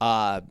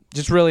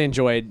 Just really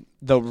enjoyed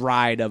the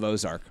ride of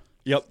Ozark.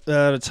 Yep,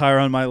 it's higher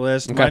on my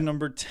list. Okay. My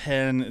number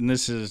 10, and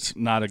this is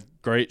not a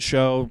great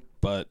show,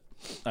 but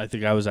I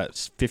think I was at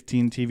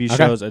 15 TV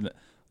shows. And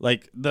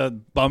like the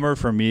bummer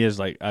for me is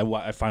like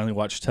I finally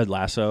watched Ted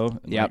Lasso.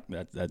 Yep.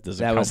 Like, that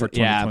doesn't count for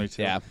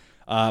 2022. Yeah.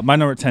 My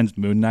number 10 is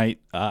Moon Knight.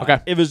 Okay.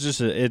 It was just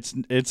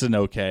it's an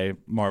okay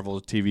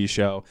Marvel TV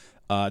show.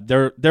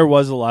 There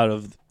was a lot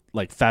of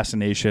like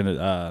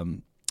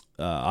fascination.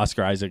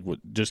 Oscar Isaac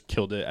just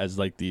killed it as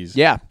like these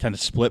kind of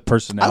split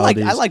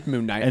personalities. I like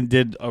Moon Knight and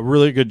did a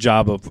really good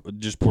job of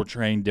just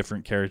portraying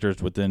different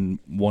characters within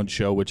one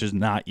show, which is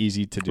not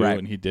easy to do. Right.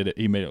 And he did it.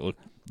 He made it look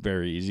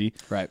very easy.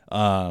 Right.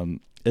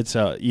 It's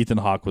Ethan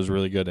Hawke was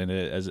really good in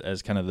it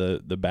as kind of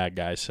the bad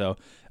guy. So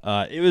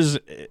it was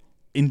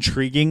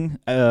intriguing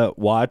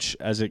watch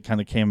as it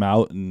kind of came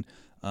out, and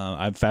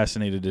I'm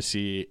fascinated to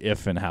see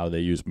if and how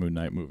they use Moon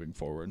Knight moving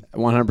forward.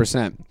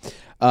 100%.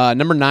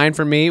 Number 9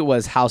 for me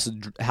was House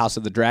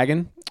of the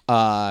Dragon.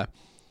 I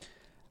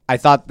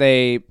thought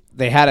they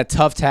had a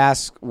tough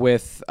task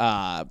with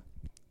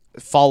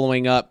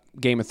following up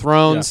Game of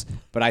Thrones,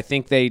 but I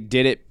think they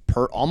did it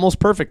almost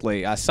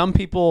perfectly. Some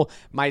people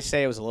might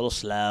say it was a little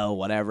slow,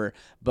 whatever,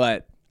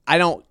 but I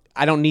don't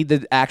need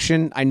the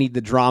action. I need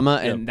the drama,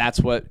 and that's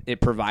what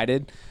it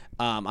provided.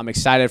 I'm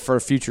excited for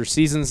future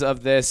seasons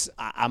of this.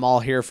 I'm all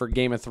here for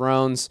Game of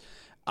Thrones.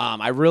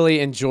 I really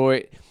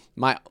enjoy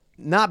my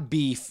small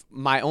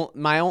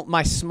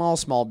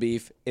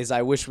beef is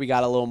I wish we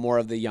got a little more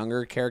of the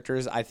younger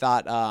characters. I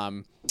thought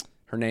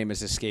her name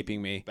is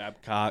escaping me.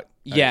 Babcock.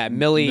 Yeah,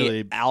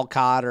 Millie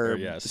Alcott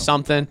or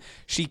something.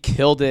 She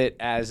killed it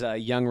as a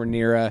young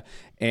Rhaenyra,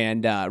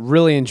 and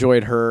really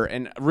enjoyed her.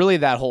 And really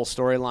that whole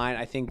storyline,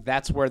 I think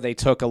that's where they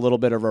took a little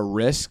bit of a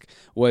risk,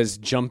 was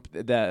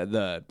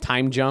the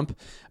time jump.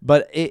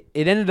 But it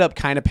ended up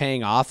kind of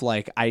paying off.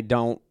 Like, I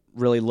don't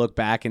really look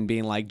back and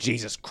being like,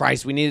 Jesus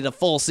Christ, we needed a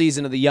full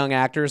season of the young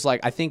actors.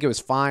 Like, I think it was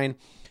fine.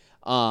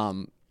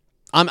 I'm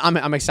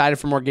excited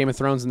for more Game of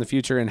Thrones in the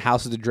future, and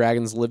House of the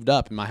Dragons lived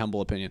up, in my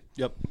humble opinion.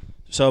 Yep.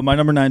 So my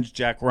number 9 is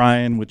Jack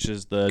Ryan, which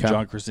is the Okay.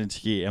 John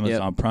Krasinski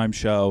Amazon Prime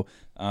show.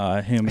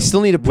 Him, I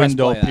still need to press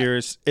Wendell play that.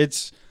 Pierce.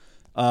 It's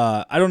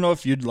I don't know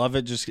if you'd love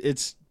it. Just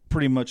it's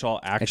pretty much all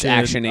action. It's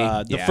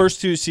action-y, The yeah. first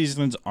 2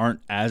 seasons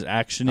aren't as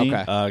actiony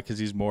Okay. because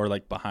he's more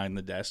like behind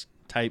the desk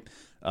type.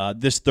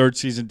 This 3rd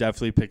season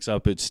definitely picks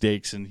up its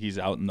stakes, and he's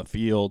out in the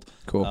field.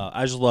 Cool.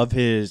 I just love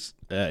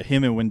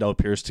him and Wendell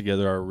Pierce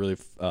together are a really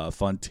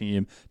fun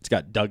team. It's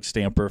got Doug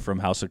Stamper from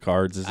House of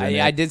Cards is in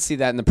it. I did see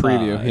that in the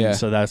preview. And Yeah.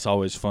 so that's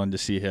always fun to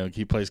see him.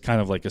 He plays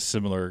kind of like a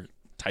similar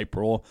type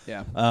role.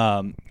 Yeah.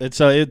 And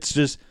so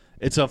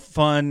it's a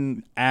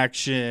fun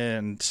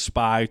action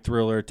spy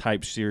thriller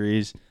type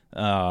series.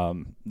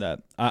 That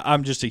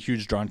I'm just a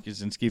huge John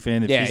Krasinski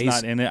fan. If Yeah, he's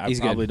not in it, I he's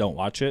probably good. don't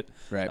watch it.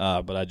 Right.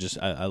 But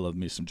I love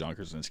me some John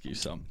Krasinski.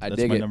 So I that's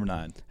dig my it. number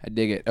 9. I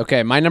dig it.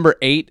 Okay, my number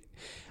 8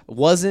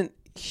 wasn't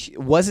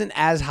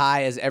as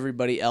high as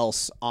everybody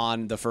else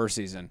on the first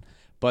season,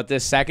 but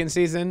this second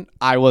season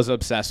I was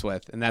obsessed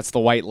with, and that's The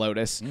White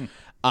Lotus.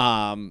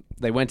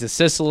 They went to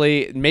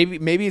Sicily.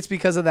 Maybe it's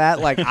because of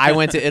that. Like I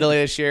went to Italy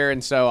this year,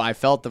 and so I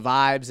felt the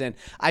vibes, and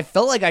I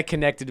felt like I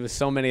connected with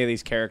so many of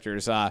these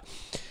characters. I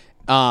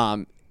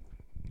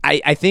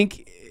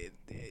think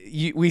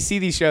we see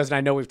these shows, and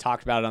I know we've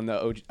talked about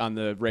it on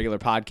the regular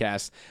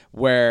podcast,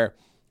 where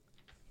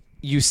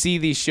you see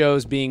these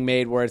shows being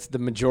made where it's the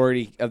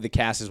majority of the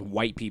cast is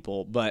white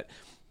people, but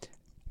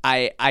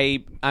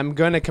I'm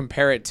going to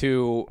compare it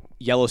to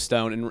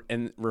Yellowstone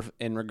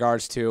in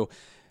regards to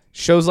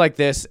shows like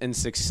this and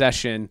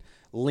Succession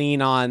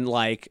lean on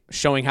like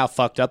showing how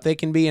fucked up they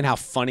can be and how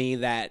funny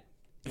that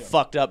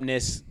fucked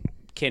upness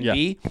can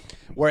be.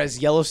 Whereas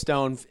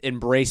Yellowstone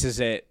embraces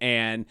it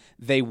and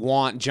they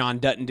want John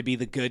Dutton to be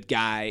the good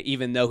guy,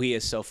 even though he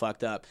is so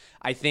fucked up.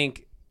 I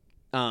think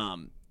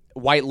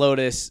White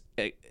Lotus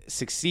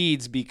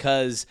succeeds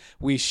because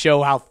we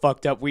show how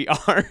fucked up we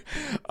are.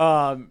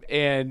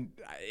 And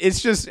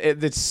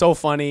it's so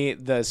funny,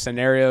 the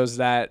scenarios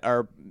that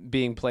are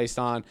being placed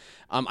on.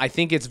 I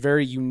think it's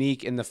very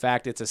unique in the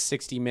fact it's a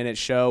 60-minute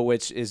show,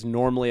 which is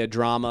normally a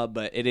drama,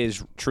 but it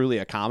is truly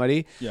a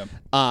comedy. Yeah.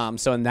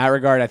 So in that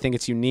regard, I think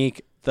it's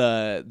unique.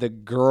 The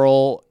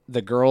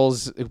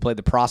girls who played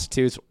the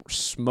prostitutes were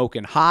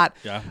smoking hot.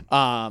 Yeah.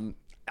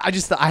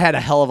 I had a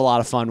hell of a lot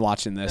of fun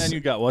watching this. And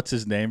you got what's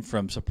his name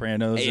from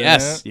Sopranos?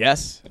 Yes. in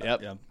it?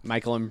 Yep. Yeah.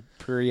 Michael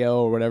Imperio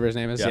or whatever his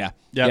name is.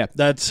 Yeah.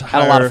 That's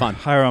Had a lot of fun.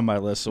 higher on my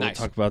list, so Nice.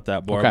 we'll talk about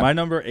that more. Okay. My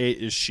number 8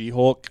 is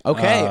She-Hulk.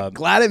 Okay.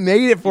 Glad it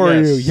made it for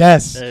you.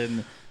 yes. Yes.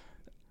 And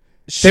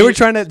They were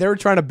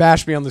trying to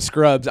bash me on the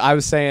Scrubs. I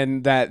was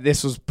saying that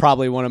this was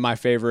probably one of my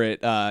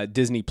favorite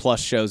Disney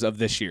Plus shows of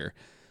this year.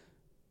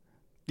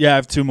 Yeah, I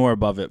have 2 more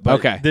above it. But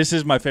Okay. This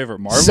is my favorite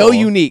Marvel. So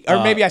unique,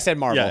 or maybe I said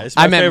Marvel. Yeah, it's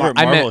my favorite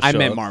Marvel I show.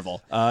 meant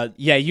Marvel. The-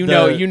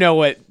 you know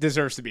what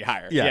deserves to be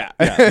higher. Yeah.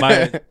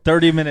 My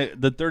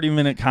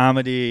 30-minute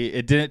comedy.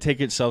 It didn't take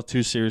itself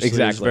too seriously.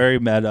 Exactly. It was very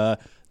meta.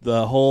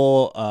 The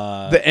whole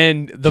The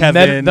end, the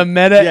Kevin,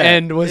 meta yeah,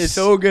 end was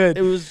so good.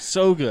 It was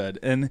so good,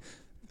 and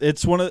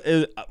it's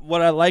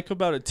what I like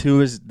about it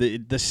too is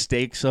the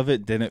stakes of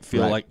it didn't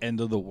feel Right. like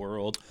end of the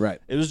world. Right.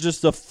 It was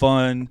just a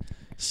fun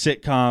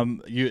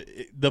sitcom.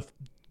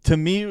 To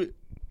me,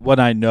 what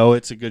I know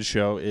it's a good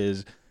show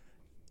is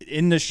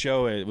in the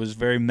show it was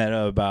very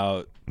meta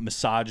about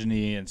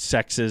misogyny and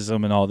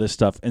sexism and all this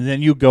stuff, and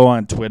then you go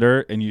on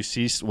Twitter and you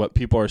see what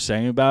people are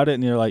saying about it,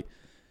 and you're like,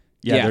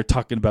 yeah. They're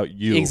talking about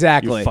you.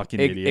 Exactly. You fucking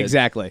idiot.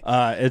 Exactly.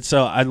 And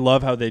so I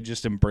love how they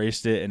just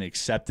embraced it and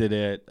accepted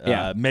it.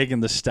 Yeah.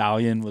 Megan Thee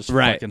Stallion was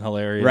Right. fucking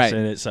hilarious Right.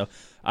 in it. So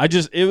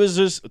it was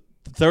just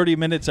 30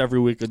 minutes every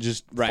week of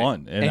just Right.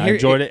 fun. And, And I here-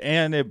 enjoyed it.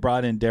 And it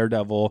brought in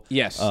Daredevil.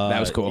 Yes, that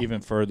was cool. Even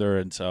further.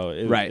 And so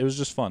Right. it was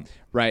just fun.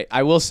 Right.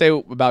 I will say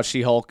about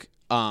She-Hulk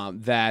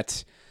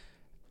that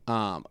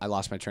I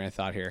lost my train of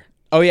thought here.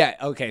 Oh, yeah.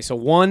 Okay. So,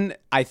 one,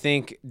 I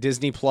think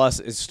Disney Plus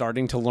is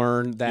starting to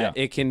learn that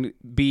Yeah. it can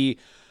be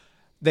 –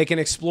 they can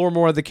explore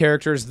more of the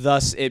characters,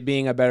 thus it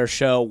being a better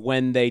show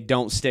when they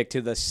don't stick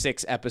to the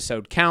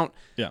 6-episode count.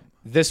 Yeah.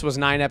 This was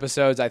 9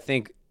 episodes. I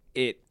think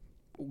it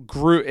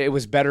grew. It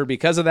was better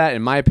because of that,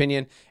 in my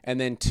opinion. And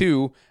then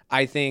 2,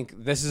 I think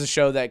this is a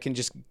show that can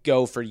just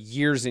go for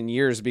years and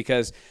years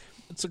because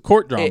 – It's a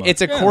court drama.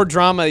 it's a court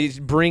drama.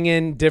 You bring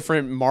in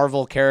different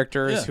Marvel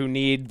characters who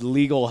need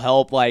legal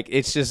help. Like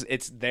it's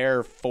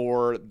there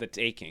for the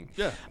taking.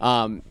 Yeah.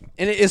 And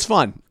it is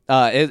fun.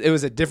 It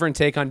was a different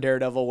take on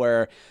Daredevil,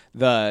 where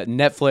the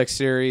Netflix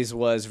series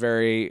was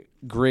very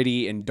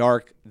gritty and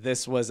dark.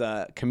 This was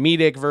a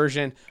comedic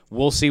version.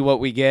 We'll see what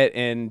we get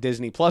in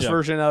Disney Plus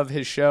version of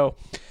his show.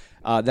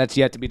 That's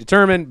yet to be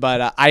determined.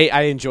 But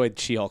I enjoyed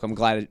She-Hulk. I'm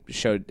glad it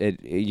showed it.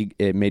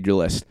 It made your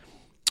list.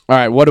 All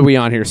right, what are we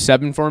on here?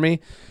 7 for me.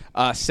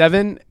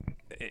 7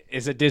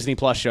 is a Disney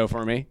Plus show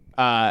for me.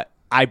 I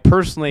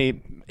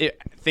personally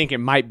think it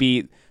might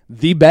be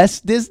the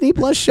best Disney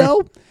Plus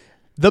show,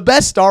 the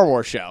best Star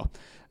Wars show.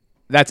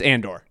 That's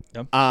Andor.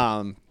 Yep.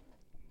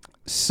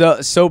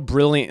 So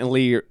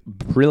brilliantly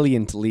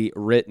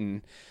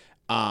written.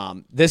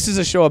 This is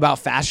a show about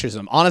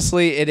fascism.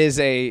 Honestly, it is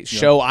a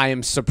show I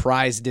am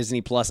surprised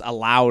Disney Plus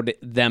allowed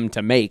them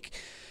to make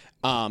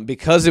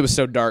because it was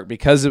so dark,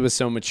 because it was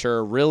so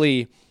mature.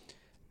 Really,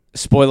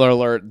 spoiler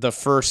alert, the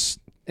first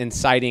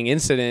inciting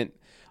incident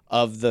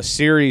of the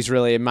series,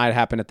 really, it might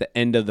happen at the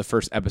end of the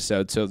first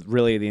episode. So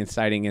really the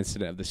inciting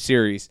incident of the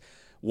series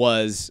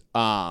was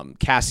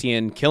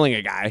Cassian killing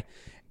a guy.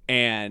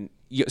 And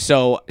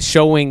so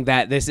showing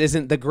that this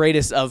isn't the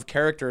greatest of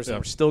characters, and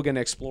we're still going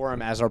to explore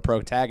him as our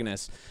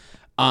protagonist.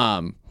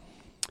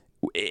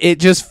 It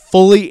just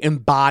fully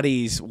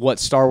embodies what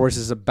Star Wars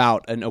is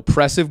about: an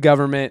oppressive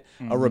government,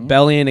 a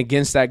rebellion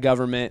against that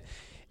government.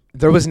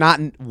 There was not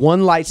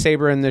one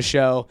lightsaber in this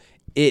show.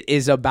 It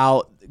is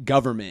about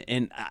government,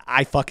 and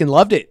I fucking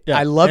loved it.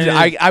 I loved it.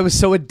 I was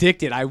so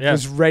addicted. I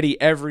was ready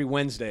every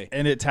Wednesday.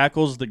 And it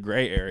tackles the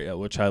gray area,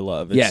 which I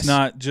love. It's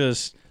not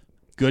just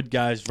good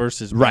guys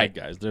versus bad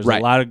guys. There's a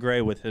lot of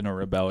gray within a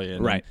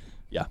rebellion. Right.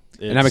 And,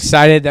 and I'm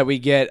excited that we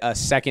get a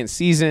second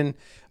season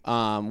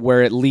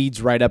where it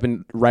leads right up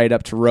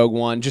to Rogue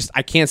One. Just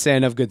I can't say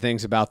enough good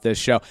things about this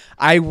show.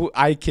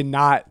 I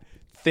cannot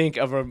think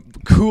of a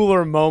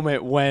cooler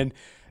moment when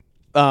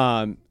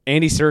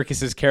Andy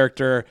Serkis's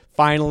character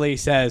finally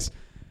says,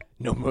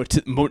 no more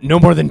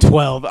than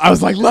 12. I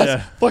was like,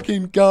 let's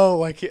fucking go.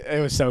 Like,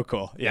 it was so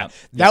cool. Yeah.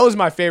 That was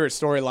my favorite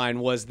storyline,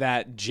 was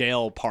that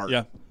jail part.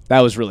 Yeah. That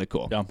was really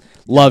cool. Yeah.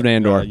 Loved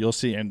Andor. You'll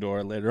see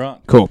Andor later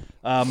on. Cool.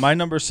 My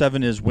number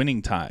 7 is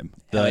Winning Time,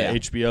 the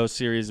HBO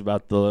series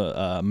about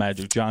the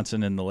Magic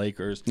Johnson and the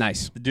Lakers.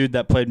 Nice. The dude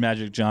that played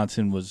Magic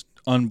Johnson was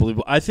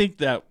unbelievable. I think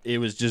that it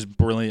was just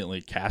brilliantly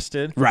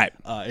casted. Right.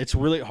 It's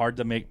really hard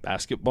to make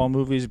basketball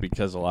movies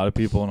because a lot of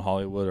people in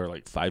Hollywood are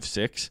like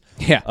 5'6".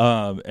 Yeah.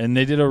 And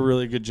they did a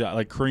really good job.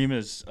 Like Kareem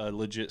is a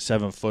legit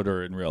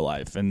 7-footer in real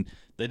life, and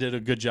they did a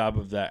good job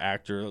of that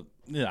actor.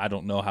 I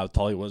don't know how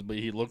tall he was, but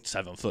he looked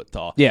 7 foot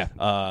tall. Yeah.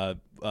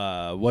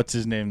 What's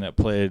his name that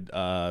played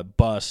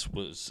Bus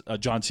was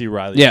John C.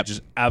 Reilly. Yep.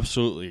 Just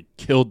absolutely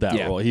killed that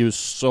role. He was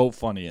so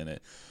funny in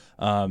it.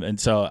 And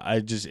so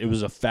it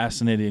was a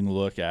fascinating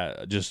look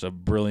at just a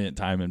brilliant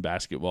time in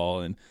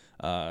basketball and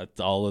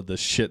all of the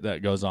shit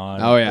that goes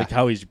on. Oh, yeah. Like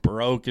how he's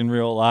broke in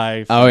real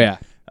life. Oh, yeah.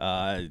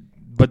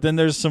 But then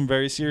there's some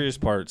very serious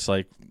parts,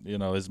 like,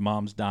 his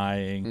mom's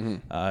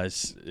dying,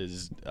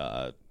 his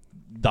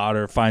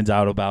daughter finds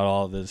out about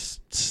all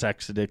this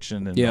sex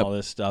addiction and all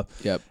this stuff.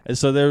 Yep. And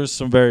so there was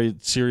some very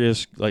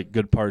serious, like,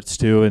 good parts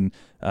too. And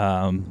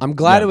I'm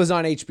glad it was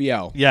on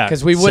HBO. Yeah,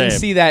 because we wouldn't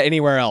see that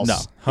anywhere else. No,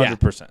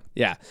 100%.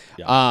 Yeah.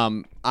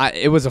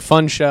 It was a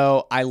fun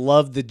show. I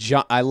love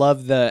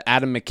the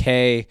Adam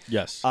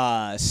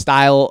McKay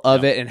style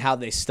of it and how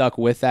they stuck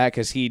with that,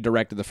 because he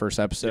directed the first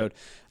episode.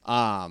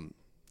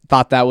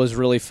 Thought that was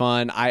really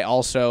fun. I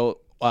also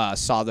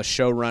saw the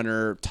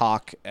showrunner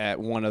talk at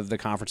one of the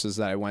conferences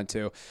that I went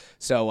to.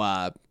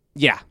 So,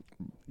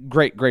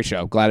 great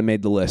show. Glad it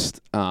made the list.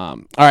 All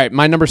right,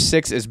 my number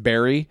 6 is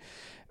Barry.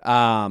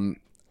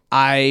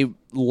 I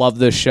love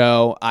this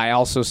show. I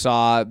also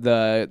saw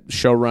the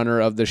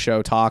showrunner of the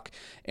show talk,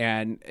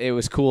 and it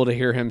was cool to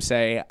hear him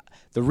say,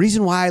 the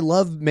reason why I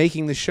love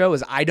making the show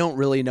is I don't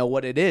really know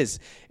what it is.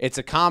 It's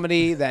a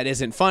comedy that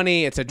isn't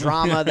funny. It's a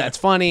drama that's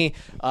funny.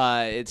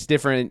 It's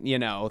different,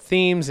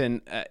 themes,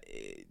 and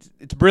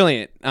it's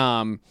brilliant.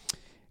 Bill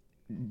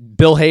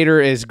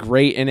Hader is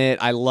great in it.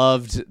 I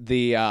loved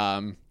the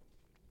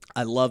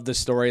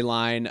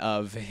storyline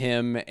of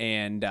him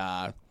and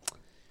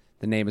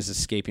the name is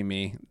escaping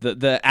me.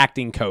 The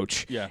acting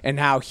coach, and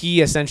how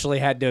he essentially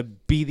had to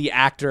be the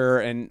actor,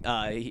 and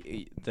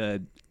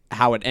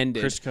how it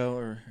ended. Crisco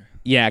or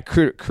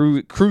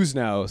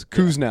Kuzno,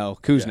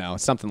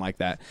 something like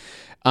that.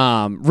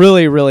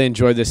 Really, really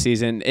enjoyed this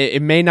season.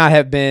 It may not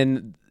have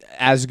been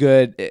as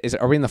good.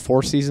 Are we in the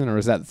 4th season, or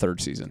is that the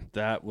 3rd season?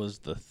 That was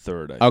the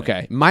 3rd, I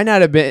think. Might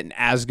not have been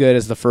as good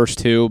as the first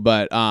 2,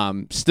 but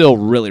still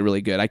really,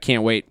 really good. I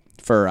can't wait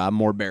for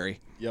more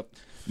Barry. Yep.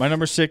 My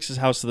number 6 is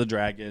House of the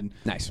Dragon.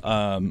 Nice.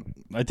 I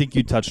think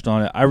you touched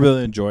on it. I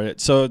really enjoyed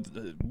it. So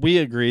we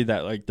agree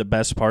that, like, the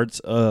best parts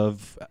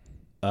of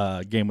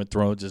Game of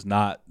Thrones is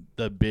not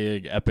the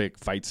big epic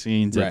fight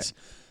scenes. Right. It's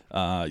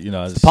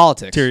it's the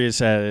politics. Tyrion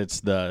said,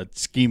 it's the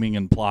scheming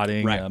and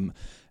plotting. Right.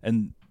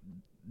 And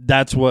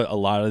that's what a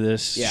lot of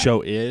this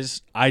show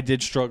is. I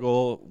did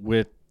struggle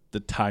with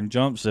the time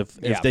jumps. If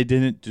they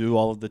didn't do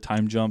all of the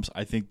time jumps,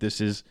 I think this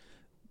is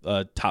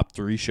a top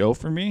 3 show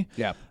for me.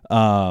 Yeah.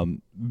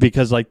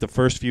 Because, like, the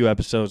first few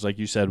episodes, like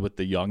you said, with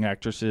the young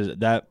actresses,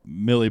 that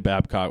Millie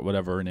Babcock,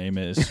 whatever her name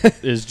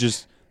is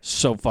just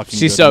so fucking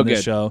She's good so in this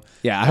good. show.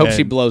 Yeah, I hope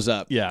she blows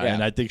up. Yeah,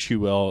 and I think she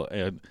will.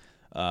 And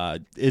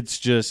it's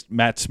just,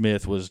 Matt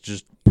Smith was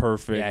just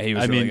perfect. Yeah, he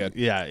was really good.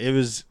 Yeah, it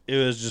was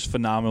just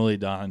phenomenally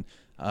done.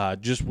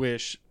 Just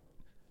wish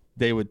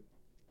they would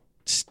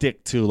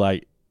stick to,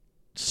 like,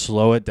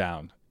 slow it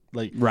down.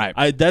 Like,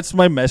 right. That's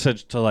my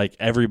message to, like,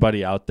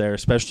 everybody out there,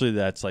 especially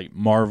that's like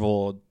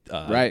Marvel,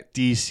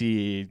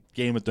 DC,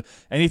 Game of Thrones,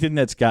 anything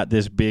that's got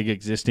this big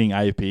existing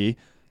IP.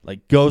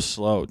 Like, go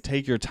slow,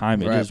 take your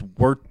time, and Right. just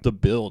work the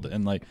build.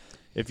 And like,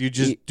 if you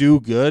just do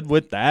good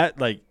with that,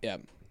 like, Yeah.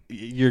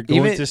 you're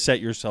going to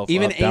set yourself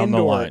up down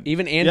the line.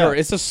 Even Andor,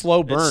 it's a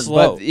slow burn,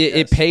 slow, but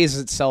it pays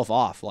itself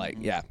off. Like,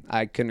 yeah,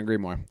 I couldn't agree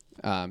more.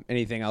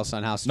 Anything else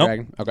on House of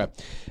Dragon? Okay.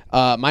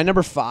 My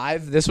number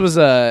 5. This was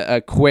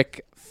a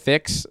quick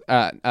fix,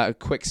 a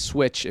quick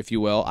switch, if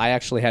you will. I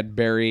actually had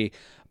Barry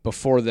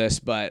before this,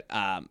 but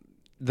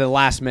the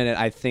last minute,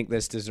 I think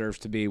this deserves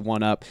to be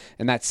one up,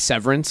 and that's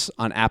Severance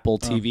on Apple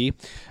TV.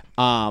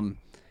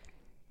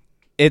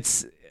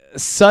 It's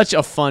such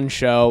a fun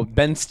show.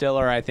 Ben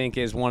Stiller, I think,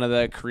 is one of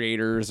the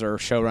creators or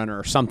showrunner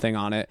or something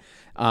on it.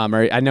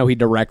 Or I know he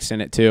directs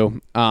in it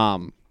too.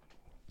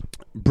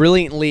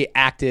 Brilliantly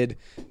acted.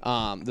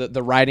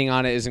 The writing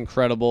on it is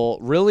incredible.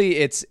 Really,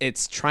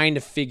 it's trying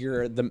to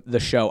figure the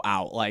show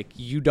out. Like,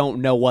 you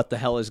don't know what the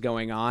hell is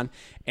going on,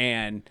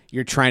 and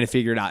you're trying to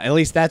figure it out. At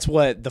least that's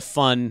what the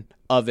fun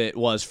of it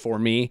was for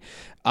me.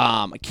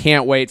 I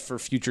can't wait for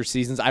future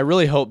seasons. I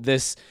really hope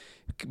this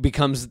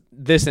becomes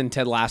this and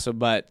Ted Lasso,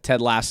 but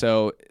Ted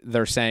Lasso,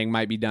 they're saying,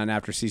 might be done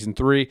after season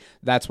 3.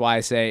 That's why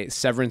I say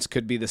Severance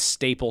could be the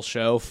staple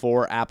show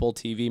for Apple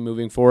TV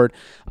moving forward.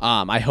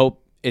 I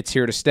hope it's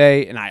here to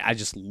stay, and I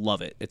just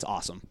love it. It's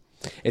awesome.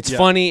 It's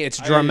funny. It's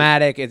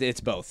dramatic.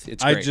 It's both.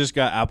 It's great. I just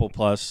got Apple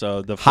Plus,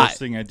 so the first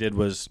thing I did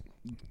was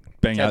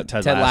bang out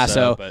Ted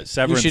Lasso. But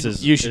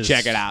Severance you should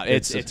check it out.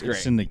 It's great.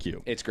 It's in the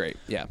queue. It's great.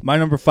 Yeah. My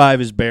number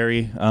 5 is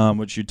Barry,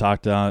 which you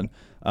talked on.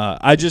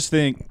 I just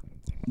think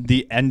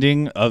the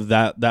ending of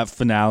that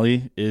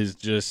finale is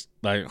just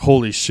like,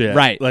 holy shit.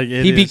 Right. Like,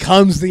 he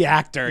becomes the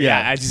actor.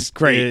 Yeah. It's just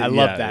great. I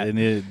love that. And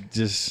it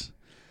just,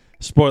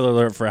 spoiler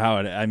alert for how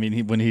it, I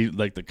mean, when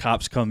the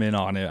cops come in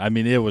on it, I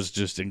mean, it was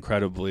just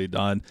incredibly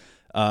done.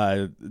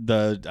 I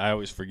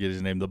always forget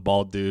his name, the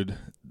bald dude.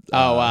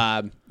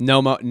 NoHo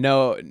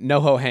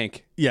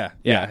Hank. Yeah.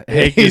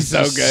 Hank He's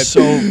so good.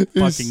 So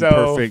fucking so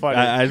perfect. funny.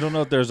 I don't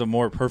know if there's a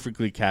more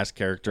perfectly cast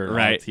character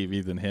on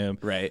TV than him.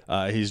 Right.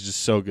 He's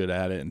just so good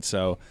at it. And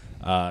so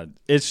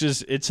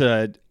it's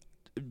a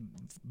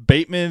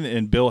Bateman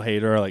and Bill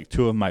Hader are like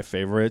two of my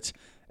favorites.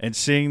 And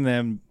seeing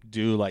them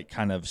do like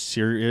kind of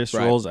serious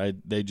roles,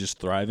 they just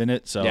thrive in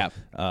it. So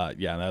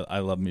I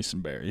love me some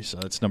Barry. So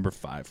that's number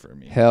 5 for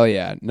me. Hell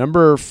yeah.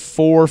 Number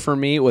 4 for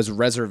me was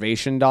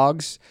Reservation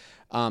Dogs,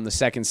 the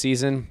second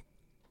season.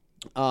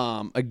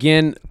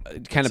 Again,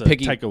 kind of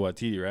picky. Taika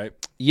Waititi, right?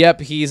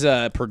 Yep, he's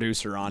a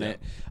producer on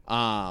it.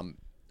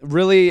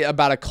 Really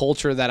about a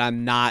culture that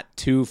I'm not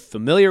too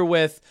familiar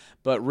with,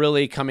 but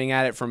really coming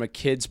at it from a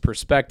kid's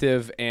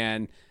perspective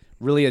and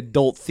really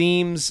adult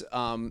themes.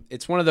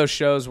 It's one of those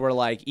shows where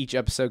like each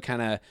episode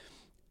kind of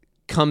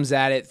comes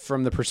at it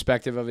from the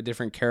perspective of a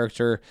different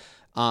character,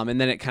 and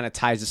then it kind of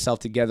ties itself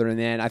together. And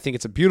then I think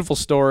it's a beautiful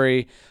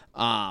story,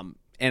 and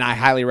I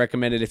highly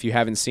recommend it if you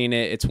haven't seen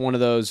it. It's one of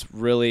those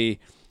really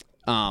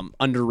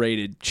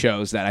underrated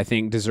shows that I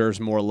think deserves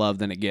more love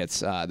than it gets.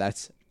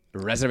 That's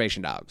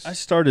Reservation Dogs. I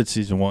started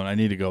season 1. I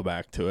need to go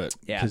back to it.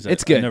 Yeah,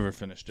 it's good. I never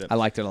finished it. I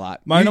liked it a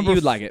lot. You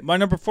would like it. My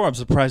number 4, I'm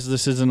surprised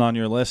this isn't on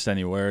your list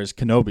anywhere, is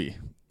Kenobi.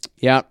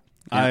 Yeah.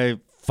 I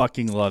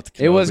fucking loved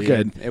Kenobi. It was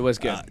good. It was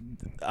good.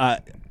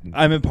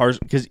 I'm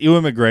impartial because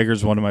Ewan McGregor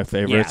is one of my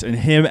favorites, and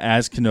him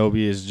as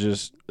Kenobi is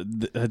just,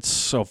 it's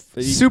so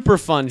super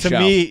fun to show.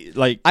 me.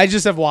 Like, I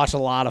just have watched a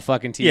lot of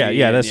fucking TV.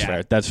 Yeah, that's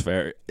fair. That's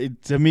fair.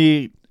 To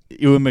me,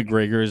 Ewan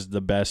McGregor is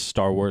the best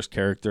Star Wars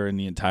character in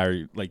the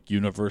entire like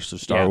universe of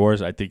Star Wars.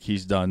 I think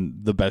he's done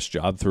the best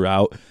job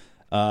throughout,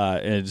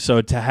 and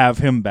so to have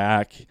him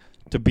back,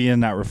 to be in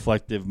that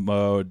reflective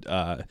mode,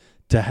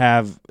 to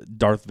have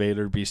Darth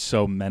Vader be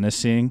so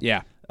menacing,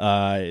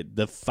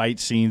 the fight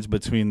scenes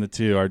between the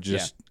two are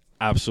just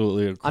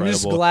absolutely incredible. I'm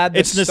just glad that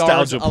it's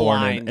nostalgia stars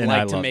porn, aligned, and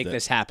like I to loved make it.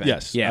 this happen.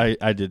 Yes, yeah,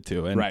 I did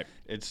too. And right.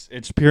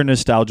 It's pure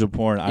nostalgia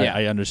porn. Yeah.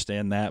 I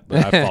understand that,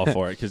 but I fall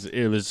for it because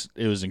it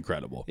was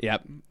incredible.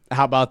 Yep.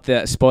 How about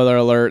the spoiler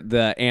alert?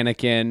 The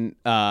Anakin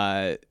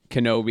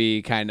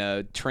Kenobi kind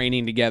of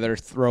training together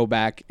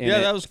throwback.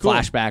 That was cool.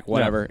 Flashback,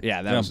 whatever.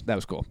 Yeah, that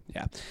was cool.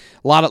 Yeah,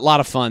 a lot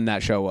of fun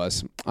that show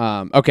was.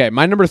 Okay,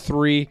 my number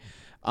 3.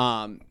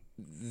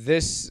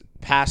 This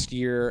past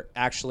year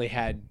actually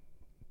had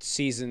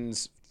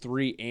seasons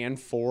 3 and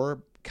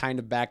 4 kind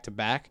of back to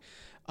back.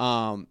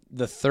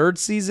 The third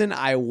season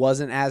I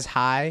wasn't as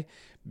high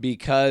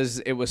because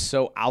it was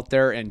so out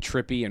there and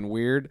trippy and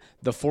weird.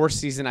 The fourth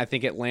season, I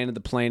think it landed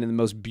the plane in the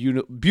most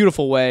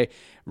beautiful way,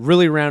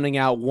 really rounding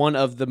out one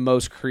of the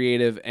most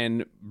creative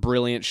and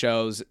brilliant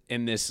shows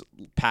in this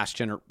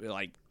past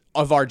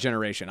of our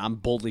generation. I'm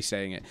boldly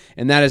saying it,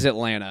 and that is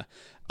Atlanta.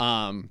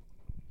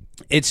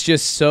 It's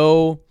just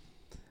so.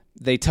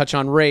 They touch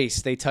on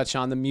race. They touch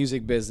on the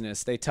music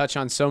business. They touch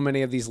on so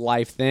many of these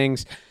life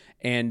things.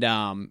 And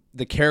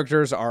the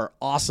characters are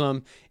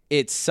awesome.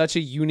 It's such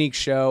a unique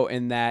show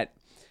in that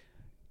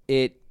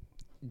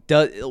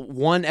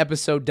one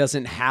episode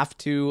doesn't have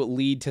to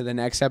lead to the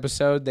next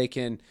episode. They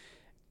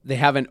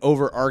have an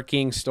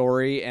overarching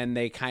story, and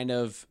they kind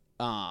of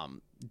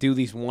do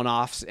these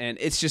one-offs. And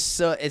it's just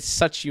it's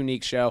such a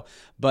unique show.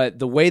 But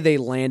the way they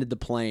landed the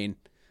plane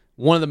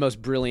one of the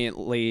most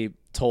brilliantly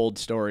told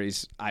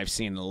stories I've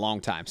seen in a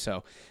long time.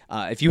 So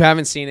if you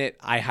haven't seen it,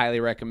 I highly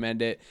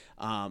recommend it.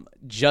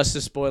 Just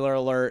a spoiler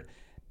alert,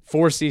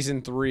 for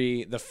season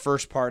 3, the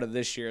first part of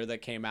this year that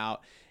came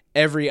out,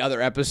 every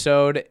other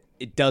episode,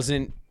 it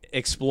doesn't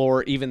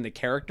explore even the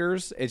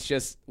characters. It's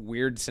just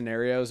weird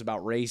scenarios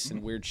about race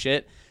and weird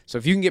shit. So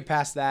if you can get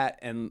past that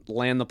and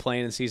land the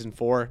plane in season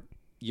 4,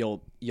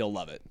 you'll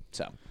love it.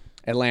 So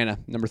Atlanta,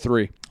 number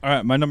 3. All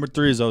right, my number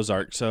 3 is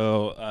Ozark.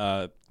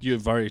 So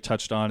you've already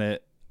touched on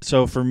it.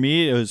 So for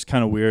me, it was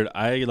kind of weird.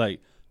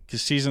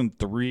 Because season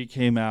 3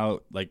 came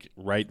out like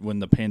right when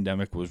the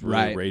pandemic was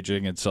really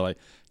raging, and so like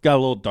got a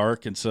little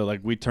dark, and so like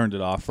we turned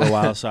it off for a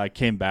while. So I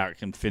came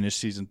back and finished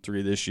season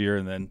 3 this year,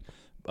 and then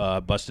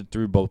busted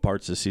through both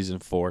parts of season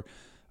 4.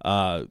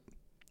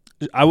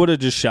 I would have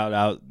just shout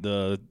out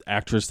the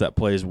actress that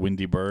plays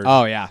Wendy Bird.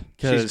 Oh yeah,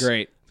 she's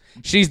great.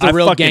 She's the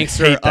real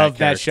gangster of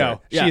that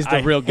show. Yeah, she's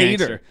the real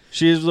gangster. Her.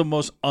 She is the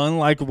most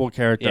unlikable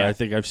character I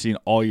think I've seen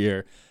all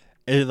year.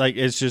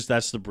 It's just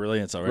that's the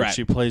brilliance of her. Right.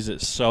 She plays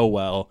it so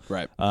well.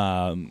 Right.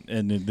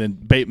 And then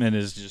Bateman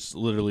is just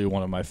literally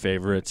one of my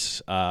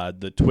favorites.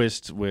 The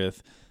twist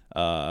with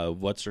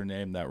what's her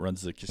name that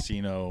runs the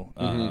casino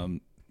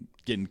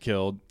getting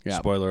killed. Yeah.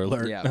 Spoiler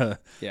alert.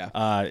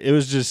 Yeah. It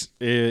was just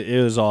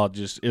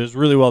it was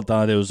really well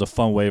done. It was a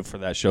fun way for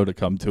that show to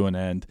come to an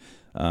end.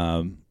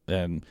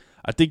 And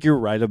I think you're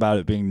right about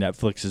it being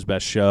Netflix's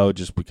best show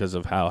just because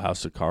of how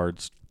House of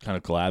Cards kind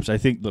of collapsed. I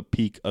think the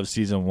peak of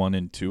season 1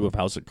 and 2 of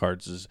House of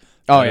Cards is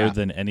better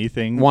than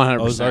anything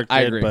 100%. Ozark did,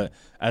 I agree. But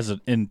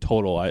in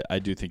total, I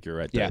do think you're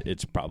right that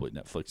it's probably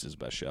Netflix's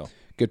best show.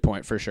 Good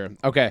point for sure.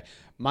 Okay,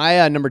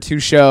 my number 2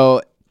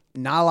 show.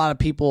 Not a lot of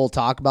people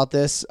talk about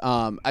this.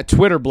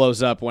 Twitter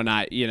blows up when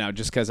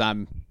just because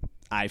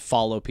I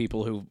follow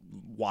people who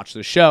watch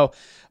the show,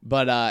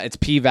 but it's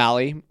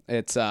P-Valley.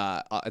 It's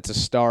a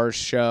Starz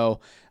show.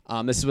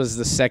 This was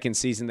the second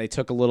season. They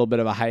took a little bit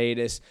of a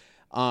hiatus.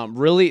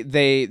 Really,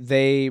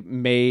 they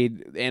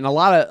made, and a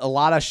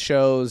lot of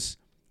shows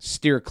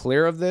steer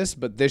clear of this,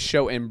 but this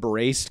show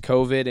embraced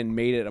COVID and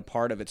made it a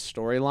part of its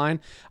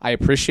storyline. I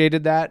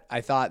appreciated that. I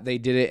thought they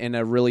did it in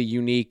a really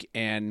unique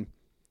and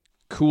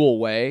cool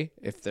way,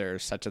 if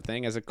there's such a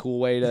thing as a cool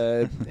way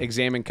to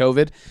examine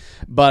COVID.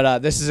 But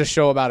this is a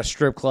show about a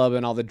strip club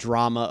and all the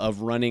drama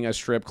of running a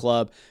strip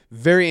club.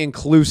 Very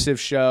inclusive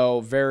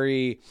show,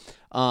 very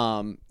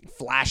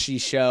flashy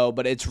show,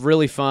 but it's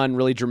really fun,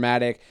 really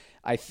dramatic.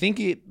 I think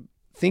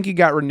it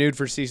got renewed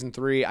for season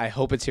 3. I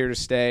hope it's here to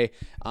stay.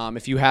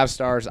 If you have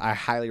Starz, I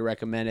highly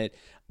recommend it.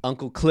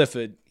 Uncle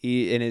Clifford,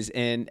 he is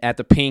in at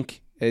the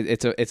Pink.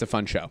 It's a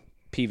fun show.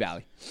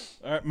 P-Valley.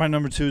 All right, my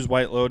number 2 is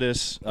White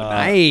Lotus.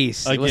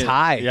 Nice. It was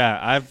high. Yeah,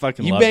 I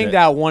fucking you loved banged it.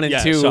 out 1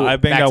 and 2. So I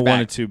banged out 1 back.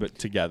 and 2, but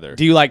together.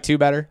 Do you like 2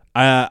 better?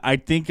 I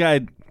think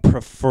I'd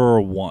prefer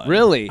 1.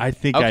 Really? I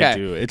think I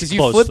do. It's because you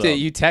close, flipped though. it.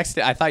 You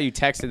texted. I thought you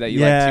texted that you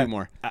liked 2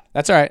 more.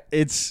 That's all right.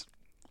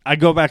 I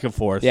go back and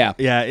forth. Yeah.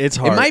 Yeah, it's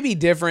hard. It might be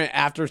different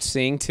after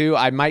seeing 2.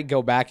 I might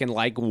go back and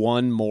like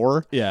 1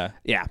 more. Yeah.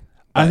 Yeah.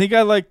 I think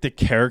I like the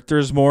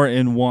characters more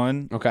in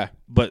 1. Okay.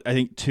 But I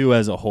think 2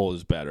 as a whole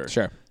is better.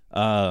 Sure.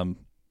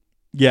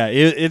 Yeah,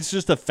 it's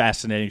just a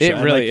fascinating show.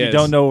 It really is. You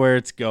don't know where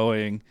it's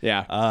going.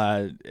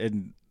 Yeah.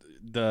 And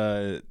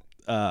the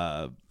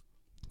Aubrey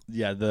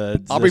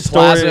story,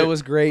 Plaza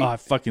was great. Oh, I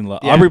fucking love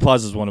Aubrey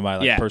Plaza is one of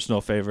my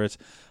personal favorites.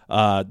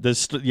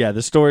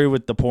 The story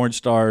with the porn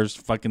stars,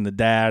 fucking the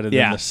dad and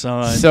then the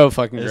son, so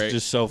fucking great. It's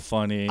just so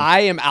funny. I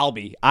am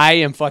Albie. I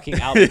am fucking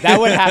Albie. That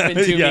would happen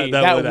to me.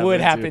 That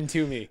would happen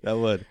to me. That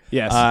would.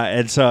 Yes.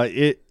 And so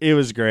it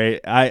was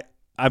great.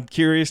 I'm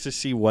curious to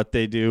see what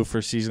they do for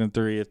season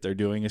 3 if they're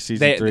doing a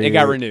season 3. It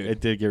got renewed.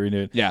 It did get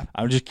renewed. Yeah.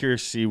 I'm just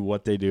curious to see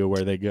what they do,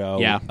 where they go.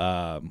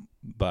 Yeah.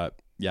 But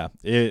yeah,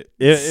 it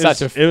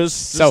was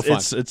so fun.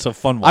 It's a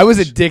fun one. I was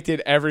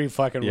addicted every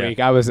fucking week.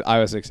 I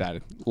was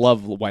excited.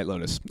 Love White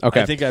Lotus.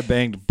 Okay. I think I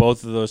banged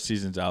both of those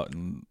seasons out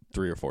in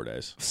 3 or 4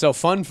 days. So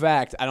fun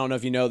fact, I don't know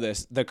if you know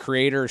this, the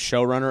creator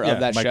showrunner of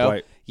that Mike show.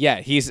 White.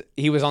 Yeah,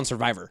 he was on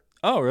Survivor.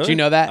 Oh, really? Do you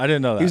know that? I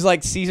didn't know that. He was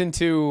like season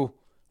 2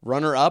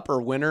 runner-up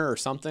or winner or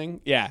something.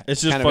 Yeah.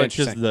 It's just funny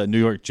because the New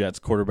York Jets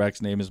quarterback's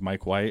name is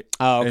Mike White.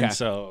 Oh, okay. And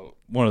so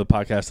one of the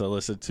podcasts I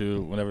listen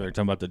to, whenever they're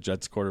talking about the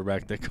Jets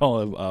quarterback, they call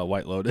him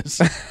White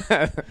Lotus.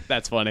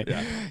 That's funny.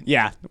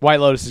 Yeah. White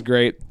Lotus is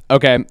great.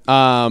 Okay.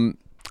 I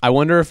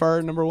wonder if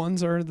our number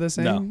 1s are the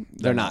same. No,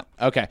 they're not.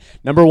 Okay.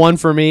 Number 1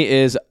 for me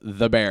is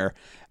The Bear.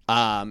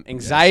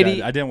 Anxiety.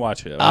 Yes, I didn't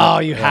watch it. Oh,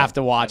 you have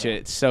to watch it.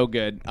 It's so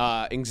good.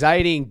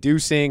 Anxiety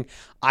inducing.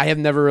 I have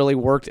never really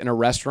worked in a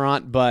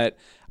restaurant, but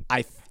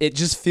it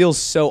just feels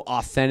so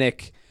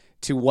authentic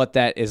to what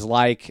that is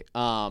like.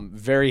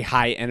 Very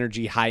high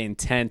energy, high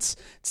intense.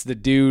 It's the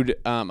dude,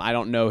 I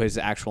don't know his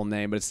actual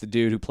name, but it's the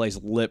dude who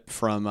plays Lip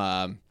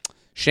from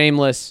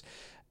Shameless.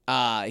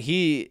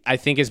 He, I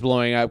think, is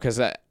blowing up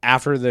because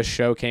after the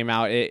show came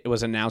out, it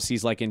was announced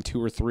he's like in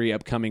 2 or 3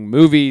 upcoming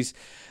movies.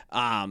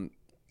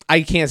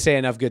 I can't say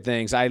enough good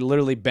things. I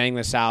literally banged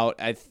this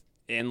out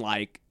in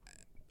like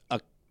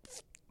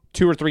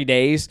 2 or 3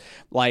 days.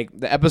 Like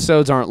the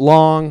episodes aren't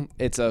long.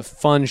 It's a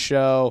fun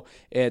show.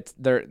 It's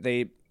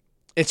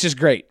just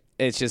great.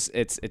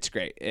 It's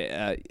great.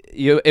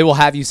 It will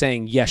have you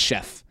saying yes,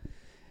 chef.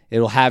 It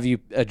will have you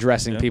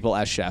addressing people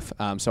as chef.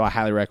 So I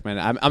highly recommend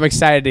it. I'm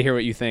excited to hear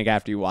what you think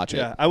after you watch it.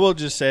 Yeah, I will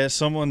just say, as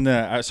someone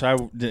that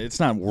it's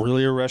not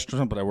really a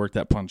restaurant, but I worked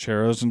at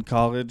Pancheros in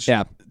college.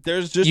 Yeah,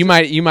 there's just you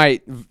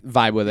might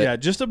vibe with it. Yeah,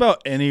 just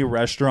about any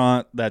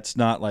restaurant that's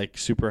not like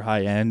super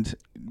high end,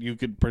 you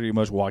could pretty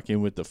much walk in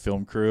with the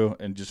film crew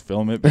and just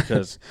film it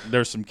because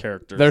there's some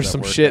characters. There's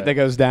some shit that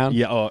goes down.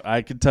 Yeah,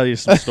 I could tell you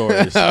some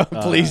stories.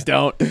 Please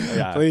don't.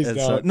 Yeah, Please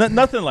don't. So,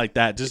 nothing like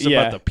that. Just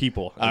about the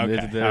people.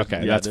 Okay,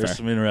 there's fair.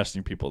 some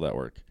interesting people that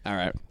work. All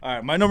right.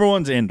 My number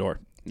one's Andor.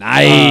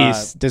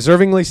 Nice.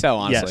 Deservingly so,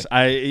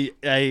 honestly.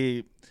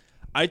 Yes,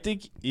 I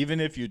think even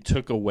if you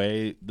took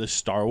away the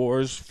Star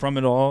Wars from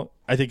it all,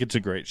 I think it's a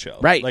great show.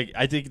 Right. Like,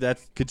 I think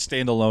that could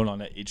stand alone on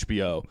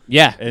HBO.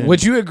 Yeah.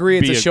 Would you agree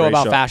it's be a show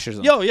about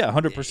fascism? Yo, yeah,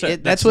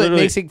 100%. That's what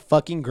makes it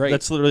fucking great.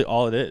 That's literally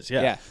all it is.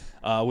 Yeah.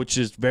 Which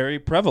is very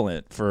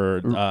prevalent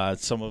for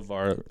some of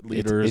our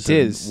leaders. It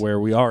is where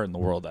we are in the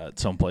world at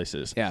some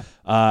places. Yeah.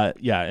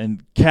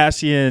 And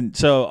Cassian.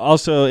 So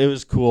also it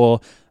was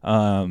cool.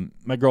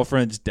 My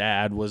girlfriend's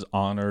dad was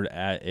honored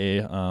at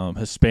a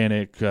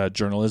Hispanic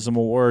journalism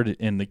award,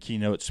 and the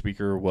keynote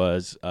speaker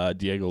was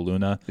Diego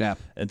Luna. Yeah.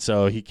 And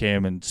so he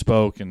came and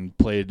spoke and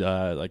played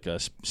like a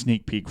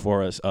sneak peek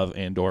for us of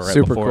Andor right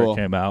Super before cool. it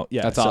came out.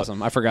 Yeah, that's so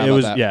awesome. I forgot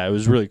about that. Yeah, it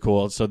was really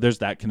cool. So there's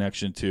that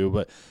connection too.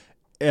 But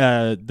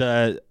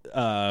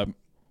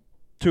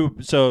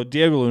so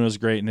Diego Luna's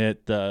great in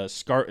it.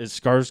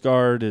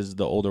 Skarsgård is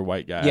the older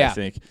white guy, I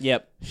think.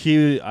 Yep.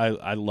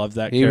 I love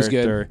that He character. was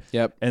good.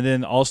 Yep. And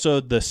then also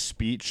the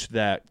speech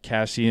that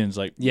Cassian's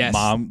Yes.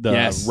 mom, the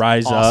Yes.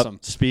 Rise Awesome.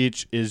 Up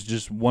speech is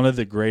just one of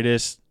the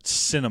greatest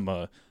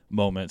cinema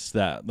moments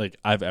that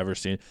I've ever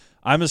seen.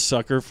 I'm a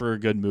sucker for a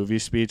good movie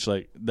speech.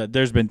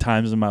 There's been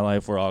times in my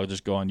life where I'll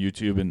just go on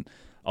YouTube and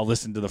I'll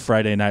listen to the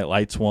Friday Night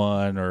Lights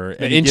one, or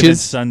Any Given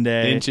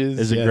Sunday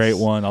is a great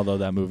one, although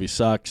that movie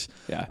sucks.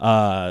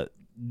 Yeah.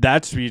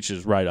 That speech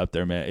is right up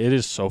there, man. It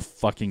is so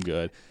fucking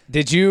good.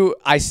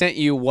 I sent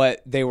you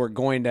what they were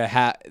going to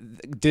have.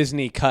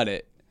 Disney cut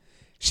it.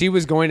 She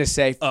was going to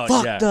say, It fuck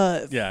would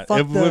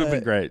have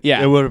been great.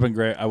 Yeah. It would have been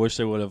great. I wish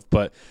they would have.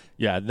 But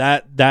yeah,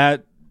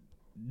 that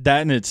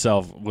in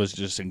itself was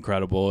just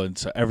incredible. And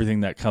so everything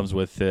that comes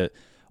with it,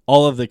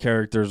 all of the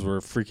characters were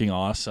freaking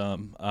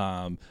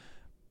awesome.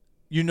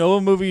 You know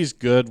a movie is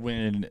good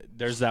when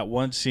there's that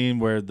one scene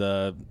where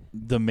the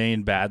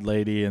main bad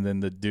lady and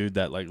then the dude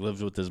that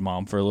lives with his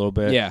mom for a little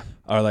bit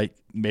are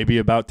maybe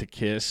about to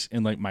kiss,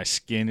 and my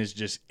skin is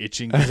just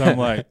itching because I'm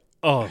like,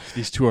 oh,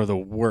 these two are the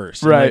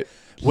worst. Right.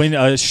 And, when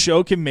a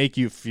show can make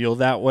you feel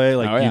that way,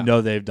 you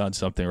know they've done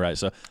something right.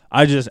 So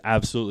I just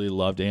absolutely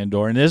loved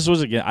Andor. And this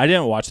was, again, I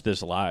didn't watch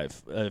this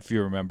live, if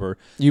you remember.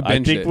 You binged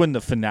I think it. when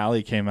the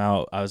finale came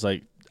out, I was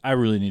like, I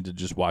really need to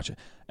just watch it.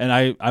 And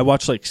I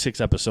watched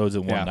 6 episodes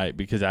in one night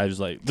because I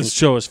was like, this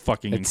show is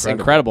fucking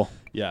incredible.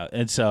 Yeah,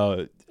 and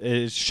so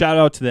shout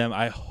out to them.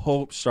 I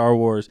hope Star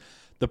Wars.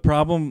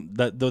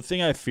 The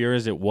thing I fear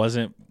is it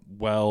wasn't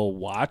well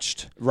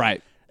watched.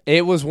 Right.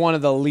 It was one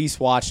of the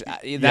least watched.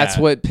 That's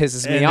what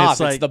pisses me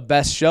off. It's the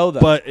best show, though.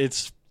 But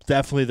it's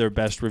definitely their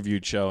best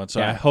reviewed show. And so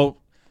I hope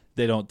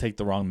they don't take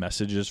the wrong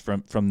messages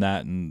from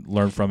that and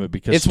learn from it,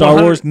 because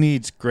Star Wars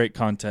needs great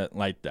content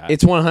like that.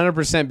 It's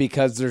 100%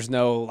 because there's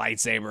no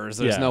lightsabers.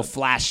 There's no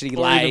flashy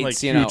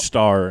lights. Even, huge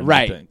star.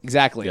 Right.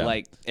 Exactly.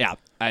 Yeah.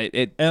 I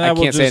can't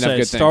say enough good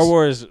things. Star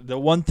Wars, the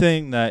one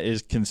thing that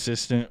is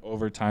consistent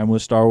over time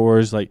with Star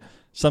Wars,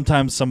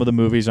 sometimes some of the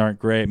movies aren't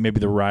great. Maybe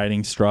the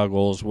writing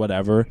struggles,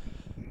 whatever.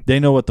 They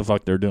know what the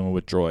fuck they're doing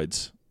with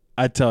droids.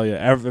 I tell you,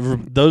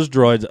 those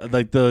droids,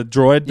 the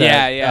droid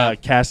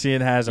that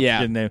Cassian has, I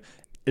forget the name,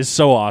 is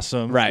so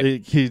awesome.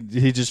 Right. He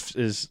just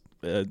is.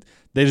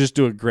 They just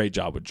do a great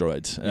job with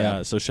droids.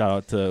 Yeah. So shout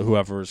out to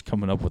whoever is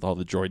coming up with all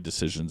the droid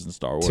decisions in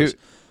Star Wars.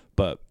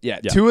 But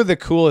two of the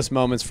coolest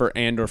moments for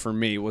Andor for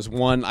me was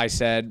one I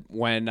said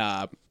when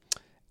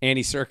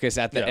Andy Serkis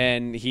at the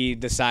end, he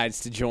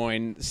decides to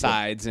join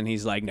sides and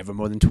he's like, never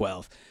more than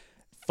 12.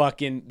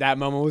 Fucking that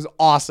moment was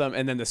awesome.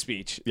 And then the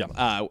speech.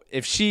 Yeah.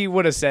 If she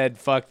would have said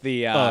fuck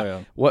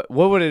the what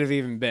would it have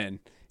even been?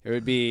 It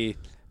would be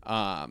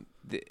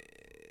the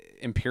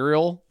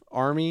Imperial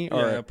Army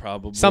or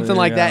probably something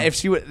like that. If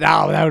she would,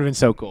 that would have been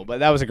so cool.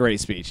 But that was a great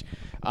speech.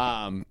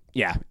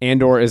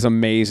 Andor is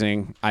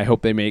amazing. I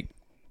hope they make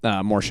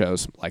more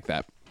shows like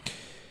that.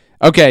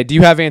 Okay, do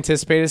you have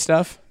anticipated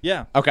stuff?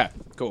 Yeah. Okay,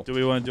 cool. Do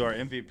we want to do our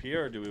MVP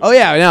or do we?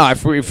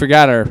 We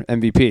forgot our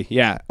MVP.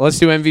 Yeah, let's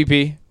do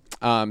MVP.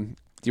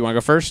 Do you want to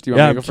go first? Do you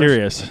want me to go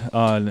curious.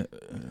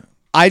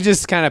 I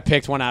just kind of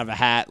picked one out of a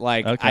hat.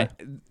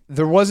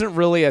 There wasn't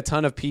really a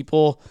ton of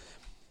people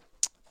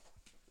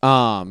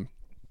that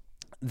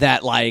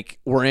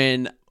were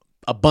in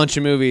a bunch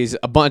of movies,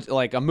 a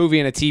movie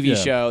and a TV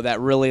show that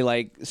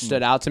really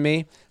stood out to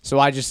me. So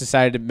I just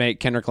decided to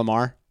make Kendrick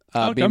Lamar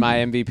be my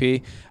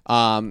MVP.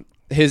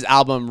 his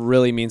album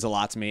really means a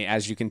lot to me,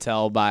 as you can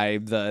tell by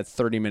the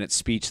 30-minute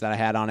speech that I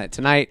had on it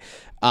tonight.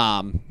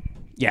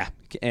 Yeah,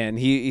 and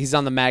he's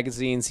on the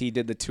magazines. He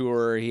did the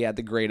tour. He had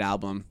the great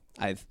album.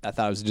 I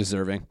thought it was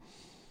deserving.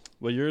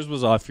 Well, yours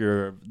was off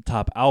your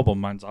top album.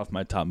 Mine's off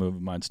my top movie.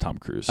 Mine's Tom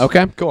Cruise.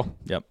 Okay, cool.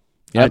 Yep.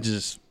 Yep.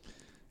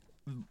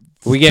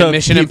 We get So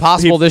Mission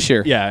Impossible this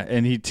year. Yeah,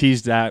 and he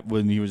teased that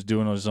when he was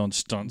doing his own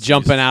stunts.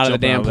 Jumping out of the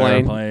damn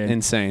plane. airplane.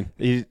 Insane.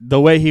 The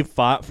way he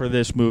fought for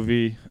this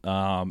movie,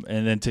 and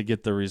then to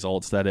get the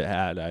results that it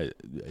had,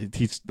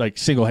 he's like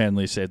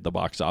single-handedly saved the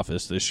box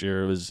office this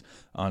year. It was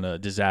on a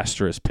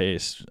disastrous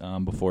pace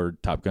before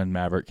Top Gun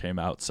Maverick came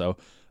out. So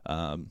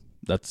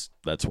that's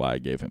why I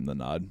gave him the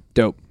nod.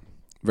 Dope.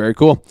 Very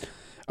cool.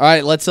 All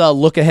right, let's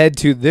look ahead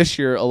to this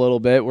year a little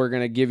bit. We're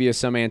going to give you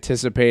some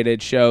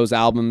anticipated shows,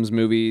 albums,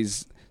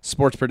 movies,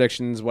 sports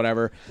predictions,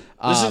 whatever.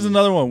 This is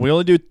another one. We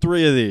only do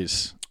 3 of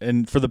these.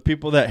 And for the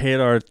people that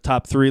hate our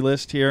top 3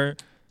 list here,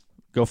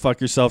 go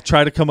fuck yourself.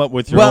 Try to come up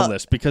with your own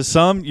list, because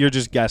some you're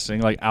just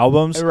guessing, like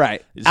albums.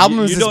 Right.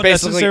 Albums you is don't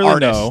basically necessarily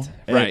artist.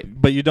 know,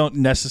 Right. But you don't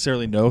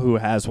necessarily know who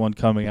has one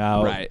coming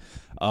out. Right.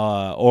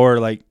 Or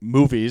like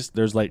movies.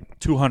 There's like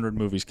 200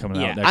 movies coming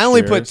out next year. I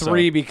only put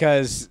 3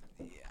 because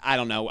I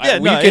don't know. Yeah,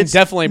 We can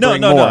definitely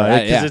bring more.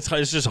 Because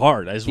it's just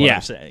hard, is what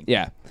I'm saying.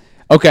 Yeah.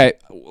 Okay.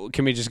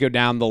 Can we just go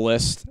down the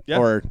list?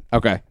 Yeah.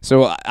 Okay.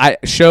 So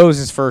shows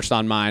is first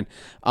on mine.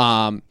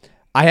 I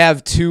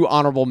have 2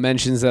 honorable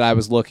mentions that I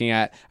was looking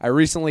at. I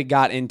recently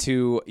got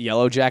into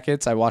Yellow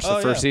Jackets. I watched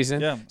the first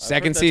season. Yeah.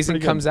 Second season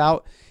comes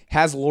out.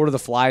 Has Lord of the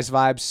Flies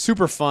vibes.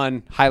 Super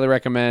fun. Highly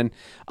recommend.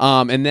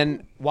 And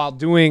then while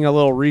doing a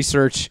little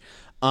research,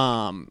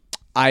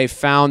 I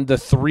found the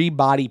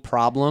 3-Body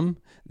Problem.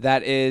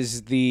 That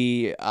is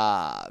the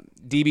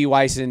D.B.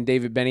 Weiss and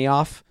David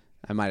Benioff.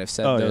 I might have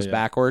said those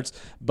backwards.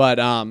 But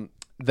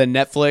the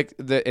Netflix,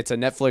 it's a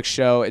Netflix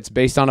show. It's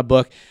based on a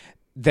book.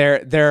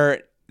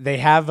 They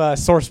have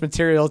source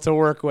material to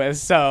work with,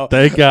 so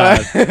thank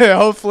God.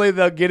 Hopefully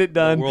they'll get it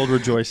done. The world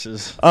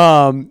rejoices.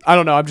 I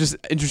don't know. I'm just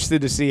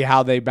interested to see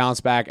how they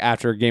bounce back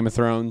after Game of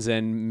Thrones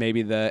and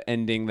maybe the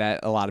ending that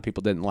a lot of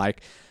people didn't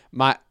like.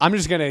 I'm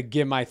just gonna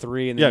give my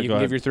 3, and then you can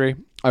give your 3.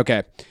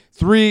 Okay,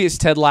 3 is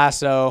Ted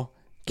Lasso.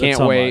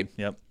 Can't wait.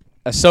 Yep.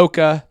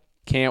 Ahsoka.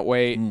 Can't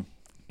wait.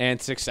 And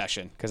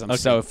Succession, because I'm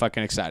so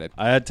fucking excited.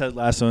 I had Ted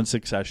Lasso and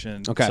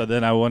Succession. Okay. So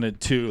then I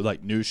wanted 2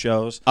 like new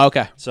shows.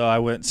 Okay. So I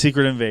went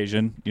Secret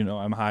Invasion.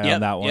 I'm high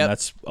on that one. Yep.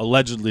 That's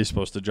allegedly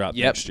supposed to drop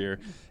next year.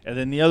 And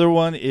then the other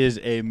one is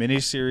a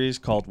miniseries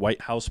called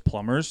White House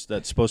Plumbers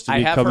that's supposed to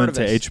be coming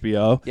to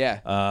HBO. Yeah.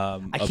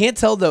 I can't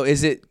tell though.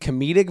 Is it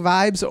comedic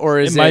vibes or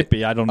is it? It might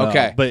be. I don't know.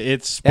 Okay. But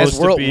it's supposed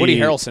to be Woody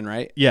Harrelson,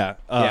 right? Yeah.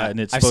 And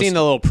it's I've seen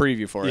the little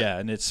preview for it. Yeah,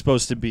 and it's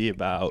supposed to be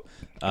about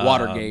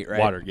Watergate, right?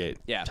 Watergate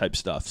type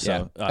stuff.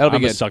 So that'll be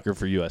I'm good. a sucker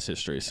for U.S.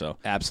 history. So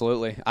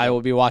absolutely, I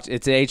will be watching.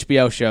 It's an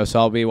HBO show, so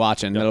I'll be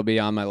watching. It'll be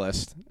on my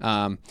list.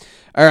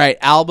 All right,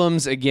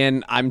 albums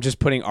again. I'm just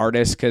putting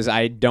artists because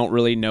I don't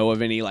really know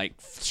of any like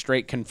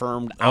straight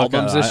confirmed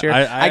albums this year.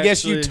 I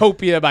guess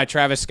Utopia by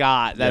Travis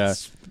Scott.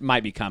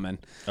 Might be coming.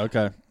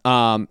 Okay.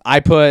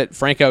 I put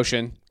Frank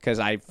Ocean because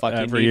I fucking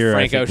Every need year,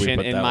 Frank I think we Ocean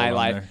put in that my one on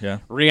life.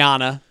 there, yeah.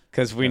 Rihanna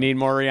because we need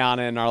more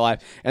Rihanna in our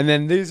life. And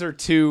then these are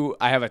 2.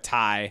 I have a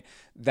tie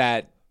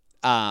that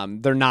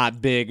they're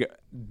not big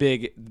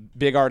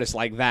artists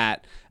like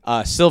that.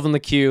 Sylvan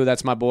LaCue,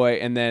 that's my boy,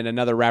 and then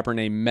another rapper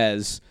named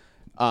Mez.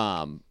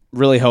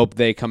 Really hope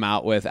they come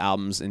out with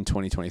albums in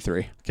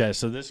 2023. Okay,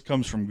 so this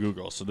comes from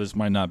Google, so this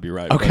might not be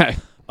right. Okay.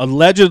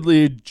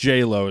 Allegedly,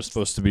 J-Lo is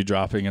supposed to be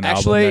dropping an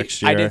album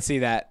next year. I did see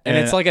that. And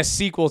it's like a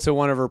sequel to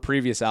one of her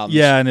previous albums.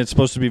 Yeah, and it's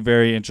supposed to be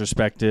very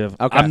introspective.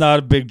 Okay. I'm not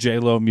a big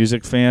J-Lo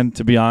music fan,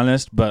 to be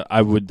honest, but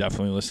I would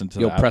definitely listen to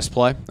that. You'll press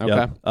play?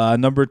 Okay. Yep.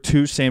 Number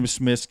 2, Sam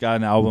Smith's got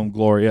an album,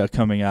 Gloria,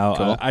 coming out.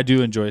 Cool. I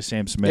do enjoy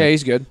Sam Smith. Yeah,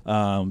 he's good.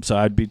 So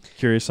I'd be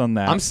curious on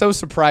that. I'm so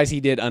surprised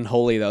he did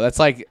Unholy, though. That's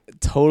like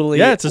totally...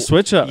 Yeah, it's a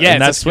switch up. Yeah,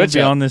 and it's a switch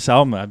be up. on this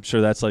album. I'm sure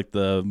that's like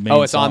the main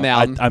Oh, it's song. on the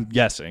album? I'm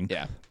guessing.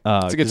 Yeah.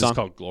 It's a good song. It's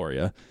called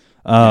Gloria.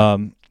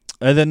 And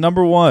then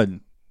number 1,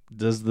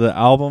 does the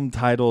album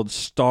titled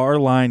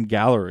Starline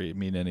Gallery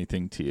mean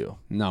anything to you?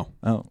 No.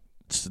 Oh,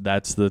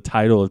 that's the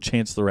title of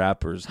Chance the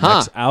Rapper's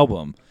next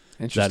album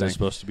that is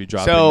supposed to be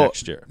dropping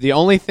next year. The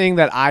only thing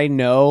that I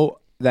know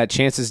that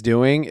Chance is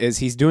doing is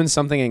he's doing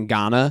something in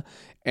Ghana,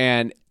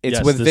 and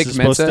it's with Vic Mensa.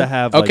 Supposed to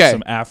have like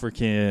some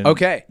African.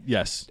 Okay.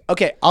 Yes.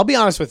 Okay, I'll be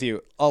honest with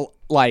you.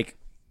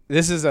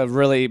 This is a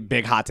really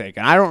big hot take,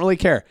 and I don't really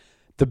care.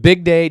 The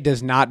Big Day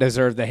does not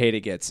deserve the hate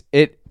it gets.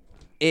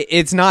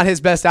 It's not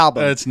his best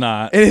album. It's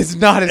not. It is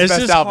not his it's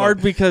best just album.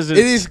 hard because it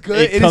is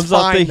good. It comes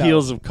off the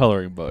heels of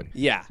Coloring Book.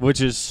 Yeah. Which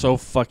is so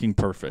fucking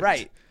perfect.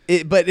 Right.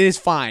 But it is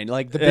fine.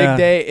 Like the Big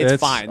Day, it's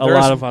fine. A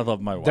lot of I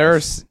Love My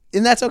Wife.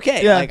 And that's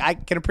okay. Yeah. Like I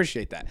can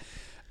appreciate that.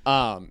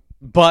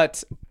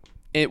 But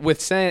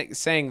with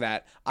saying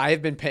that, I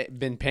have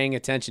been paying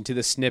attention to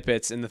the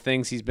snippets and the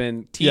things he's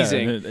been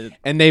teasing,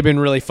 and they've been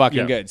really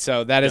fucking good.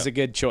 So that is a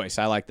good choice.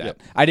 I like that.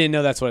 I didn't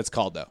know that's what it's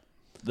called though.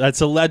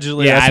 That's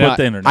allegedly Yeah, that's what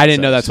the internet I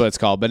didn't know says. that's what it's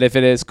called, but if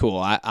it is, cool.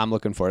 I'm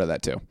looking forward to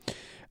that too.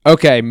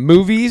 Okay,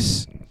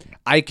 movies.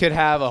 I could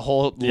have a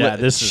whole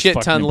this is shit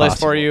fucking ton list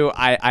for impossible. you.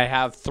 I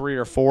have 3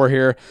 or 4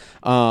 here.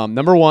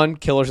 Number 1,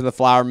 Killers of the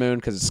Flower Moon,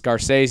 because it's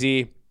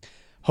Scorsese.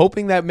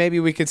 Hoping that maybe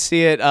we could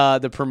see it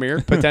the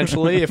premiere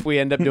potentially if we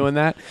end up doing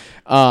that.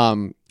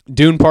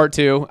 Dune Part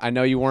 2. I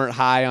know you weren't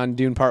high on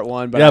Dune Part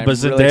 1, but I'm but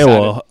really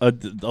Zendaya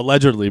excited. will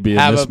allegedly be in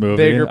Have this a movie.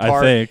 bigger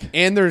part, I think.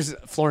 and there's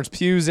Florence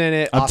Pugh's in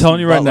it. I'm Austin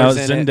telling you right now,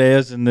 Butler's in it.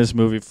 Zendaya's in this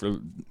movie for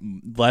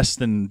less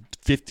than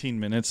 15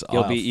 minutes.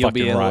 You'll be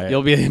riot.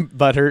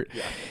 butthurt.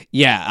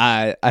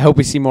 Yeah, I hope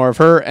we see more of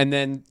her. And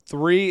then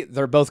 3,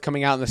 they're both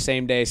coming out on the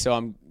same day, so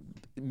I'm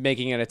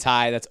making it a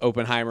tie. That's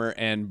Oppenheimer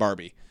and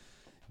Barbie.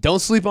 Don't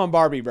sleep on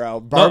Barbie, bro.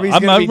 Barbie's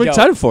I'm gonna be dope.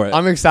 excited for it.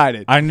 I'm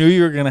excited. I knew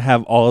you were gonna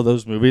have all of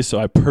those movies, so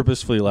I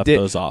purposefully left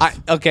those off.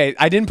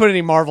 I didn't put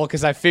any Marvel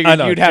because I I figured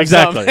know you'd have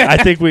exactly. some. I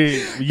think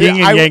we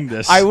yin and yang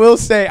this. I will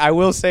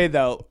say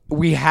though,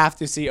 we have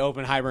to see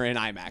Oppenheimer in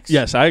IMAX.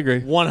 Yes, I agree.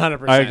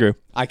 100%. I agree.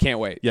 I can't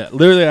wait. Yeah,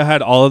 literally, I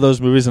had all of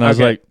those movies, and I was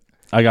Okay. like,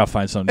 I gotta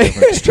find something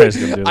different. Trey's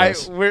gonna do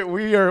this.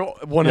 We are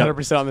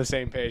 100% on the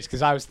same page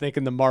because I was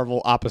thinking the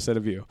Marvel opposite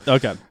of you.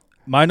 Okay.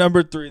 My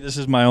number 3, this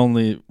is my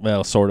only,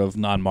 sort of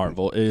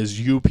non-Marvel,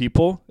 is You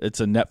People. It's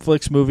a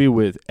Netflix movie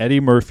with Eddie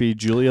Murphy,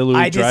 Julia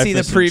Louis-Dreyfus, I did see the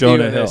and preview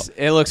Jonah of this.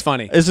 Hill. It looks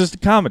funny. It's just a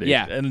comedy.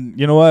 Yeah. And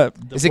you know what?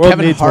 The Is it world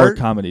Kevin needs Hart? more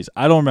comedies.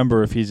 I don't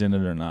remember if he's in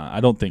it or not. I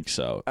don't think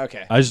so.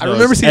 Okay. I just know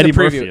remember it's seeing Eddie the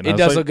preview. Murphy, and I It was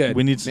does like, look good.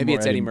 We need some Maybe more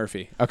it's Eddie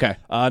Murphy. Okay.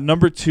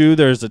 Number 2,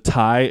 there's a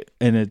tie,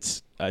 and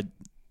it's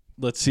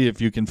let's see if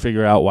you can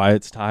figure out why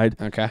it's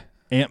tied. Okay.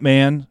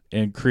 Ant-Man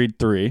and Creed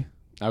 3.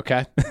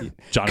 Okay.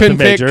 Jonathan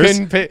Majors.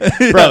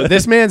 Bro,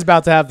 this man's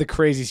about to have the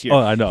craziest year. Oh,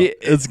 I know.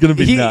 It's gonna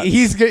be nuts.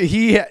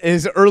 He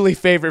is early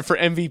favorite for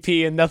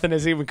MVP, and nothing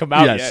has even come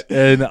out yet.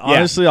 And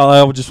honestly, all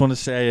I just want to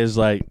say is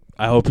I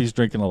hope he's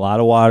drinking a lot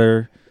of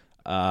water,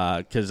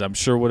 because I'm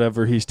sure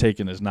whatever he's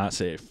taking is not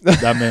safe.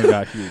 That man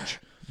got huge.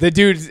 The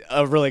dude's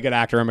a really good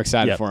actor. I'm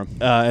excited Yep. for him.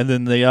 And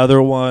then the other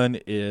one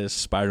is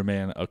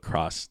Spider-Man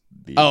Across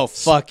the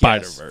fuck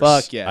yes. Spider-Verse.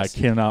 Fuck yes. I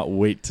cannot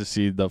wait to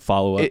see the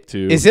follow-up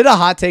to. Is it a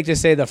hot take to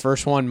say the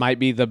first one might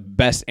be the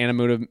best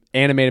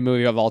animated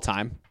movie of all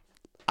time?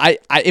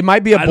 It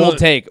might be a bold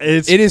take.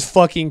 It is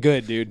fucking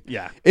good, dude.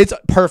 Yeah. It's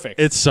perfect.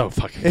 It's so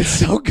fucking good. It's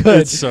so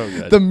good. It's so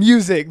good. The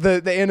music,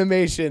 the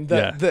animation,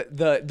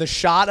 the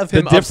shot of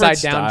him different upside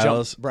down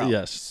styles, jump, bro.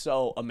 yes.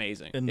 So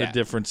amazing. And the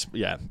difference,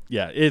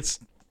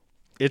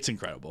 it's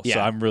incredible. Yeah.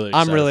 So I'm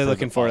really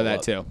looking forward to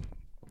that too.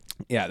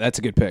 Yeah, that's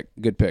a good pick.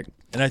 Good pick.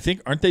 And I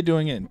think, aren't they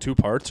doing it in 2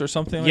 parts or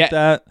something Yeah. like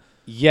that?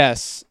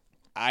 Yes.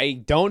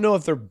 I don't know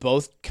if they're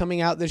both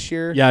coming out this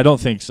year. Yeah, I don't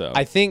think so.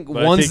 I think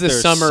But one's they're the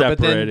summer, but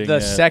then separating the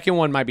it. second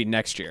one might be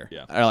next year.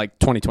 Yeah. Or like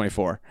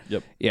 2024.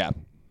 Yep. Yeah.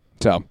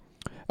 So,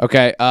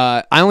 okay.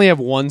 I only have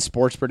one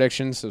sports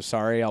prediction, so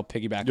sorry. I'll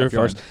piggyback You're off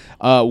yours.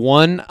 fine.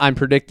 One, I'm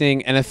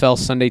predicting NFL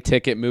Sunday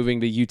Ticket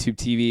moving to YouTube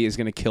TV is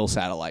going to kill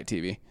satellite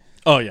TV.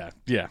 Oh yeah.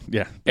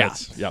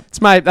 That's, yep.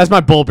 That's my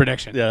bold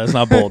prediction. Yeah, that's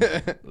not bold.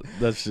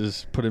 That's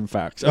just put in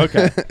facts.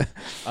 Okay.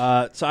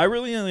 So I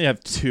really only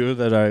have 2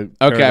 that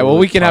I. Okay. Well,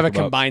 we can have a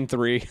about. combined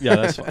 3. Yeah,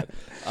 that's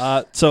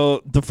fine.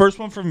 So the first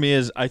one for me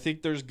is I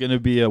think there's going to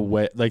be a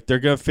way, they're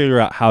going to figure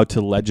out how to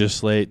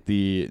legislate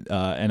the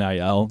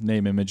NIL,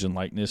 name, image, and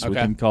likeness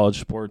within college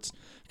sports.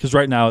 Because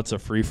right now it's a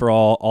free for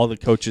all. All the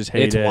coaches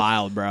hate it. It's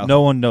wild, bro.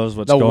 No one knows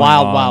what's going on.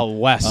 The wild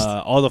west.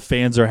 All the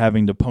fans are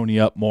having to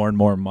pony up more and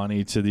more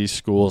money to these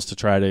schools to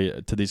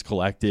these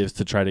collectives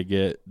to try to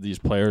get these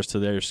players to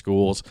their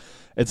schools.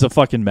 It's a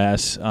fucking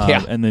mess,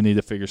 and they need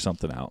to figure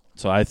something out.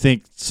 So I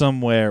think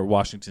somewhere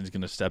Washington's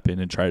going to step in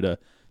and try to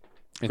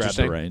grab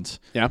the reins.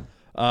 Yeah.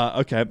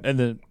 Okay, and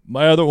then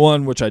my other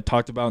one, which I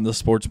talked about in the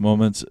sports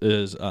moments,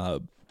 is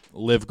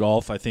Live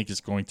Golf. I think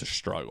is going to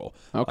struggle.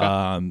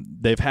 Okay.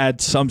 They've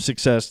had some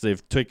success.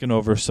 They've taken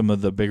over some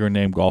of the bigger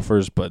name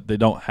golfers, but they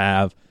don't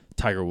have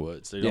Tiger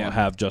Woods. They don't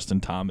have Justin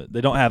Thomas. They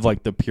don't have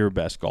like the pure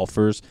best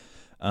golfers.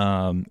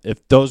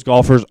 If those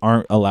golfers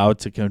aren't allowed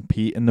to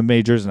compete in the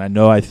majors, and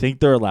I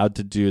think they're allowed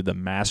to do the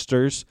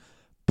Masters,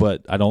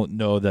 but I don't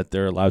know that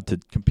they're allowed to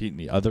compete in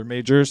the other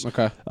majors.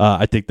 Okay.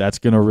 I think that's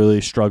going to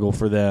really struggle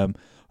for them.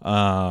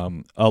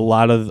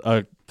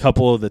 A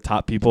couple of the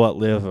top people at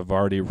Live have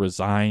already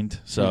resigned,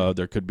 so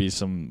there could be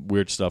some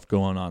weird stuff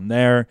going on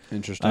there.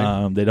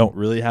 Interesting. They don't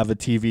really have a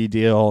TV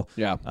deal.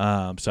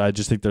 Yeah. So I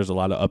just think there's a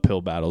lot of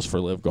uphill battles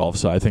for Live Golf.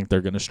 So I think they're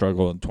going to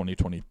struggle in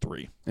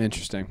 2023.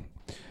 Interesting.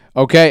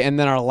 Okay, and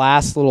then our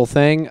last little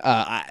thing,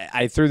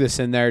 I threw this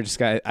in there.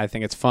 I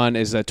think it's fun.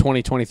 Is a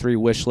 2023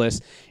 wish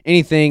list.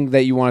 Anything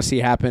that you want to see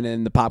happen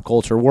in the pop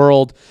culture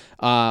world.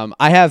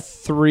 I have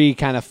 3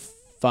 kind of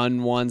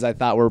fun ones I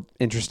thought were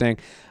interesting.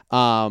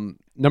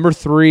 Number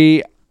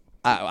 3,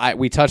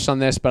 we touched on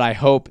this, but I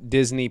hope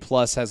Disney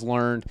Plus has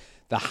learned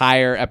the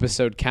higher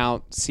episode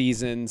count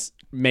seasons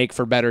make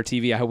for better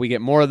TV. I hope we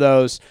get more of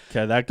those.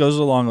 Okay, that goes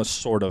along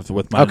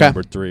with my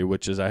number 3,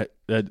 which is it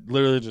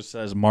literally just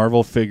says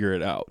Marvel figure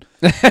it out.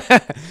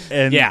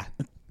 And yeah.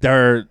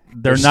 They're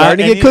not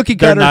starting to get cookie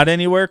They're cutter. not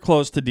anywhere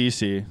close to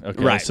DC.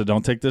 Okay, Right. so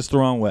don't take this the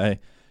wrong way.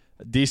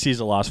 DC's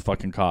a lost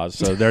fucking cause.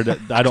 So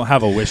I don't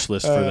have a wish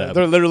list for them.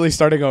 They're literally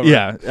starting over.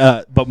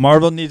 Yeah, but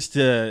Marvel needs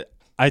to.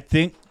 I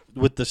think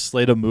with the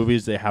slate of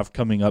movies they have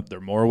coming up,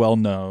 they're more well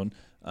known.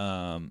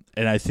 And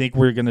I think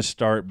we're going to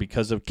start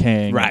because of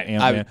Kang, Right.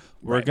 and Ant-Man,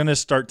 we're going to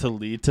start to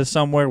lead to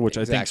somewhere, which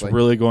I think is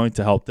really going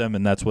to help them,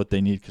 and that's what they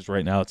need because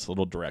right now it's a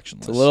little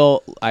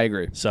directionless. I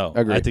agree. So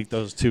Agreed. I think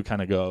those two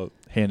kind of go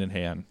hand in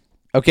hand.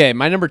 Okay,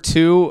 my number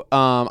 2,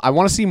 I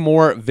want to see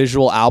more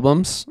visual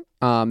albums.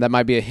 That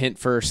might be a hint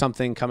for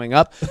something coming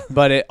up,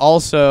 but it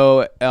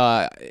also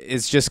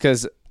is just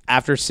because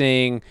after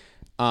seeing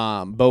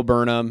Bo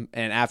Burnham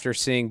and after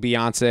seeing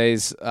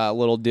Beyonce's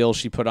little deal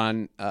she put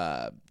on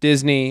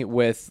Disney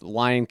with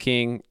Lion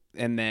King,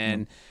 and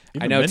then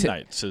Even I know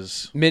Midnight's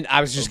is.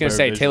 I was just going to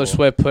very say Taylor visual.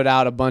 Swift put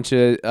out a bunch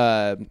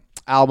of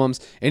albums,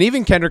 and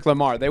even Kendrick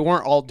Lamar. They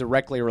weren't all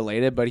directly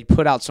related, but he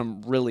put out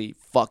some really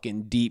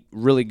fucking deep,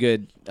 really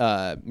good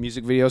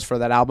music videos for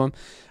that album.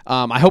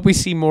 I hope we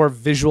see more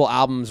visual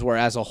albums where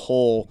as a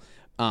whole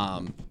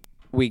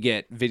we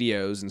get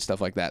videos and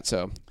stuff like that.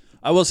 So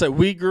I will say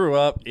we grew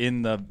up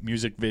in the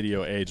music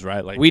video age,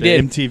 right? Like we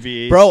the did.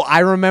 MTV, Bro, I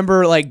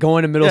remember like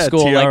going to middle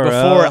school, like TRL.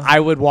 before I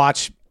would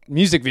watch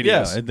music videos.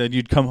 Yeah, and then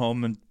you'd come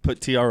home and put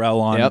TRL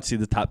on Yep. and see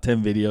the top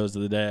 10 videos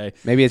of the day.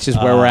 Maybe it's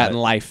just where we're at in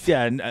life.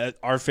 Yeah, and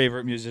our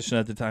favorite musician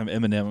at the time,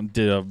 Eminem,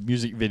 did a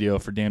music video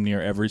for damn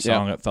near every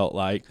song. It felt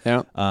like.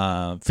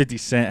 Yeah. 50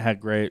 Cent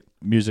had great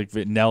music.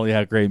 Nelly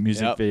had great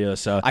music videos.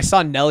 So I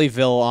saw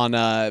Nellyville on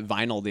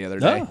vinyl the other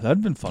day.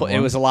 that'd been fun. It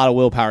was a lot of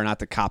willpower not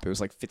to cop. It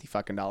was like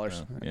 $50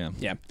 fucking.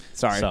 Yeah.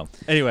 Sorry. So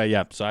anyway,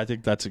 yeah. So I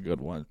think that's a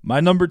good one.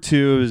 My number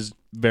 2 is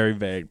very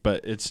vague,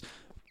 but it's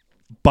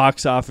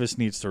box office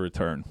needs to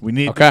return. We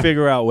need to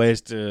figure out ways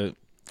to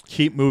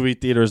keep movie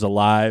theaters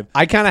alive.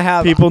 I kind of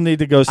have People need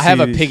to go see. I have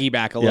a these-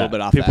 piggyback a little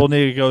bit off People that.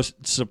 need to go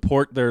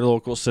support their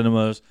local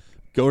cinemas.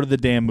 Go to the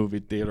damn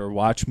movie theater.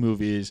 Watch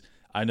movies.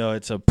 I know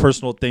it's a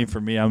personal thing for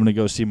me. I'm going to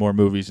go see more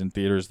movies in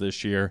theaters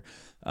this year.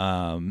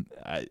 I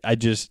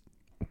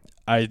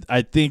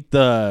think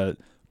the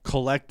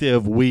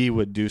collective we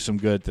would do some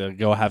good to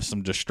go have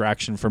some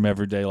distraction from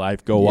everyday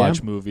life. Go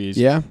watch movies.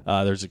 Yeah.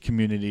 There's a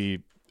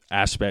community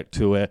aspect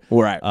to it.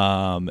 Right.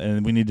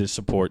 And we need to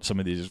support some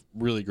of these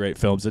really great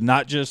films and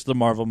not just the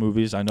Marvel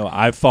movies. I know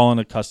I've fallen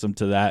accustomed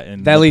to that.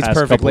 And That leads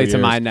perfectly to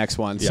my next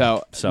one. Yeah,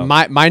 So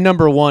my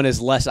number 1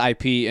 is less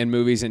IP in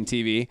movies and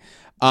TV.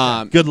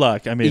 Good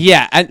luck. I mean,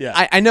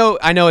 I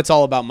know it's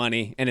all about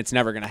money and it's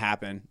never going to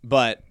happen.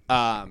 But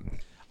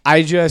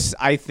I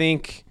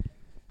think,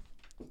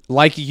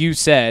 like you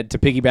said, to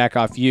piggyback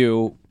off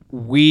you,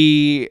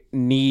 we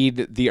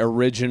need the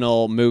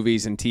original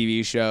movies and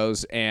TV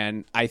shows.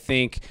 And I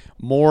think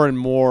more and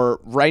more,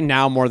 right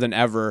now more than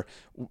ever,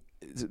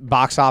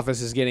 box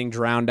office is getting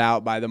drowned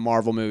out by the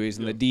Marvel movies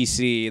and the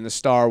DC and the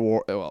Star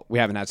Wars. Well, we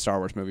haven't had Star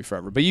Wars movie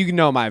forever, but you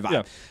know my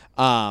vibe.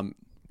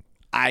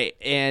 Yeah.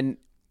 And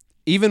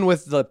even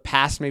with the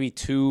past maybe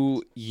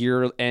 2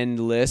 year-end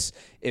lists,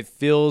 it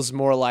feels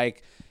more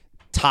like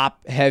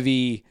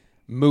top-heavy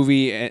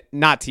movie,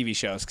 not TV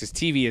shows, because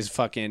TV is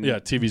fucking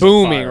TV's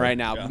booming on fire. right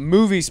now. Yeah.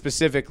 Movie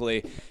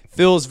specifically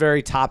feels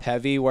very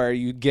top-heavy, where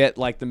you get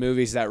like the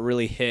movies that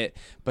really hit,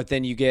 but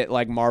then you get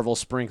like Marvel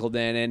sprinkled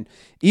in, and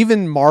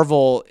even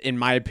Marvel, in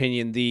my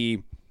opinion,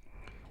 the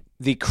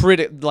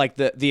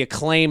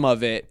acclaim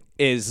of it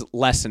is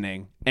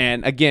lessening.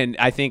 And again,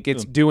 I think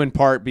it's due in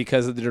part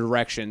because of the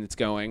direction it's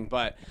going.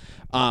 But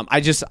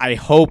I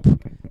hope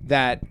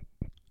that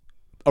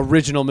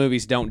original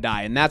movies don't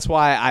die. And that's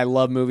why I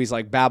love movies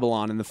like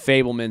Babylon and The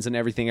Fabelmans and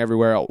Everything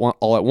Everywhere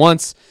All at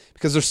Once,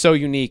 because they're so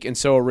unique and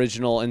so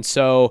original and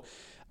so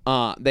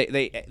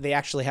they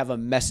actually have a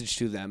message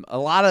to them.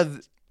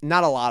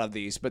 Not a lot of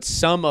these, but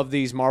some of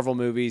these Marvel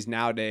movies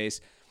nowadays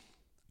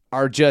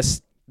are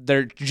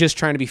they're just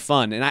trying to be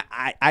fun. And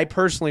I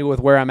personally,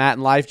 with where I'm at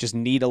in life, just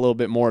need a little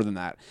bit more than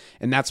that.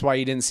 And that's why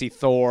you didn't see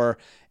Thor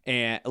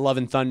and Love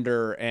and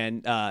Thunder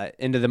and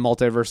Into the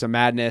Multiverse of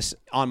Madness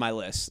on my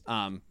list.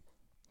 I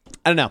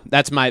don't know.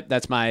 That's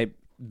my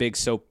big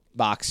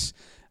soapbox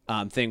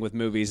thing with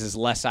movies is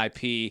less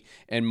IP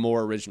and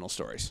more original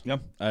stories.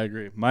 Yep, I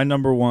agree. My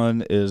number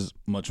 1 is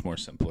much more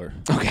simpler.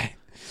 Okay.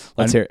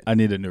 Let's hear it. I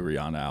need a new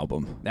Rihanna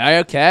album.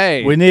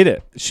 Okay. We need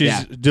it.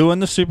 She's doing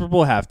the Super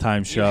Bowl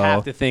halftime show. You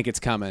have to think it's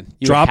coming.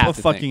 Drop a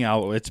fucking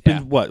album. It's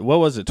been what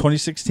was it?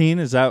 2016?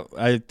 Is that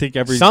I think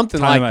every something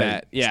time like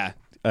that? Yeah.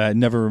 I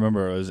never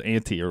remember. It was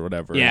Auntie or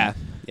whatever. Yeah.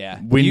 Yeah.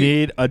 We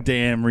need a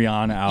damn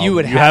Rihanna album. You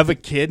would have a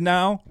kid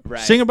now?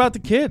 Right. Sing about the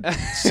kid.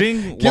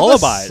 Sing Give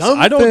lullabies. us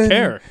I don't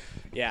care.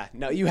 Yeah.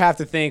 No, you have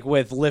to think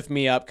with Lift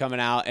Me Up coming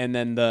out and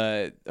then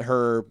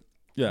her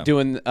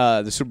doing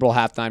the Super Bowl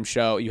halftime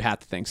show, you have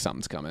to think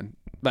something's coming.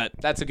 But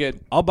that's a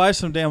good. I'll buy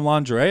some damn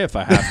lingerie if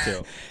I have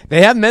to.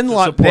 They have men's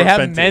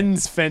Fenty.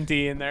 men's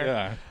Fenty in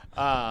there.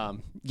 Yeah.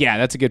 Yeah,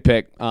 that's a good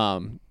pick.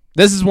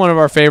 This is one of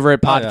our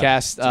favorite Oh, yeah.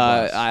 podcasts. It's a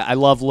blast. I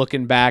love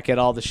looking back at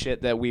all the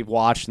shit that we've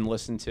watched and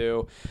listened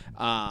to.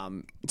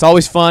 It's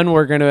always fun.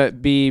 We're going to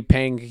be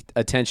paying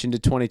attention to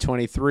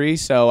 2023,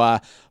 so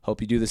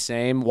hope you do the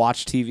same.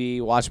 Watch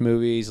TV, watch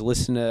movies,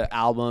 listen to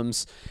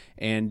albums,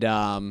 and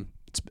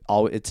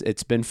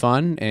it's been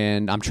fun.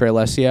 And I'm Trey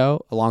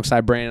Alessio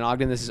alongside Brandon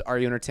Ogden. This is Are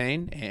You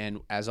Entertained? And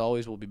as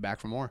always, we'll be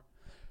back for more.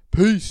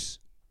 Peace.